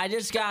hurtful. I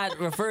just got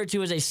referred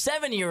to as a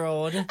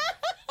 7-year-old.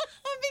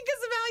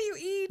 Because of how you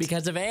eat.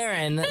 Because of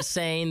Erin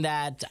saying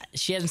that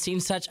she hasn't seen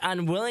such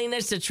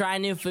unwillingness to try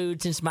new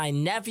food since my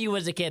nephew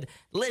was a kid.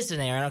 Listen,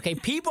 Erin, okay?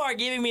 People are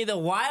giving me the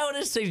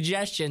wildest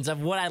suggestions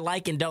of what I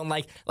like and don't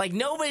like. Like,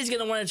 nobody's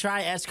going to want to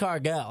try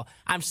escargot.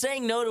 I'm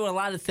saying no to a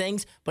lot of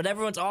things, but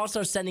everyone's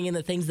also sending in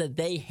the things that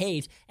they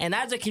hate. And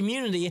as a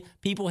community,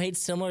 people hate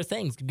similar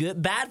things.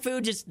 Good, bad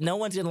food, just no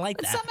one's going to like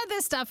that. Some of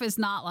this stuff is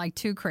not like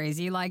too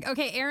crazy. Like,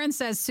 okay, Erin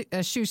says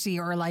sushi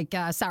or like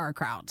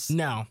sauerkraut.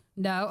 No.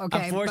 No,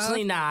 okay.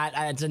 Unfortunately both? not.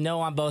 It's a no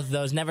on both of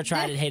those. Never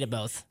tried it, hate it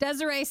both.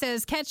 Desiree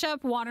says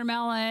ketchup,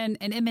 watermelon,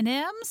 and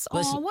M&Ms.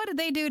 Oh, what did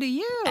they do to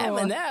you?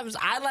 M&Ms.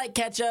 I like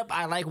ketchup,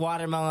 I like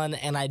watermelon,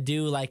 and I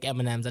do like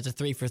M&Ms. That's a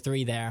 3 for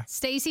 3 there.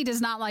 Stacy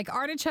does not like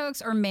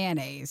artichokes or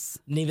mayonnaise.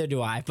 Neither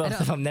do I. Both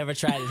of them. Never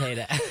tried it, hate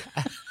it.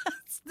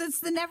 That's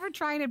the never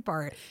tried it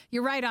part.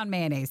 You're right on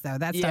mayonnaise, though.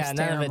 That stuff's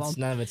terrible.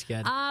 None of it's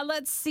good.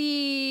 Let's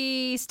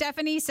see.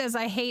 Stephanie says,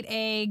 I hate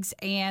eggs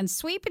and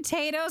sweet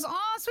potatoes.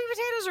 Oh, sweet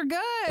potatoes are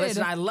good.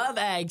 Listen, I love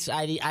eggs.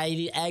 I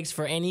eat eggs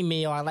for any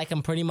meal. I like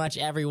them pretty much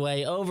every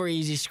way. Over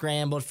easy,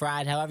 scrambled,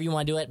 fried, however you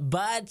want to do it.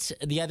 But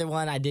the other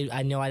one I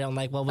know I don't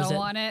like. What was it? Don't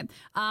want it.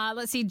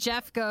 Let's see.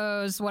 Jeff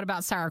goes, what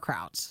about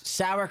sauerkraut?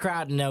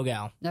 Sauerkraut, no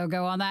go. No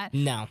go on that?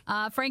 No.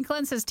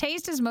 Franklin says,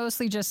 taste is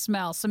mostly just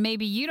smell. So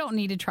maybe you don't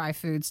need to try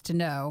foods to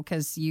know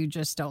because you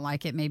just don't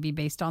like it, maybe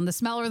based on the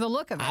smell or the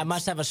look of it. I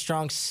must have a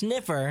strong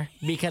sniffer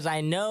because I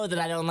know that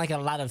I don't like a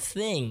lot of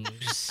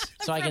things.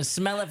 So I can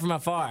smell it from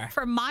afar.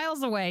 From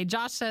miles away.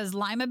 Josh says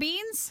lima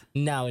beans?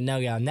 No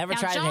go. Never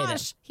tried it, hate it.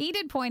 Josh, he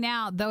did point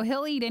out, though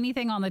he'll eat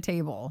anything on the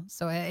table.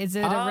 So is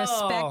it a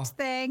respect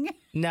thing?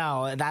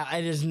 No,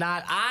 it is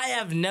not. I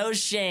have no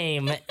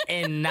shame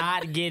in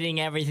not getting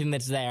everything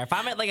that's there. If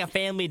I'm at like a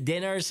family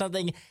dinner or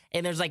something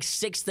and there's like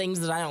 6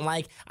 things that I don't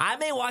like, I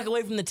may walk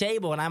away from the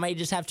table and I might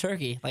just have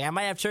turkey. Like I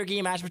might have turkey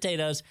and mashed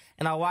potatoes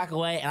and I'll walk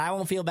away and I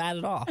won't feel bad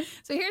at all.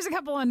 So here's a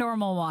couple of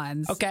normal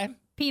ones. Okay.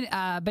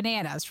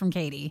 Bananas from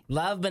Katie.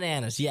 Love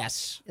bananas,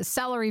 yes.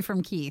 Celery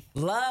from Keith.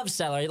 Love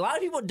celery. A lot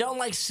of people don't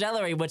like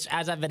celery, which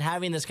as I've been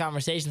having this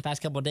conversation the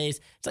past couple of days,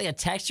 it's like a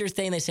texture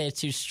thing. They say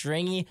it's too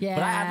stringy. Yeah.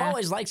 But I've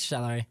always liked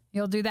celery.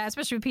 You'll do that,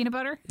 especially with peanut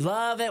butter?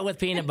 Love it with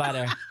peanut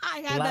butter. I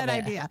had that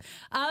idea.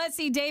 Let's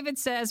see. David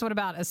says, what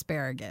about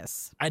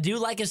asparagus? I do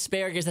like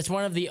asparagus. That's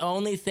one of the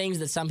only things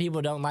that some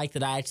people don't like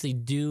that I actually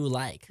do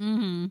like.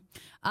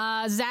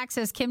 Mm-hmm. Zach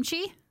says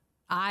kimchi.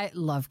 I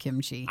love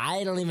kimchi.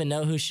 I don't even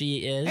know who she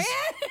is.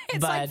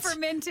 It's like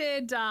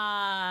fermented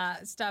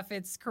stuff.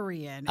 It's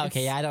Korean.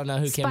 Okay, I don't know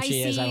who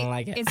kimchi is. I don't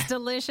like it. It's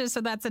delicious,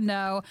 so that's a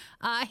no.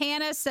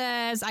 Hannah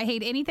says, I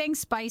hate anything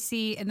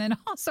spicy, and then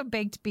also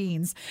baked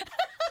beans.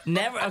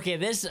 Never. Okay,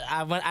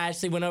 I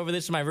actually went over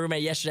this with my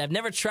roommate yesterday. I've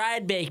never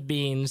tried baked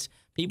beans.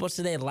 People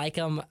say they like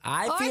them.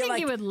 I think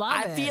you would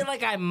love it. I feel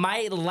like I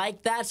might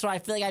like that, so I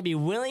feel like I'd be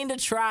willing to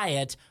try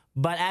it.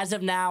 But as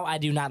of now, I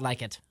do not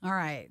like it. All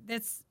right.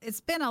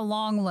 It's been a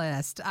long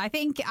list. I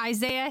think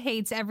Isaiah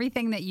hates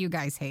everything that you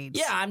guys hate.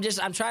 Yeah,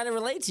 I'm trying to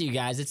relate to you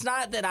guys. It's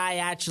not that I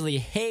actually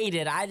hate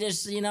it. I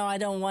just, I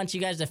don't want you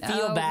guys to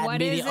feel bad and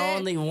be the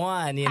only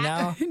one,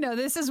 know? No,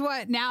 this is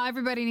what now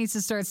everybody needs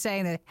to start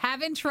saying that.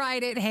 Haven't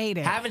tried it, hate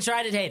it. Haven't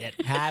tried it, hate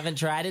it. Haven't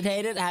tried it,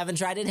 hate it. Haven't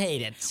tried it,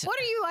 hate it. What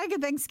are you like at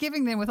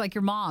Thanksgiving then with like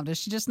your mom? Does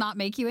she just not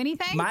make you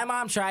anything? My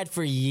mom tried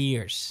for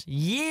years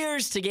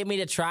to get me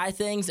to try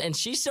things, and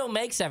she still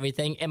makes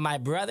everything, and my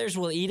brothers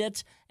will eat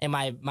it, and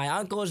my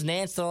uncles and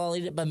aunts will all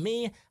eat it, but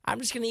me, I'm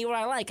just going to eat what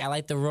I like. I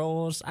like the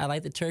rolls, I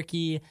like the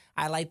turkey,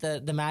 I like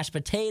the mashed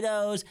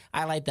potatoes,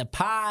 I like the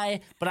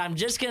pie, but I'm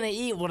just going to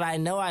eat what I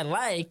know I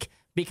like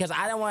because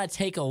I don't want to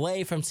take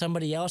away from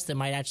somebody else that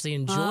might actually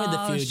enjoy the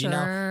food,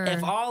 sure.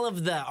 If all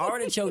of the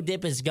artichoke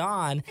dip is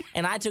gone,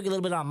 and I took a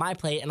little bit on my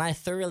plate, and I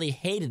thoroughly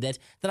hated it,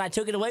 then I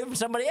took it away from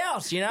somebody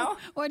else,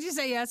 What'd you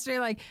say yesterday?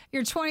 Like,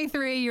 you're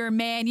 23, you're a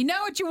man, you know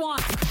what you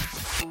want.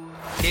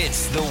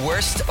 It's the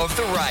worst of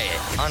the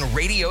riot on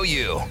Radio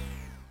U.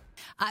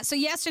 So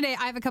yesterday,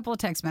 I have a couple of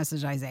text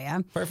messages,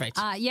 Isaiah. Perfect.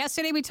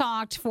 Yesterday, we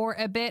talked for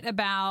a bit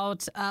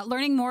about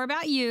learning more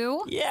about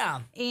you.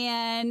 Yeah.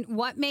 And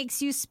what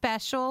makes you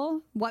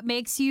special, what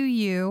makes you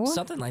you.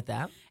 Something like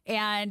that.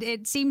 And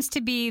it seems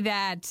to be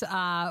that,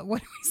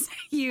 what do we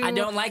say? I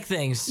don't like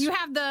things. You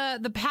have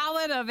the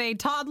palate of a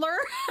toddler.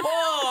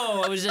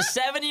 Whoa, it was a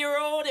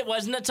 7-year-old. It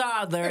wasn't a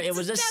toddler. It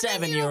was a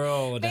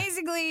 7-year-old.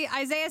 Basically,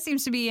 Isaiah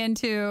seems to be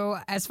into,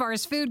 as far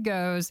as food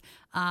goes,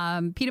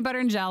 peanut butter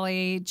and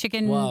jelly,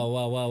 chicken.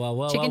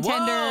 Whoa. Chicken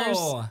tenders,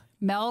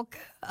 milk.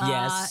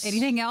 Yes.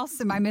 Anything else?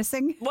 Am I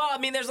missing? Well, I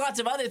mean, there's lots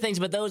of other things,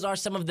 but those are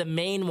some of the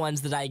main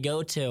ones that I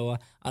go to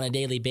on a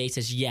daily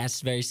basis. Yes,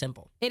 very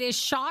simple. It is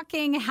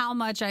shocking how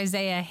much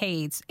Isaiah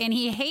hates, and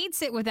he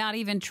hates it without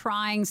even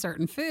trying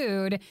certain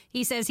food.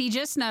 He says he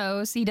just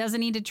knows. He doesn't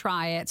need to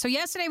try it. So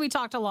yesterday we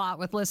talked a lot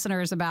with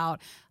listeners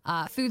about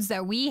foods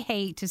that we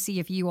hate to see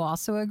if you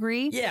also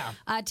agree. Yeah.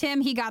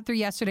 Tim, he got through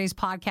yesterday's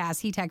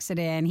podcast. He texted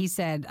in. He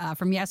said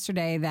from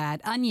yesterday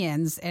that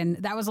onions, and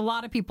that was a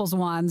lot of people's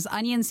ones.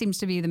 Onions seems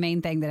to be the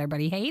main thing that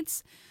everybody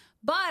hates.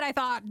 But I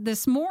thought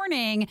this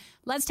morning,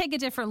 let's take a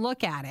different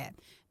look at it.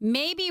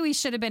 Maybe we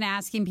should have been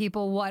asking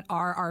people what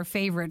are our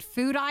favorite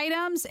food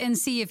items and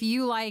see if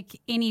you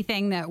like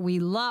anything that we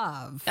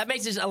love. That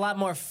makes it a lot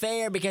more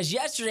fair because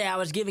yesterday I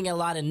was giving a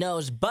lot of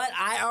no's, but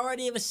I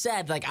already have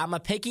said, I'm a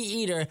picky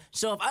eater.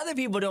 So if other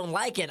people don't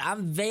like it,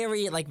 I'm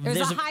very, there's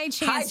a high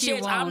chance you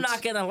won't. I'm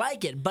not going to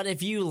like it. But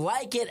if you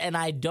like it and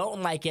I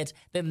don't like it,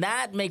 then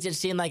that makes it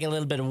seem like a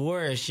little bit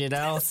worse,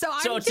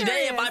 So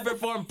today, if I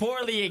perform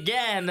poorly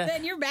again,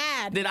 then you're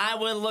bad. Then I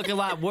will look a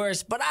lot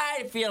worse, but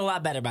I feel a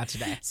lot better about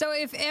today. So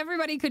if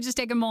everybody could just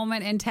take a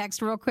moment and text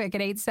real quick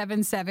at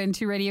 877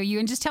 to Radio U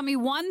and just tell me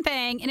one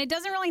thing, and it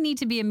doesn't really need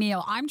to be a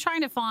meal. I'm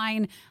trying to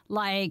find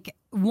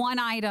one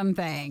item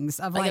things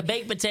of like a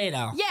baked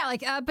potato. Yeah,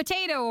 like a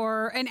potato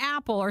or an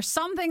apple or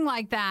something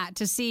like that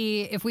to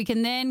see if we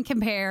can then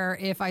compare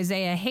if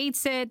Isaiah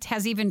hates it,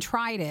 has even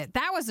tried it.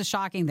 That was the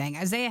shocking thing.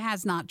 Isaiah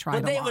has not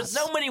tried it. It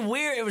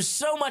was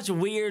so much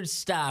weird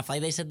stuff.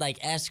 Like they said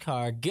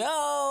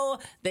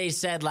escargot. They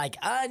said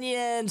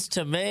onions,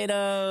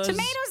 tomatoes.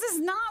 Tomatoes is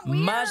not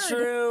weird.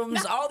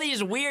 Mushrooms. All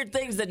these weird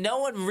things that no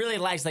one really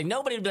likes.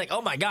 Nobody would be like,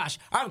 oh my gosh,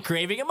 I'm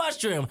craving a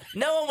mushroom.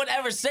 No one would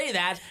ever say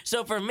that.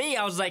 So for me,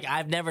 I was like,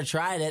 I've never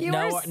tried it.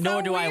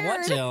 Nor do I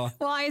want to.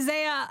 Well,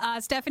 Isaiah,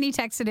 Stephanie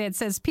texted it,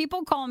 says,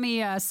 people call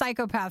me a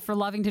psychopath for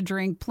loving to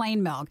drink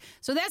plain milk.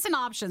 So that's an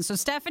option. So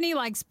Stephanie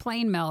likes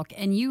plain milk,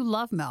 and you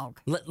love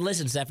milk.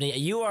 Listen, Stephanie,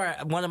 you are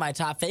one of my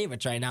top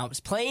favorites right now. It's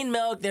plain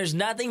milk. There's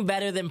nothing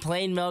better than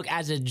plain milk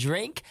as a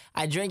drink.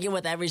 I drink it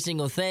with every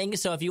single thing.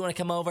 So if you want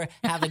to come over,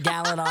 have a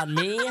gallon on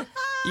me,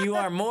 you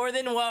are more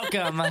than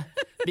welcome.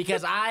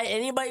 Because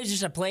anybody who's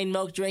just a plain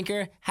milk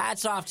drinker,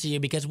 hats off to you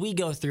because we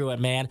go through it,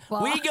 man.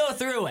 Well, we go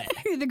through it.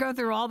 You need to go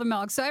through all the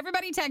milk. So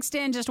everybody text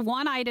in just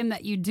one item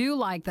that you do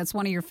like that's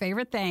one of your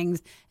favorite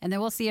things, and then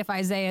we'll see if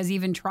Isaiah's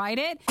even tried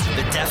it.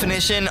 The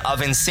definition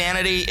of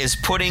insanity is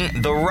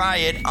putting the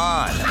riot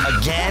on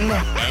again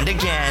and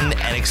again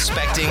and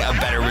expecting a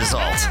better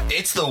result.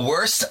 It's the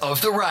worst of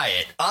the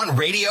riot on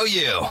Radio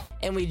U.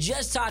 And we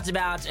just talked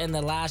about in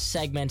the last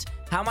segment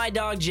how my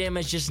dog Jim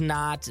is just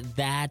not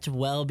that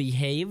well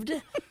behaved.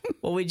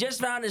 Well, we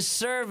just found a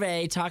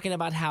survey talking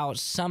about how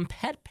some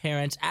pet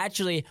parents,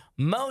 actually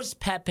most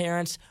pet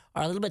parents,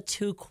 are a little bit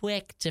too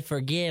quick to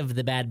forgive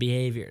the bad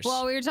behaviors.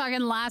 Well, we were talking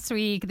last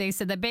week. They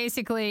said that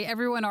basically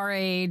everyone our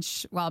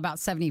age, well, about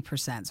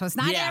 70%. So it's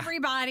not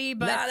everybody,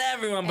 but not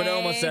everyone, but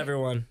almost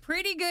everyone.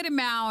 Pretty good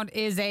amount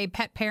is a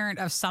pet parent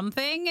of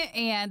something.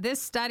 And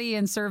this study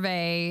and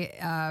survey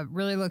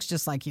really looks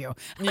just like you.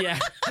 Yeah.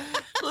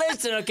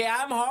 Listen, okay,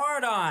 I'm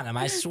hard on him.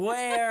 I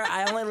swear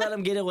I only let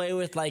him get away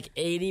with like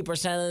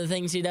 80% of the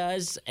things he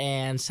does.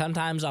 And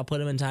sometimes I'll put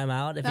him in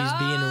timeout if he's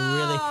being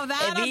really. Oh,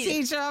 that'll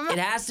teach him. It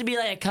has to be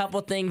like a couple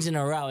things in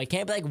a row. It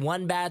can't be like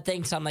one bad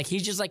thing. So I'm like,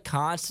 he's just like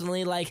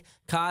constantly like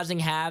causing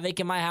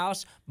havoc in my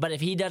house. But if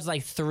he does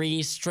like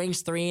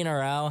strings three in a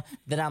row,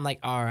 then I'm like,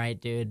 all right,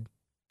 dude.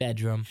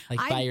 Bedroom,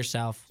 like by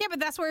yourself. Yeah, but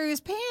that's where he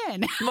was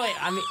paying.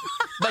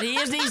 But he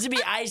just needs to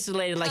be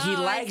isolated. Like he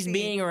likes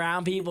being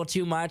around people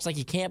too much. Like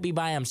he can't be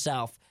by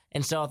himself.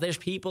 And so if there's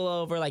people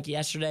over, like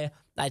yesterday,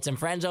 I had some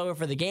friends over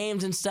for the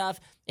games and stuff,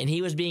 and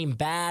he was being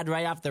bad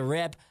right off the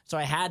rip. So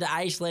I had to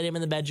isolate him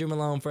in the bedroom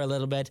alone for a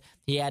little bit.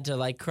 He had to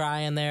like cry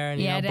in there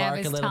and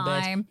bark a little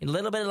bit. A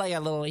little bit like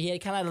he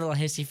had kind of a little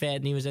hissy fit,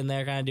 and he was in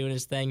there kind of doing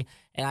his thing.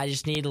 And I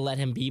just needed to let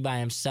him be by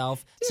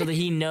himself so that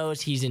he knows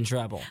he's in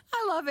trouble.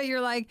 I love it.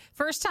 You're like,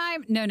 first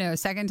time, no.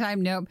 Second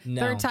time, nope. No.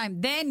 Third time,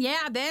 then.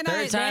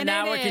 Third time,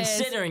 now we're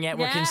considering it. Yeah.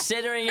 We're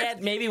considering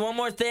it. Maybe one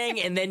more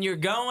thing, and then you're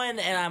going,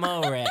 and I'm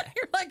over it.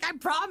 You're like, I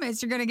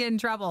promise you're going to get in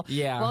trouble.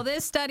 Yeah. Well,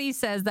 this study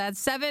says that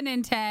 7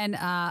 in 10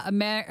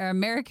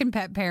 American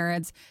pet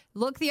parents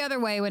look the other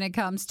way when it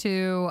comes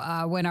to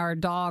when our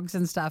dogs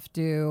and stuff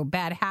do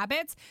bad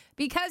habits,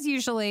 because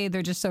usually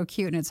they're just so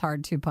cute and it's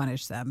hard to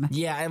punish them.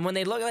 Yeah, and when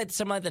they look like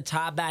some of the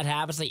top bad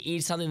habits, like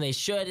eat something they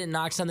shouldn't,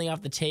 knock something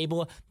off the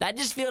table, that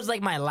just feels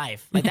like my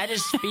life. Like that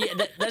just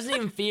that doesn't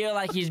even feel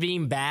like he's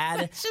being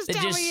bad. It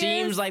just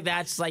seems like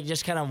that's like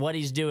just kind of what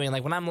he's doing.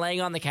 Like when I'm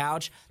laying on the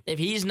couch, if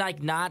he's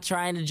like not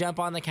trying to jump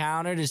on the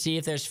counter to see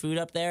if there's food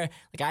up there,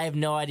 like I have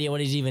no idea what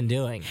he's even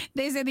doing.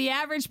 They say the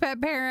average pet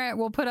parent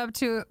will put up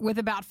with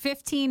about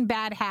 15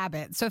 bad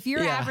habits. So if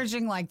you're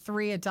averaging like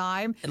 3 a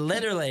time,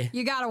 literally,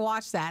 you got to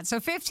watch that. So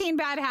 15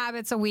 bad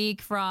habits a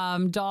week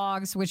from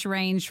dogs, which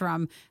range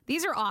from,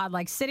 these are odd,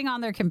 like sitting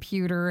on their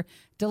computer,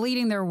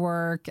 deleting their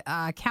work,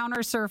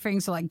 counter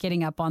surfing, so like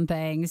getting up on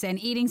things, and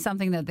eating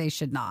something that they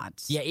should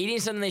not. Yeah, eating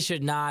something they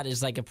should not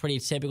is like a pretty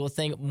typical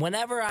thing.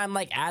 Whenever I'm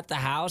like at the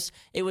house,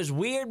 it was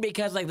weird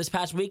because like this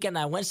past weekend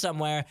I went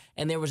somewhere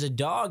and there was a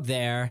dog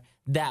there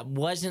that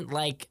wasn't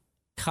like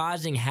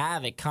causing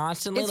havoc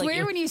constantly. It's like,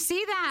 weird when you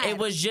see that. It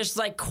was just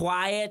like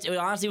quiet. It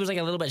honestly was like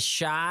a little bit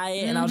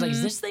shy. And I was like,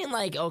 is this thing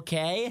like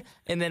okay?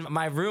 And then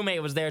my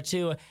roommate was there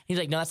too. He's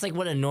like, no, that's like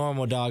what a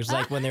normal dog's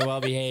like when they're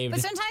well behaved.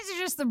 But sometimes it's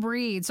just the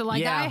breed. So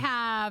like I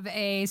have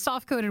a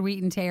soft-coated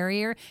Wheaten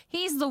Terrier.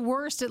 He's the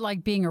worst at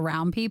like being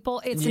around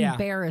people. It's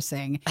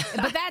embarrassing.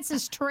 But that's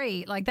his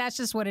trait. Like that's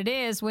just what it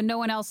is. When no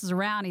one else is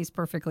around, he's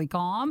perfectly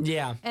calm.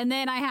 Yeah. And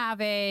then I have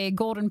a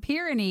Golden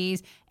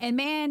Pyrenees. And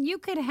man, you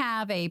could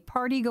have a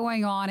party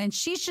going on and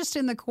she's just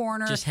in the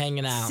corner. Just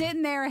hanging out.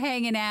 Sitting there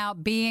hanging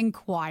out, being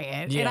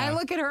quiet. Yeah. And I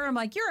look at her and I'm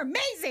like, you're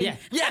amazing. Yeah.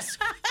 Yes.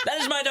 That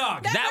is my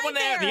dog. that one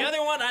there. The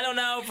other one, I don't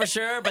know for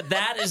sure, but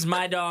that is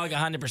my dog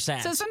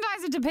 100%. So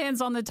sometimes it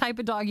depends on the type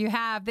of dog you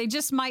have. They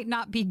just might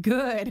not be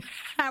good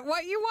at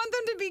what you want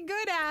them to be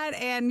good at,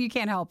 and you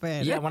can't help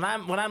it. Yeah, when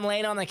I'm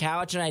laying on the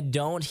couch and I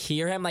don't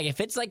hear him, like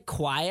if it's like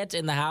quiet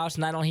in the house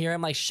and I don't hear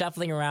him like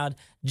shuffling around,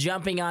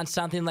 jumping on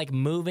something, like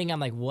moving, I'm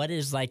like, what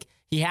is like,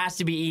 he has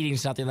to be eating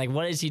something. Like,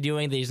 what is he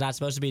doing that he's not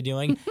supposed to be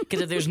doing? Because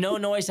if there's no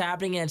noise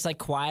happening and it's like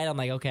quiet, I'm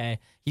like, okay,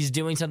 he's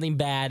doing something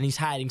bad and he's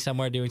hiding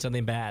somewhere doing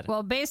something bad.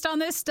 Well, based on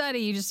this study,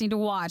 you just need to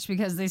watch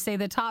because they say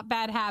the top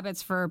bad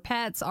habits for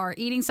pets are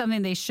eating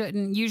something they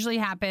shouldn't. Usually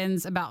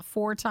happens about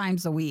 4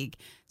 times a week.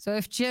 So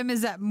if Jim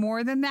is at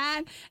more than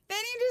that, then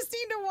you just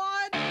need to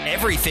watch.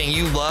 Everything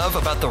you love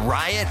about the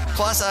Riot,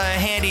 plus a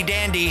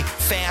handy-dandy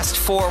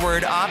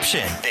fast-forward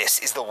option. This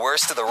is the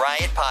Worst of the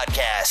Riot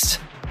podcast.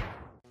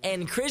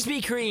 And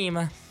Krispy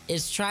Kreme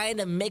is trying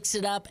to mix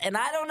it up, and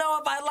I don't know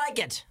if I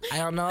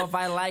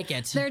like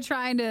it. They're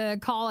trying to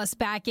call us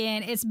back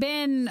in. It's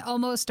been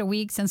almost a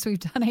week since we've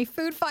done a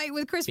food fight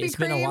with Krispy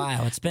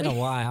Kreme. It's been a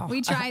while.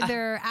 We tried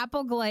their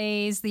apple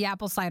glaze, the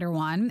apple cider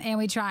one, and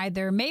we tried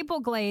their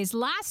maple glaze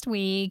last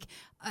week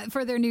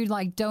for their new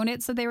like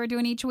donuts that they were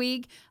doing each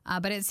week.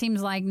 But it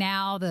seems like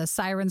now the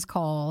siren's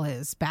call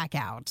is back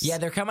out. Yeah,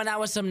 they're coming out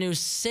with some new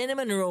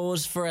cinnamon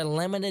rolls for a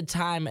limited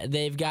time.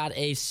 They've got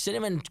a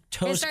cinnamon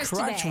toast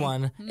crunch today.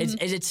 one. Mm-hmm.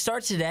 Is it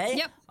start today?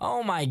 Yep.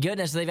 Oh my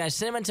goodness. They've got a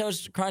cinnamon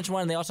toast crunch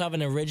one. They also have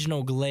an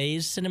original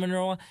glazed cinnamon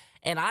roll.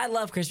 And I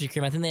love Krispy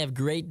Kreme. I think they have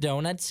great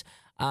donuts.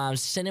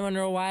 Cinnamon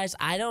roll wise,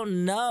 I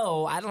don't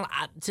know.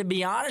 To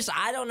be honest,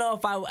 I don't know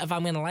if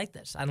I'm gonna like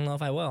this. I don't know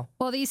if I will.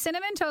 Well, the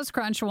Cinnamon Toast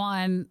Crunch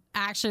one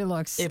actually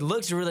looks. It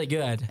looks really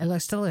good. It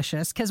looks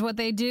delicious because what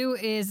they do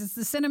is it's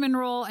the cinnamon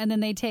roll and then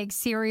they take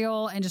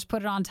cereal and just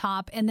put it on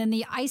top, and then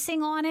the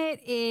icing on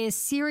it is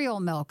cereal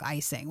milk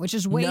icing, which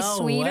is way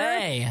sweeter.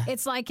 Way.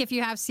 It's like if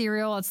you have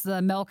cereal, it's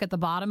the milk at the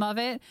bottom of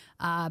it.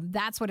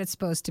 That's what it's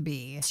supposed to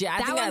be. See,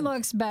 that one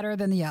looks better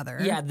than the other.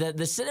 Yeah,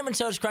 the Cinnamon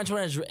Toast Crunch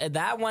one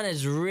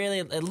is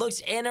really. It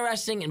looks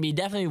interesting and be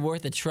definitely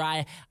worth a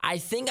try. I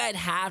think I'd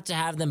have to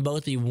have them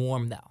both be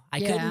warm though. I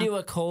couldn't do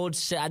a cold.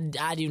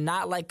 I do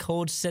not like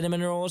cold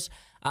cinnamon rolls.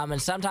 And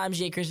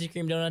sometimes you get Krispy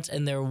Kreme donuts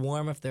and they're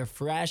warm if they're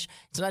fresh.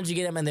 Sometimes you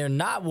get them and they're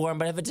not warm.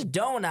 But if it's a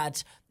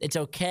donut, it's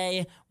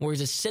okay.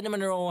 Whereas a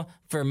cinnamon roll,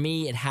 for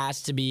me, it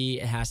has to be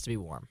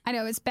warm. I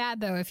know it's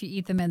bad though if you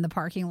eat them in the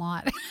parking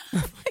lot.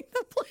 Like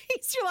the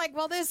place, you're like,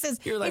 well, this is.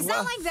 It's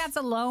not like that's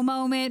a low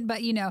moment,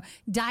 but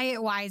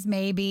diet wise,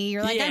 maybe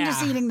you're like, I'm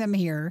just eating them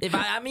here. If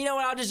you know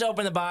what, I'll just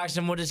open the box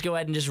and we'll just go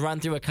ahead and just run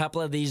through a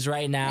couple of these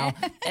right now.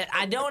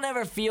 I don't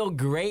ever feel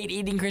great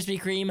eating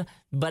Krispy Kreme,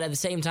 but at the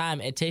same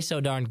time, it tastes so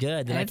darn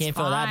good that I can't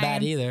feel that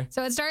bad either.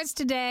 So it starts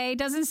today.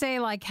 Doesn't say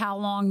like how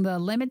long the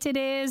limited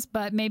is,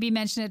 but maybe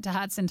mention it to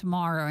Hudson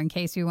tomorrow in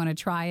case we want to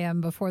try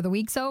them before the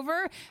week's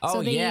over.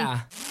 Oh,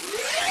 yeah.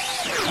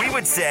 We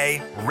would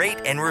say rate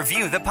and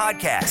review the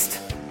podcast.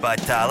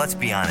 But let's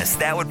be honest,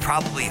 that would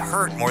probably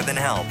hurt more than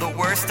help. The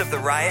Worst of the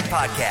Riot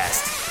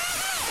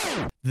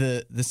podcast.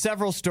 The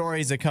several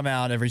stories that come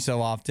out every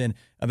so often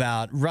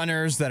about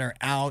runners that are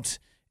out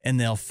and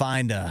they'll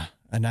find a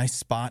nice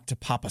spot to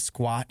pop a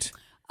squat.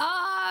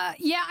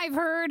 Yeah, I've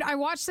heard. I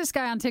watched this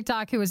guy on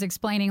TikTok who was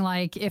explaining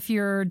like if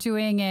you're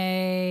doing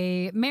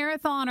a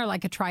marathon or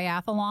like a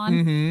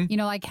triathlon,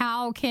 like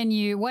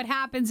what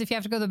happens if you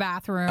have to go to the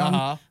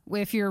bathroom,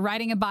 if you're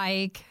riding a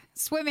bike.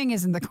 Swimming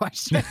isn't the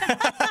question,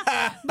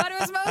 but it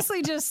was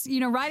mostly just,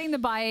 riding the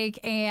bike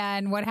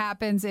and what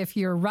happens if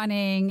you're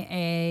running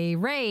a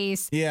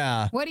race.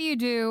 Yeah. What do you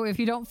do if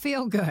you don't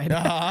feel good?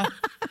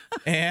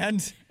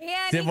 And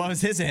then what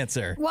was his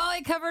answer? Well,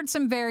 it covered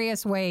some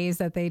various ways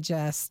that they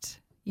just,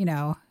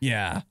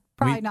 Yeah.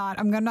 Probably not.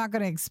 I'm not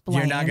going to explain.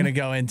 You're not going to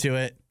go into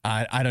it.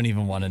 I don't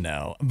even want to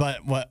know. But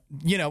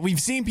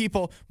we've seen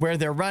people where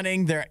they're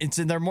running, it's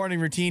in their morning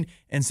routine,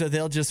 and so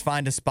they'll just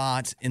find a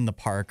spot in the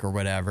park or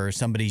whatever,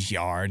 somebody's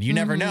yard. You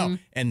never know,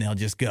 and they'll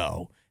just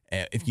go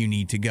if you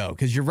need to go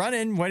because you're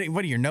running.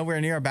 What? You're nowhere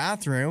near a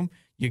bathroom.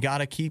 You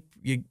gotta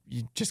you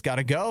just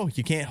gotta go.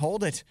 You can't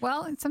hold it.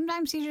 Well,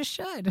 sometimes you just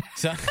should.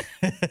 So,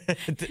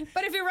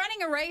 but if you're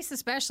running a race,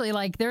 especially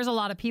like there's a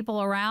lot of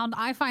people around,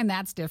 I find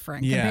that's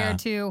different compared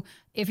to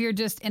if you're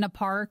just in a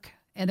park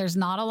and there's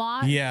not a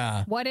lot.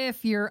 Yeah. What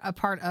if you're a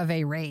part of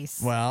a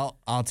race? Well,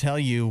 I'll tell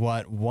you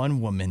what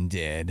one woman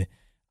did.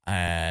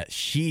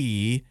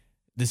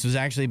 This was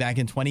actually back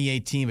in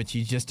 2018, but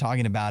she's just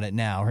talking about it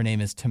now. Her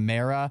name is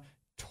Tamara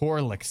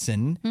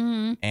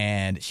Torlikson,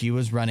 and she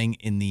was running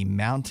in the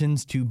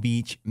Mountains to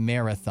Beach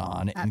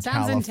Marathon in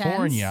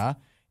California,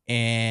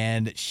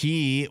 and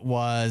she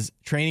was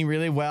training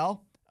really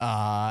well.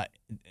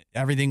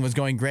 Everything was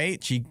going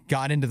great. She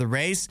got into the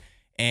race,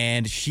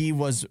 and she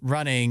was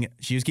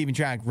keeping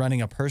track,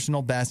 running a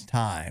personal best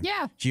time.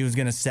 Yeah. She was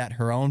going to set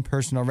her own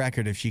personal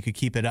record if she could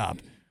keep it up.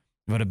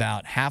 But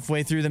about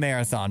halfway through the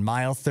marathon,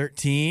 mile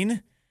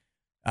 13,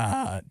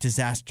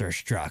 disaster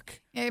struck.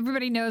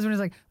 Everybody knows when it's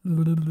like,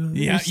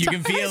 yeah, you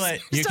can feel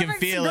it. You can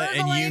feel it,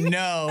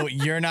 and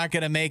you're not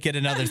going to make it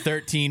another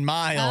 13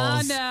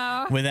 miles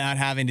without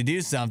having to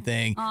do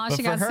something. But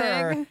she got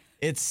sick.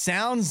 It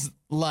sounds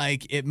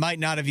like it might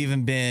not have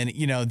even been,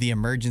 the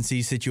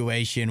emergency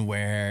situation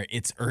where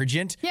it's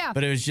urgent. Yeah.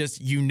 But it was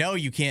just,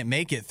 you can't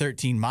make it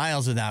 13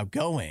 miles without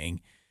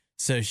going.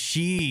 So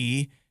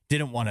she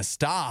didn't want to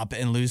stop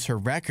and lose her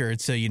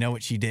record. So you know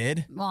what she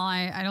did? Well,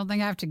 I don't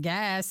think I have to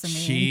guess.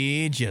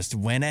 She just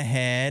went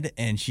ahead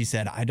and she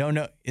said, I don't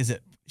know.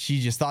 She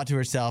just thought to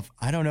herself,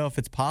 I don't know if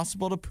it's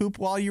possible to poop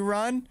while you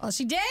run. Well,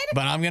 she did.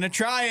 But I'm going to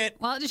try it.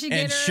 Well, did she get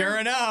and sure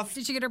enough.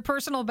 Did she get her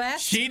personal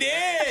best? She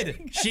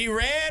did. She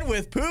ran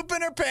with poop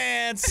in her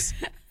pants.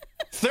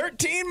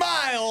 13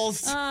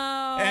 miles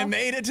and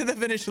made it to the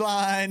finish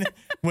line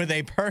with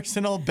a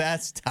personal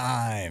best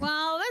time.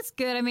 Well, that's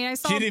good. I mean, I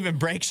saw she didn't even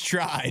break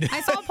stride.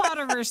 I saw part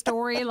of her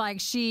story. Like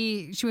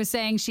she was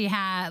saying she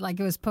had like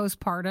it was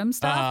postpartum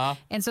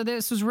stuff, and so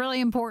this was really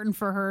important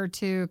for her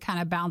to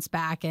kind of bounce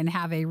back and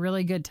have a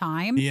really good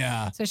time.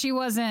 Yeah. So she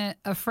wasn't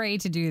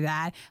afraid to do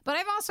that. But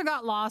I've also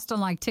got lost on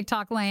like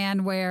TikTok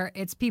land where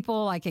it's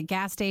people like at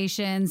gas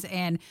stations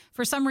and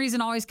for some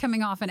reason always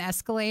coming off an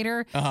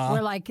escalator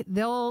where like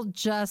they'll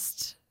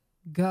just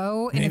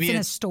go and Maybe it's in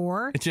a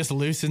store. It just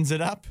loosens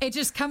it up. It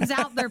just comes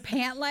out their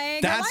pant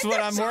leg. That's what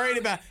I'm worried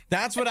about.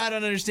 That's what I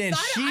don't understand.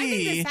 I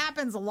think this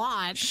happens a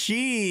lot.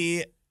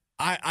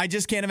 I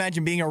just can't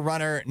imagine being a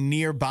runner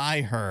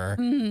nearby her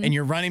and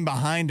you're running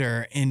behind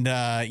her and,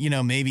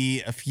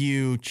 maybe a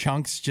few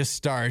chunks just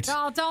start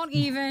don't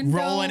even.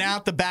 rolling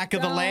out the back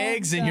of the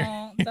legs and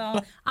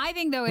you're. I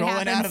think, though, it rolling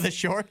happens. out of the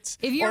shorts.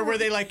 Or were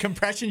they like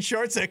compression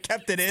shorts that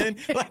kept it in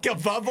like a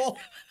bubble?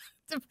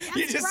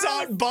 You just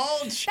saw it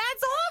bulge.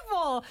 That's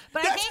awful.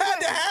 But That's had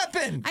to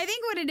happen. I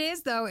think what it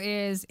is, though,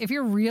 is if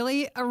you're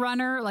really a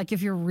runner, like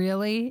if you're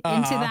really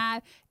into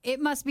that, it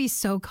must be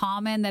so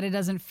common that it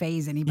doesn't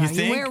faze anybody. You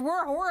think?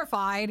 We're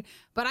horrified,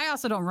 but I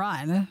also don't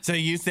run. So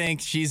you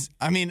think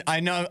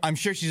I'm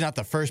sure she's not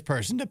the first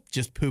person to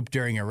just poop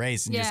during a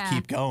race and just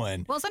keep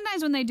going. Well,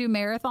 sometimes when they do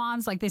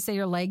marathons, like they say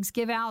your legs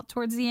give out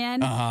towards the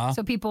end.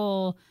 So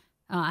people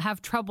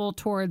have trouble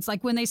towards,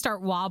 like when they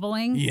start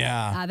wobbling.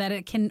 That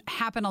it can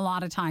happen a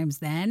lot of times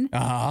then.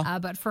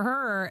 But for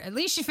her, at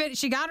least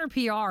she got her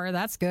PR.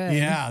 That's good.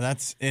 Yeah,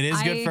 it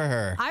is good for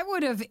her. I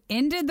would have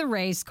ended the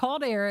race,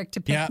 called Eric to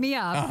pick me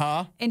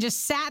up, and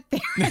just sat there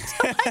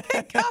until I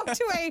could go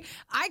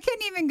I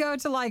couldn't even go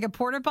to like a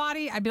porta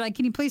potty. I'd be like,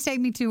 can you please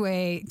take me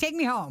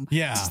home?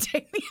 Yeah. Just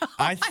take me home.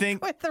 I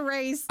think with the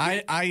race.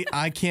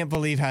 I can't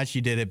believe how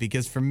she did it,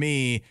 because for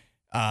me,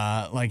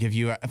 like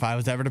if I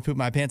was ever to poop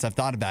my pants, I've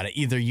thought about it.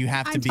 Either you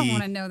have to be. I don't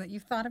want to know that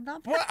you've thought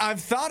about that. Well, I've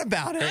thought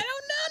about it. I don't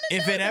know.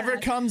 If it ever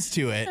comes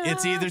to it,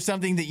 it's either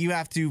something that you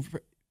have to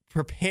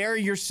prepare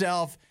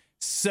yourself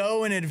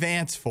so in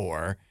advance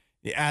for,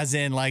 as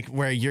in like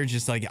where you're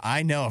just like,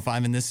 I know if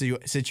I'm in this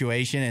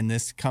situation and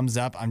this comes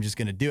up, I'm just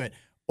going to do it.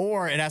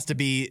 Or it has to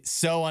be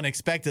so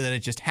unexpected that it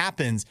just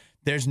happens.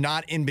 There's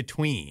not in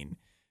between.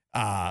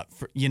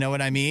 You know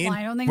what I mean? Well,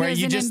 I don't think where there's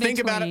you an just think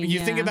about it,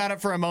 in-between, think about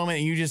it for a moment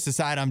and you just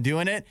decide I'm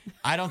doing it.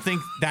 I don't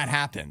think that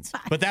happens.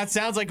 But that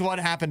sounds like what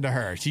happened to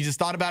her. She just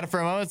thought about it for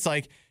a moment. It's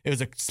like it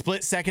was a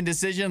split-second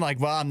decision. Like,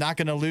 well, I'm not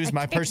going to lose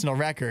my personal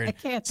record. I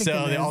can't think so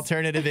of the this.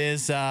 alternative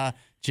is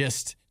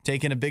just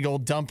taking a big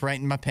old dump right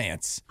in my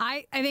pants.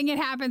 I think it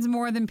happens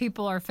more than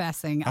people are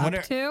fessing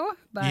up to,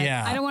 but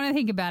I don't want to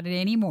think about it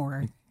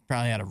anymore.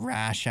 Probably had a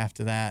rash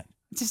after that.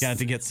 Got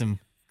to get some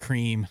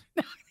cream.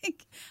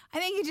 I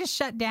think you just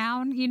shut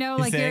down,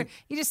 like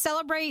you just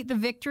celebrate the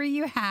victory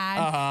you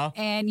had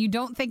and you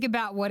don't think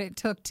about what it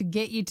took to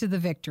get you to the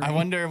victory. I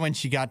wonder when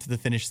she got to the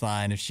finish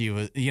line if she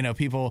was,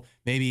 people,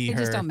 maybe They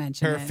just don't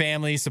mention her it.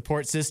 family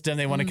support system,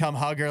 they want to come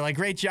hug her like,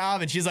 great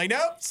job. And she's like,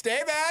 nope,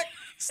 stay back.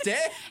 Stay.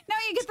 No,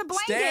 you get the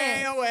blanket.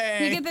 Stay away.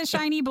 You get the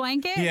shiny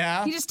blanket.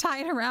 Yeah. You just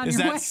tie it around Is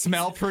your that waist.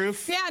 smell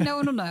proof? Yeah, no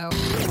one will know.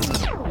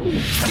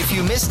 If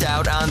you missed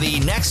out on the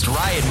next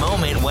Riot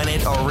moment when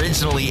it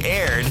originally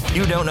aired,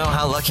 you don't know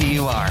how lucky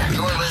you are.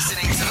 You're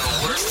listening to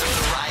the Worst of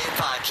the Riot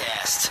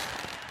podcast.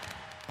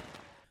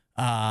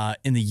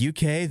 In the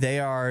UK, they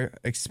are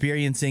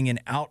experiencing an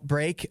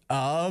outbreak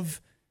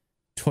of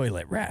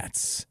toilet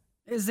rats.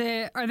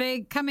 Are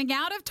they coming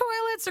out of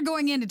toilets or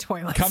going into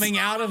toilets? Coming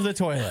out of the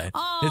toilet.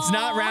 It's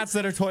not rats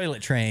that are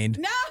toilet trained.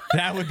 No.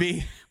 That would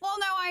be. Well,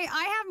 no, I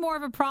have more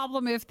of a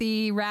problem if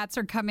the rats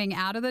are coming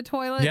out of the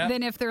toilet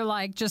than if they're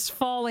like just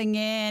falling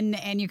in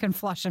and you can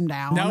flush them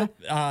down. Nope,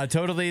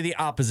 totally the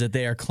opposite.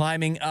 They are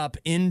climbing up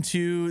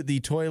into the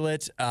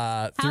toilet through the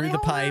pipe. How do they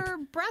hold their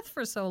breath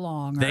for so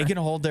long? They can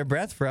hold their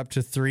breath for up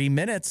to 3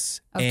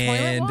 minutes. Of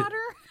toilet water?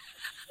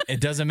 It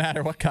doesn't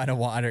matter what kind of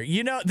water.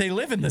 They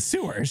live in the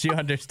sewers, you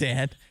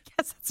understand.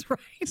 Yes, that's right.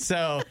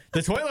 So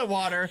the toilet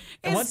water,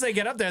 and once they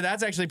get up there,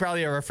 that's actually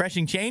probably a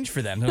refreshing change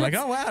for them. They're like,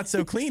 oh, wow, it's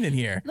so clean in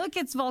here. Look,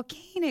 it's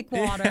volcanic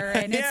water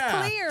and it's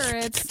clear.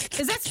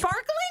 Is that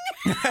sparkling?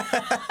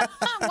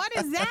 What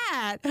is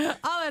that?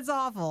 Oh, that's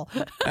awful.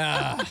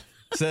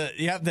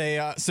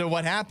 So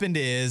what happened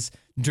is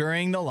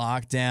during the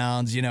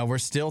lockdowns, we're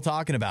still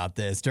talking about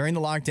this. During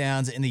the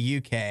lockdowns in the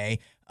UK,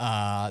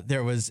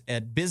 there was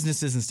at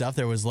businesses and stuff,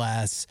 there was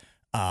less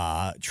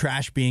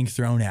trash being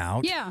thrown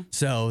out. Yeah.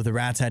 So the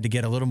rats had to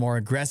get a little more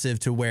aggressive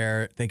to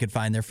where they could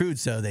find their food.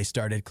 So they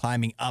started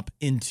climbing up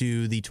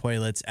into the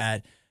toilets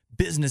at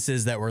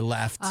businesses that were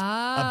left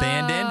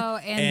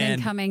abandoned. And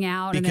then coming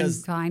out and then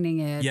finding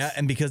it. Yeah,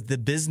 and because the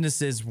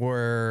businesses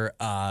were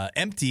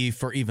empty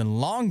for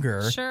even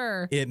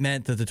longer, it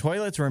meant that the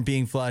toilets weren't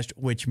being flushed,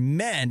 which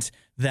meant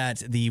that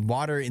the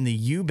water in the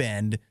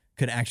U-bend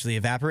could actually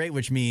evaporate,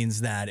 which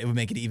means that it would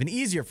make it even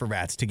easier for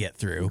rats to get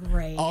through.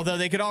 Great. Although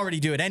they could already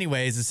do it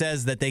anyways. It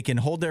says that they can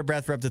hold their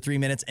breath for up to 3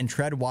 minutes and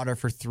tread water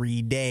for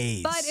 3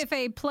 days. But if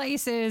a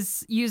place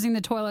is using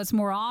the toilets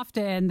more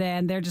often,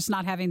 then they're just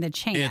not having the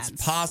chance.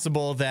 It's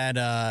possible that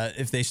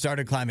if they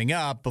started climbing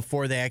up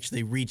before they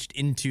actually reached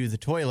into the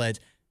toilet,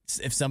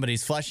 if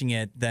somebody's flushing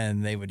it,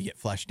 then they would get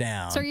flushed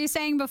down. So are you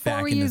saying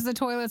before we use the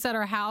toilets at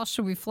our house,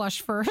 should we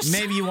flush first?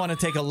 Maybe you want to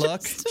take a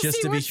look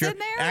just to be sure. In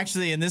there?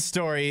 Actually, in this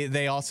story,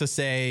 they also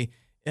say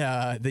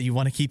that you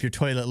want to keep your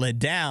toilet lid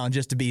down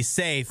just to be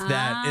safe.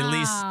 That at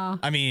least,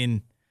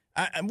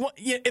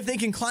 If they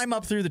can climb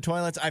up through the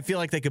toilets, I feel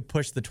like they could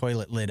push the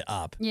toilet lid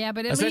up. Yeah,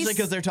 but especially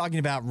because they're talking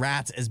about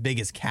rats as big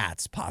as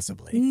cats,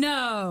 possibly.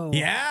 No.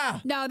 Yeah.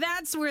 No,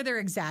 that's where they're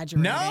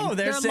exaggerating. No,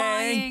 they're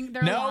saying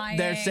lying. Lying.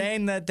 They're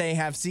saying that they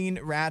have seen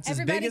rats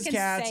Everybody as big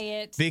can as cats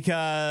say it.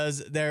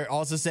 because they're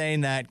also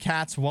saying that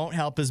cats won't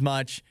help as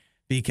much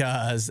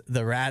because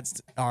the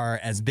rats are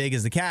as big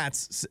as the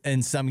cats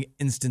in some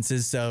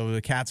instances, so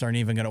the cats aren't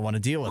even going to want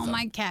to deal with them.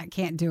 My cat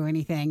can't do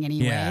anything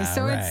anyway. Yeah,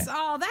 so right. that's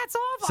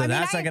awful. So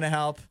that's not going to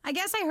help. I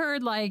guess I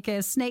heard like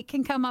a snake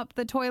can come up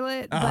the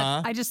toilet, but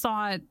I just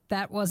thought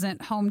that wasn't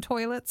home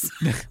toilets.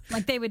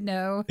 Like they would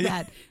know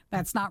that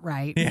that's not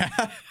right. Yeah.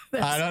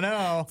 I don't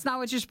know. It's not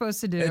what you're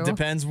supposed to do. It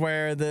depends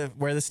where the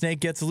snake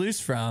gets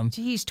loose from.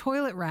 Jeez,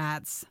 toilet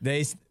rats.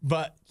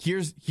 But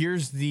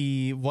here's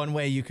the one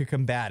way you could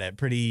combat it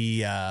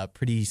pretty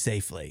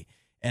safely,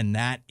 and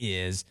that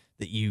is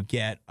that you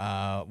get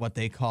what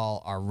they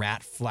call our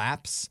rat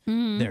flaps.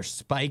 Mm-hmm. They're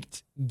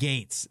spiked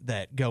gates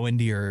that go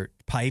into your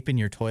pipe in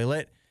your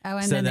toilet. Oh,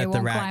 and so then that they the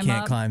won't rat climb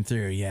can't up? climb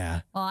through.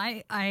 Yeah. Well,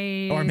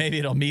 I Or maybe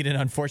it'll meet an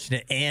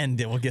unfortunate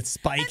end. It will get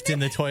spiked in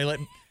the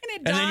toilet. it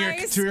And then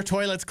dies. your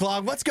toilet's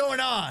clogged. What's going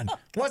on?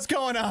 What's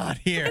going on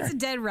here? It's a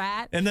dead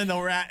rat. And then the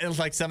rat, it's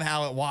like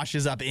somehow it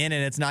washes up in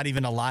and it's not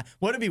even alive.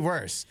 What would be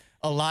worse?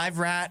 A live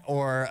rat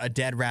or a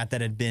dead rat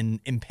that had been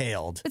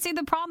impaled? But see,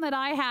 the problem that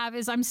I have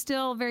is I'm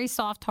still very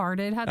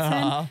soft-hearted,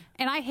 Hudson,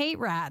 and I hate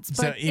rats.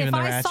 So But even if the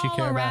I rats you saw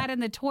care a rat about? in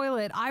the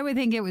toilet, I would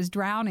think it was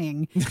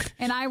drowning,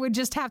 and I would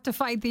just have to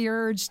fight the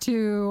urge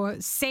to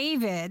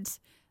save it,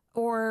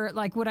 or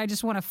like, would I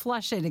just want to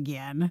flush it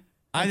again?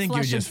 I think you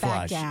Flush it just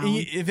back flush. down.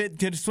 If it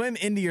could swim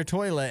into your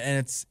toilet and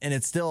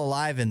it's still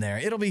alive in there,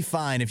 it'll be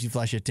fine if you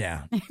flush it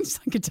down. It's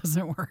like it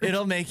doesn't work.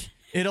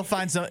 It'll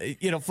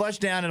flush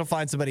down. It'll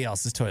find somebody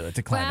else's toilet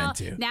to climb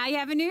into. Now you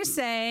have a new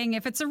saying: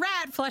 if it's a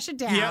rat, flush it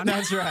down. Yeah,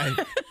 that's right.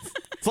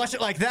 Flush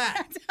it like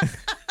that.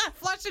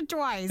 Flush it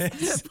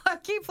twice.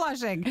 Keep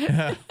flushing.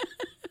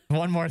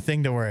 One more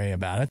thing to worry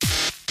about.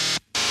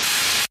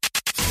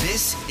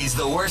 This is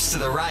the Worst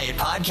of the Riot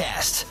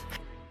podcast.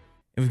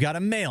 We've got a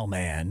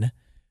mailman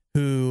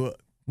who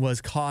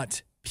was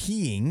caught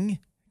peeing.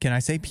 Can I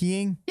say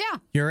peeing? Yeah.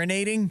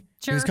 Urinating?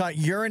 Sure. He was caught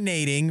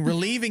urinating,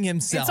 relieving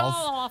himself It's all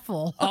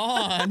awful.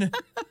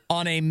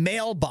 on a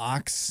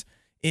mailbox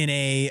in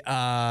a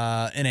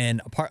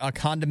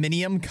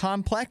condominium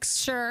complex.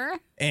 Sure.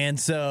 And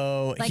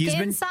so Like he's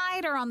been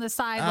inside or on the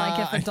side,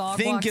 like if a dog I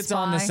think walks it's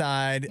on the by?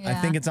 side. I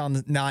Yeah. think it's on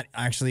the not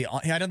actually.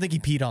 I don't think he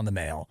peed on the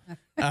mail.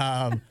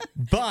 But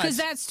Because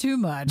that's too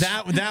much.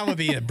 that would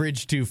be a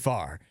bridge too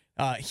far.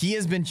 He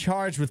has been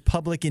charged with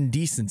public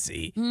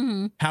indecency.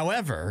 Mm-hmm.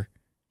 However,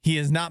 he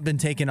has not been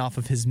taken off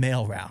of his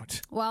mail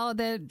route. Well,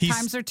 He's-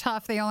 times are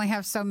tough. They only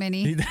have so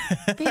many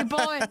people.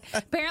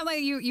 Apparently,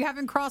 you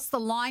haven't crossed the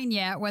line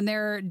yet when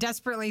they're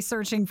desperately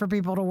searching for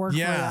people to work for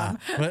them.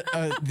 But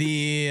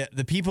the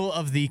people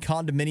of the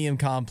condominium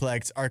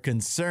complex are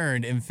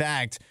concerned. In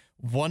fact,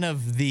 one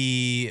of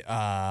the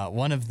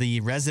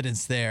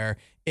residents there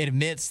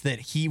admits that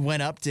he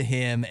went up to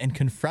him and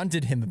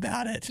confronted him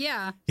about it.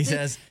 Yeah. He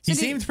says he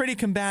seemed pretty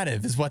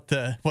combative, is what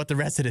the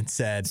resident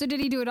said. So did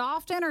he do it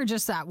often or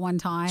just that one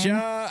time?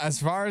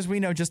 As far as we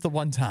know, just the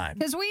one time.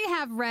 Because we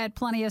have read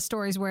plenty of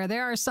stories where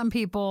there are some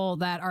people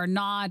that are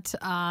not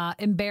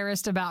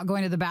embarrassed about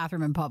going to the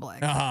bathroom in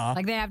public. Uh-huh.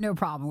 Like they have no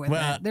problem with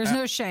Well, it. There's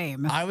no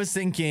shame. I was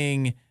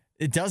thinking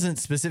it doesn't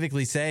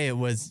specifically say it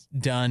was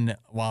done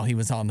while he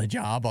was on the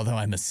job, although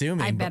I'm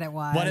assuming. I bet but it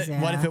was, What if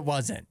yeah. it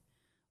wasn't?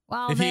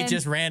 Well, if he then-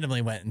 just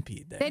randomly went and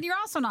peed there. Then you're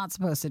also not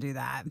supposed to do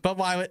that. But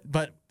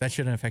but that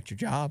shouldn't affect your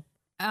job.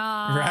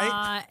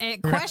 Right?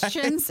 It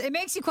questions. It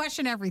makes you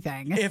question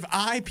everything. If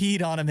I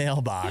peed on a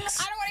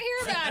mailbox, I don't want to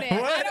hear about it.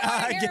 I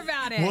don't want to hear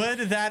about it.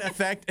 would that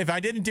affect if I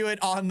didn't do it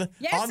on the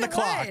Yes, on the it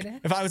clock?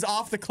 would. If I was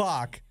off the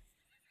clock,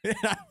 what?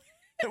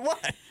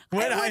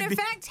 Would It I would be,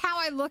 affect how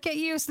I look at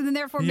you, so then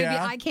therefore maybe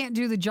Yeah. I can't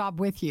do the job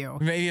with you.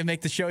 maybe it'd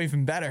make the show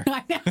even better.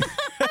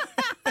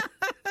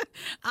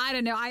 I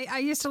don't know. I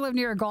used to live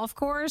near a golf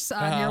course,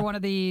 near one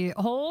of the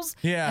holes.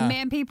 Yeah. And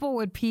man, people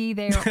would pee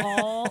there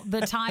all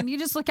the time. You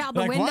just look out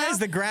the Like, window. why is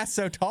the grass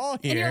so tall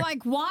here? and you're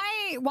like,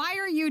 why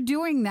are you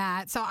doing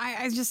that? So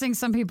I just think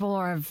some people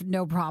have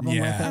no problem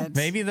with it.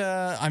 Maybe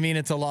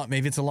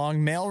it's a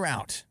long mail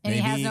route. And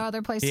he Maybe has no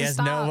other place he to has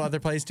stop. no other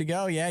place to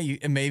go. Yeah,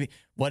 and maybe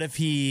what if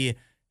he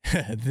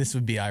this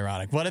would be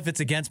ironic. What if it's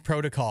against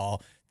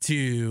protocol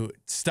to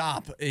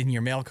stop in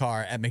your mail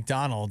car at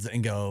McDonald's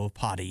and go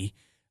potty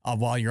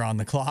while you're on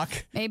the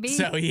clock? Maybe.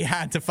 So he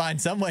had to find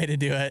some way to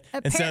do it.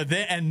 And so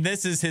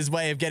this is his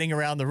way of getting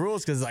around the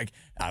rules, because like,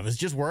 I was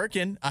just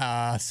working.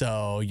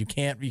 So you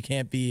can't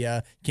be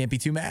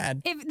too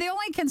mad. If the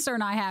only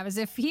concern I have is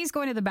if he's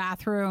going to the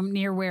bathroom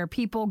near where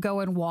people go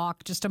and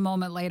walk just a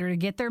moment later to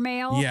get their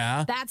mail.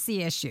 Yeah. That's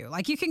the issue.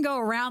 Like you can go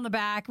around the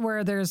back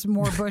where there's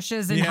more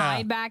bushes and Yeah.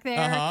 hide back there.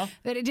 Uh-huh.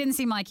 But it didn't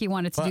seem like he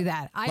wanted to do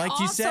that. I like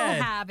you also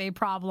said- have a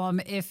problem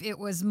if it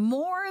was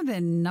more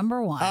than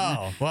number one.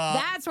 Oh, well,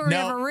 That's where we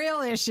no. have a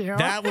real issue.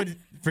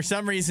 for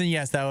some reason,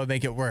 yes, that would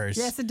make it worse.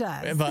 Yes, it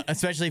does. But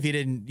especially if you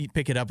didn't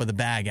pick it up with a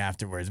bag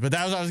afterwards. But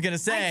that was what I was going to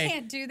say. I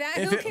can't do that.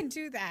 Who can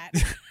do that?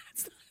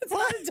 It's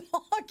not a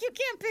dog. You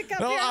can't pick up.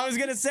 Well, I was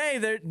going to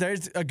say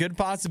there's a good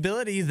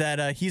possibility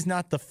that he's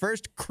not the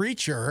first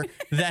creature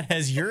that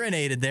has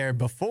urinated there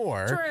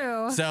before.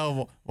 True.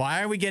 So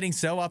why are we getting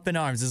so up in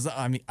arms?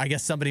 I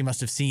guess somebody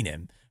must have seen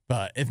him.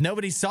 But if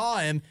nobody saw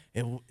him,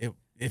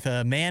 if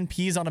a man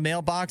pees on a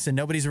mailbox and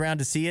nobody's around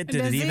to see it,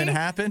 did it even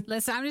happen?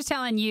 Listen, I'm just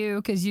telling you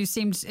because you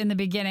seemed in the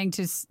beginning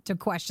to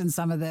question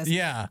some of this.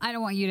 Yeah. I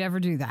don't want you to ever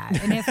do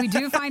that. And if we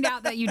do find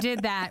out that you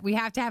did that, we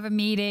have to have a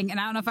meting.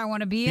 And I don't know if I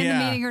want to be in the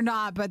meeting or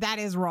not, but that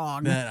is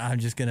wrong. Then I'm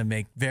just going to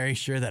make very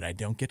sure that I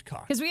don't get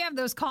caught. Because we have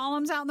those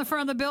columns out in the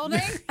front of the building,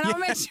 and I'll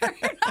make sure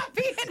you're not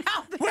being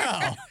out there.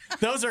 Well,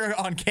 those are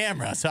on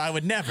camera, so I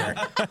would never.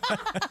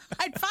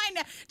 I'd find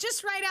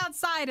just right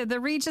outside of the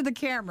reach of the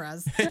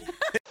cameras.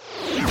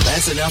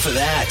 That's enough of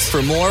that.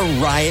 For more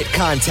Riot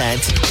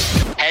content,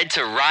 head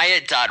to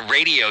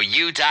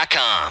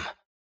riot.radiou.com.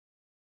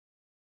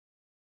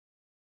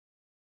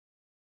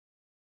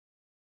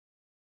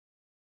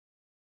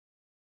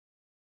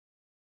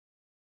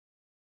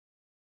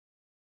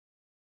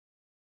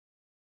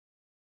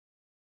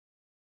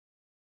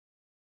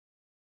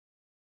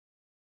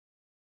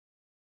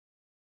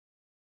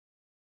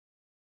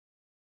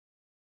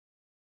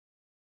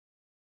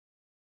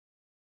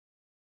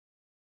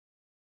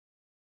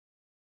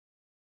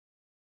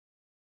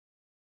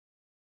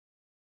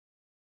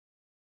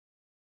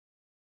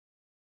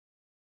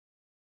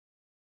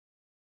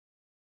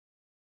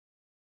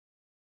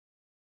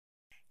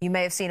 You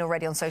may have seen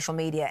already on social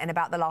media, in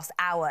about the last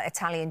hour,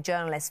 Italian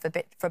journalist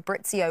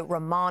Fabrizio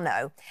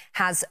Romano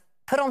has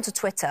put onto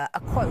Twitter a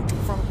quote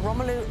from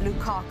Romelu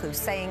Lukaku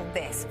saying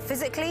this: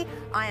 "Physically,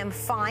 I am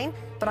fine,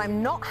 but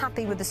I'm not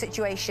happy with the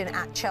situation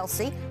at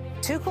Chelsea.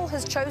 Tuchel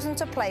has chosen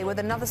to play with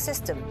another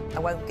system. I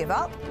won't give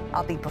up.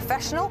 I'll be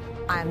professional.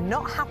 I am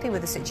not happy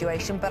with the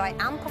situation, but I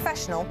am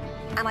professional,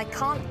 and I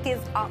can't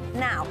give up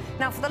now."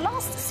 Now, for the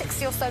last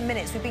 60 or so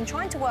minutes, we've been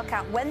trying to work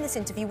out when this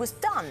interview was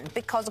done,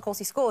 because, of course,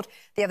 he scored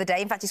the other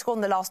day. In fact, he scored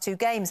in the last two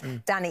games,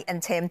 Danny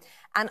and Tim.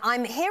 And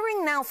I'm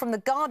hearing now from The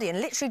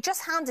Guardian, literally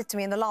just handed to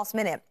me in the last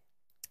minute,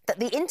 that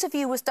the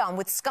interview was done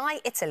with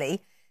Sky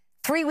Italy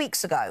 3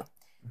 weeks ago.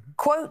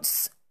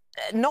 Quotes,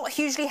 not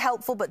hugely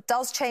helpful, but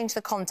does change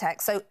the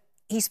context. So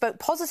he spoke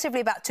positively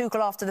about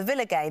Tuchel after the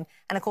Villa game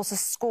and, of course, has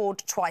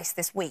scored twice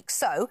this week.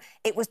 So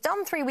it was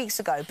done 3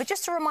 weeks ago. But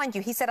just to remind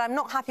you, he said, "I'm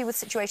not happy with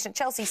the situation at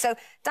Chelsea." So,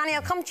 Danny,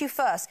 I'll come to you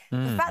first.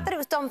 The fact that it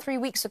was done 3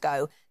 weeks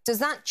ago, does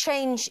that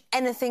change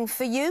anything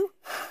for you?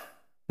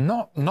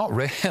 Not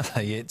really.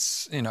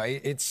 It's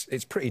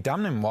it's pretty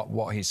damning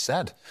what he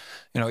said.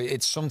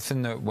 It's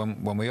something that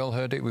when we all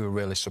heard it, we were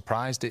really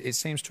surprised. It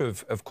seems to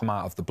have come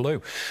out of the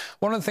blue.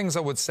 One of the things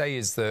I would say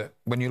is that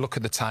when you look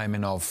at the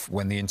timing of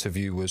when the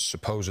interview was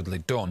supposedly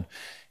done,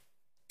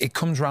 it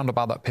comes round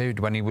about that period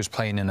when he was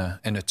playing in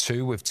a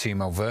two with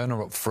Timo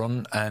Werner up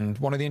front. And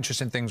one of the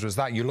interesting things was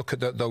that you look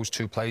at those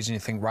two plays and you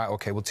think, right,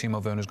 OK, well, Timo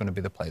Werner's going to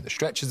be the player that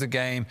stretches the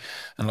game,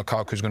 and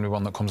Lukaku's going to be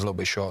one that comes a little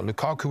bit short.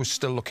 Lukaku was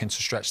still looking to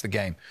stretch the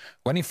game.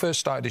 When he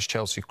first started his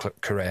Chelsea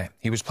career,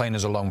 he was playing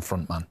as a lone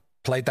front man.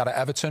 Played that at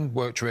Everton,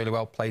 worked really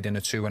well, played in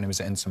a two when he was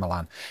at Inter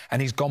Milan.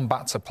 And he's gone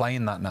back to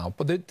playing that now.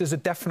 But there's a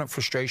definite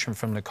frustration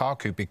from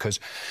Lukaku because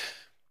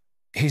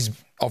he's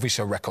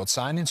obviously a record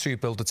signing, so you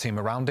build a team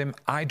around him.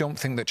 I don't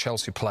think that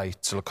Chelsea play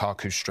to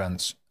Lukaku's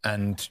strengths.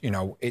 And,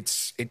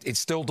 it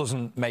still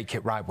doesn't make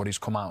it right what he's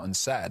come out and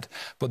said.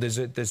 But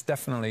there's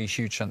definitely a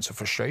huge sense of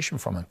frustration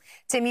from him.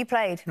 Tim, you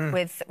played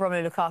with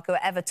Romelu Lukaku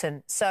at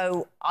Everton.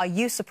 So are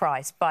you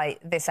surprised by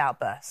this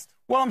outburst?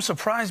 Well, I'm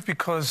surprised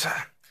because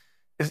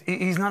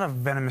he's not a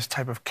venomous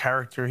type of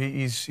character.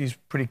 He's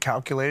pretty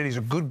calculated. He's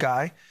a good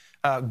guy,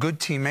 good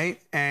teammate.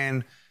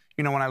 And,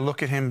 when I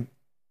look at him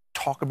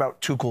talk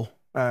about Tuchel,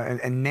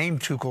 and name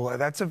Tuchel,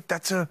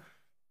 that's a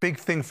big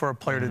thing for a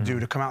player to do,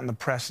 to come out in the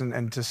press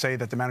and to say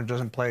that the manager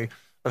doesn't play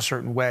a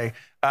certain way.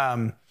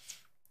 I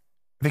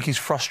think he's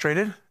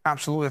frustrated.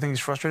 Absolutely, I think he's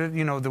frustrated.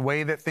 The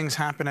way that things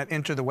happen at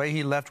Inter, the way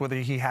he left, whether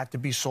he had to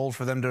be sold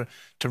for them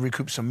to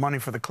recoup some money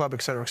for the club,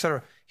 et cetera, et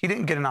cetera. He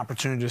didn't get an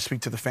opportunity to speak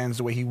to the fans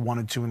the way he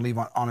wanted to and leave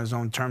on his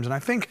own terms. And I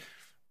think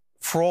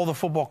for all the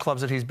football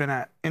clubs that he's been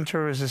at,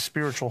 Inter is his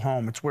spiritual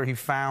home. It's where he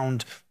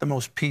found the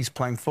most peace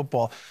playing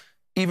football.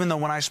 Even though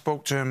when I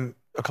spoke to him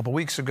a couple of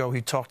weeks ago,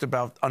 he talked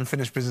about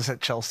unfinished business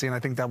at Chelsea, and I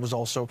think that was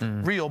also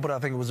real, but I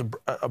think it was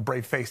a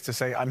brave face to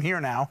say, I'm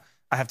here now,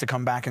 I have to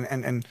come back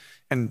and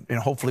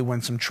hopefully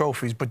win some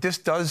trophies. But this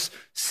does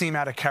seem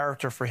out of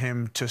character for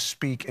him to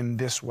speak in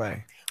this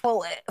way.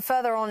 Well,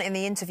 further on in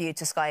the interview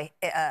to Sky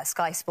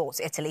Sports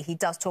Italy, he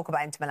does talk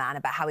about Inter Milan,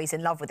 about how he's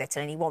in love with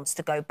Italy and he wants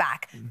to go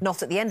back,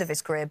 not at the end of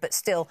his career, but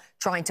still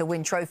trying to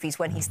win trophies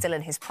when he's still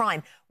in his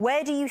prime.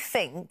 Where do you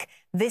think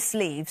this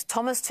leaves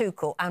Thomas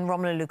Tuchel and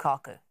Romelu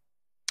Lukaku?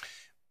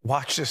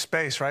 Watch this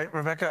space, right,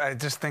 Rebecca? I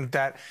just think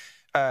that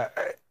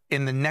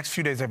in the next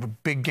few days, they have a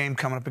big game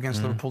coming up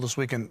against Liverpool this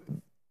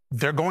weekend.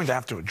 They're going to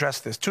have to address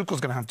this.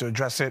 Tuchel's going to have to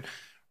address it.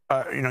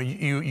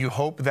 you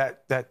hope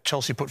that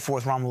Chelsea put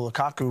forth Romelu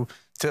Lukaku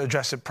to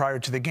address it prior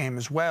to the game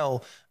as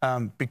well,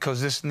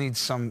 because this needs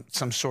some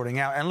sorting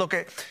out. And look,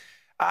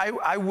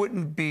 I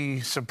wouldn't be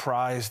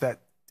surprised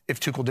that if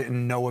Tuchel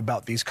didn't know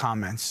about these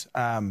comments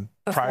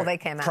Before they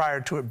came out.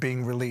 prior to it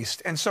being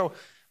released. And so,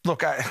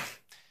 look,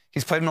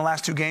 he's played in the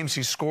last 2 games.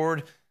 He's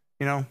scored.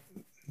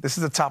 This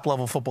is the top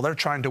level football. They're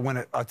trying to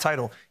win a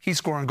title. He's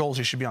scoring goals.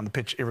 He should be on the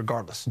pitch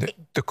irregardless.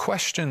 The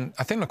question,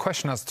 I think the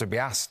question has to be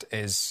asked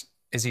is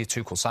he a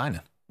Tuchel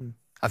signing?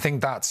 I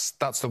think that's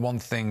the one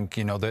thing,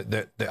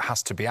 that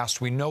has to be asked.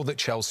 We know that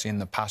Chelsea in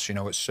the past,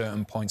 at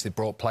certain points, they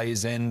brought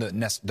players in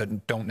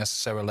that don't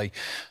necessarily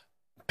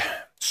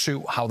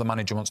suit how the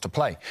manager wants to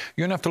play.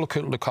 You're going to have to look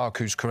at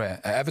Lukaku's career.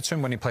 At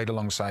Everton, when he played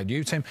alongside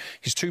you, Tim,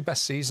 his 2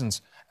 best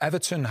seasons,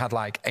 Everton had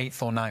like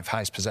 8th or 9th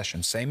highest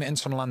possession. Same at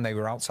Inter Milan, they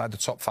were outside the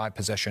top 5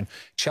 possession.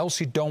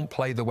 Chelsea don't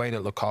play the way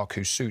that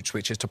Lukaku suits,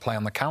 which is to play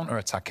on the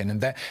counter-attacking, and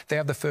they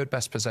have the 3rd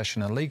best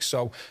possession in the league.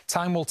 So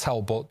time will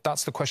tell, but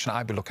that's the question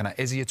I'd be looking at.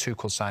 Is he a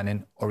Tuchel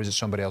signing, or is it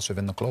somebody else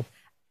within the club?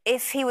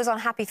 If he was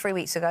unhappy 3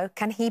 weeks ago,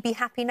 can he be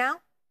happy now?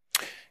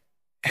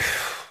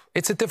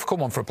 It's a difficult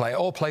one for a player.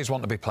 All players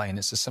want to be playing.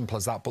 It's as simple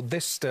as that. But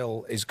this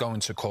still is going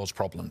to cause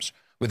problems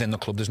within the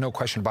club. There's no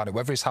question about it.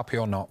 Whether he's happy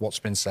or not, what's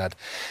been said,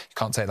 you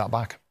can't take that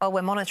back. Well,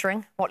 we're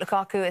monitoring what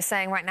Lukaku is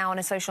saying right now on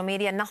his social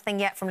media. Nothing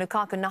yet from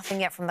Lukaku,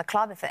 nothing yet from the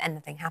club. If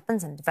anything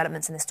happens and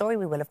developments in the story,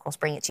 we will, of course,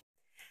 bring it to you.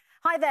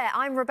 Hi there,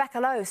 I'm Rebecca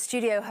Lowe,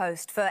 studio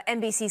host for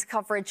NBC's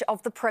coverage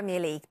of the Premier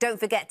League. Don't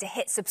forget to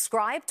hit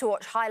subscribe to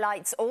watch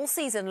highlights all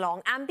season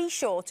long, and be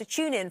sure to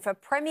tune in for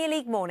Premier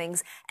League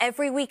mornings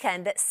every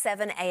weekend at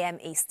 7 a.m.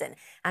 Eastern.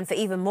 And for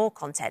even more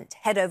content,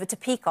 head over to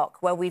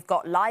Peacock, where we've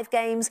got live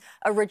games,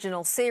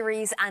 original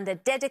series, and a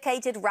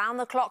dedicated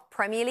round-the-clock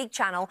Premier League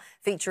channel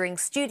featuring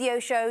studio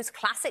shows,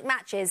 classic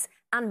matches,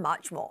 and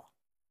much more.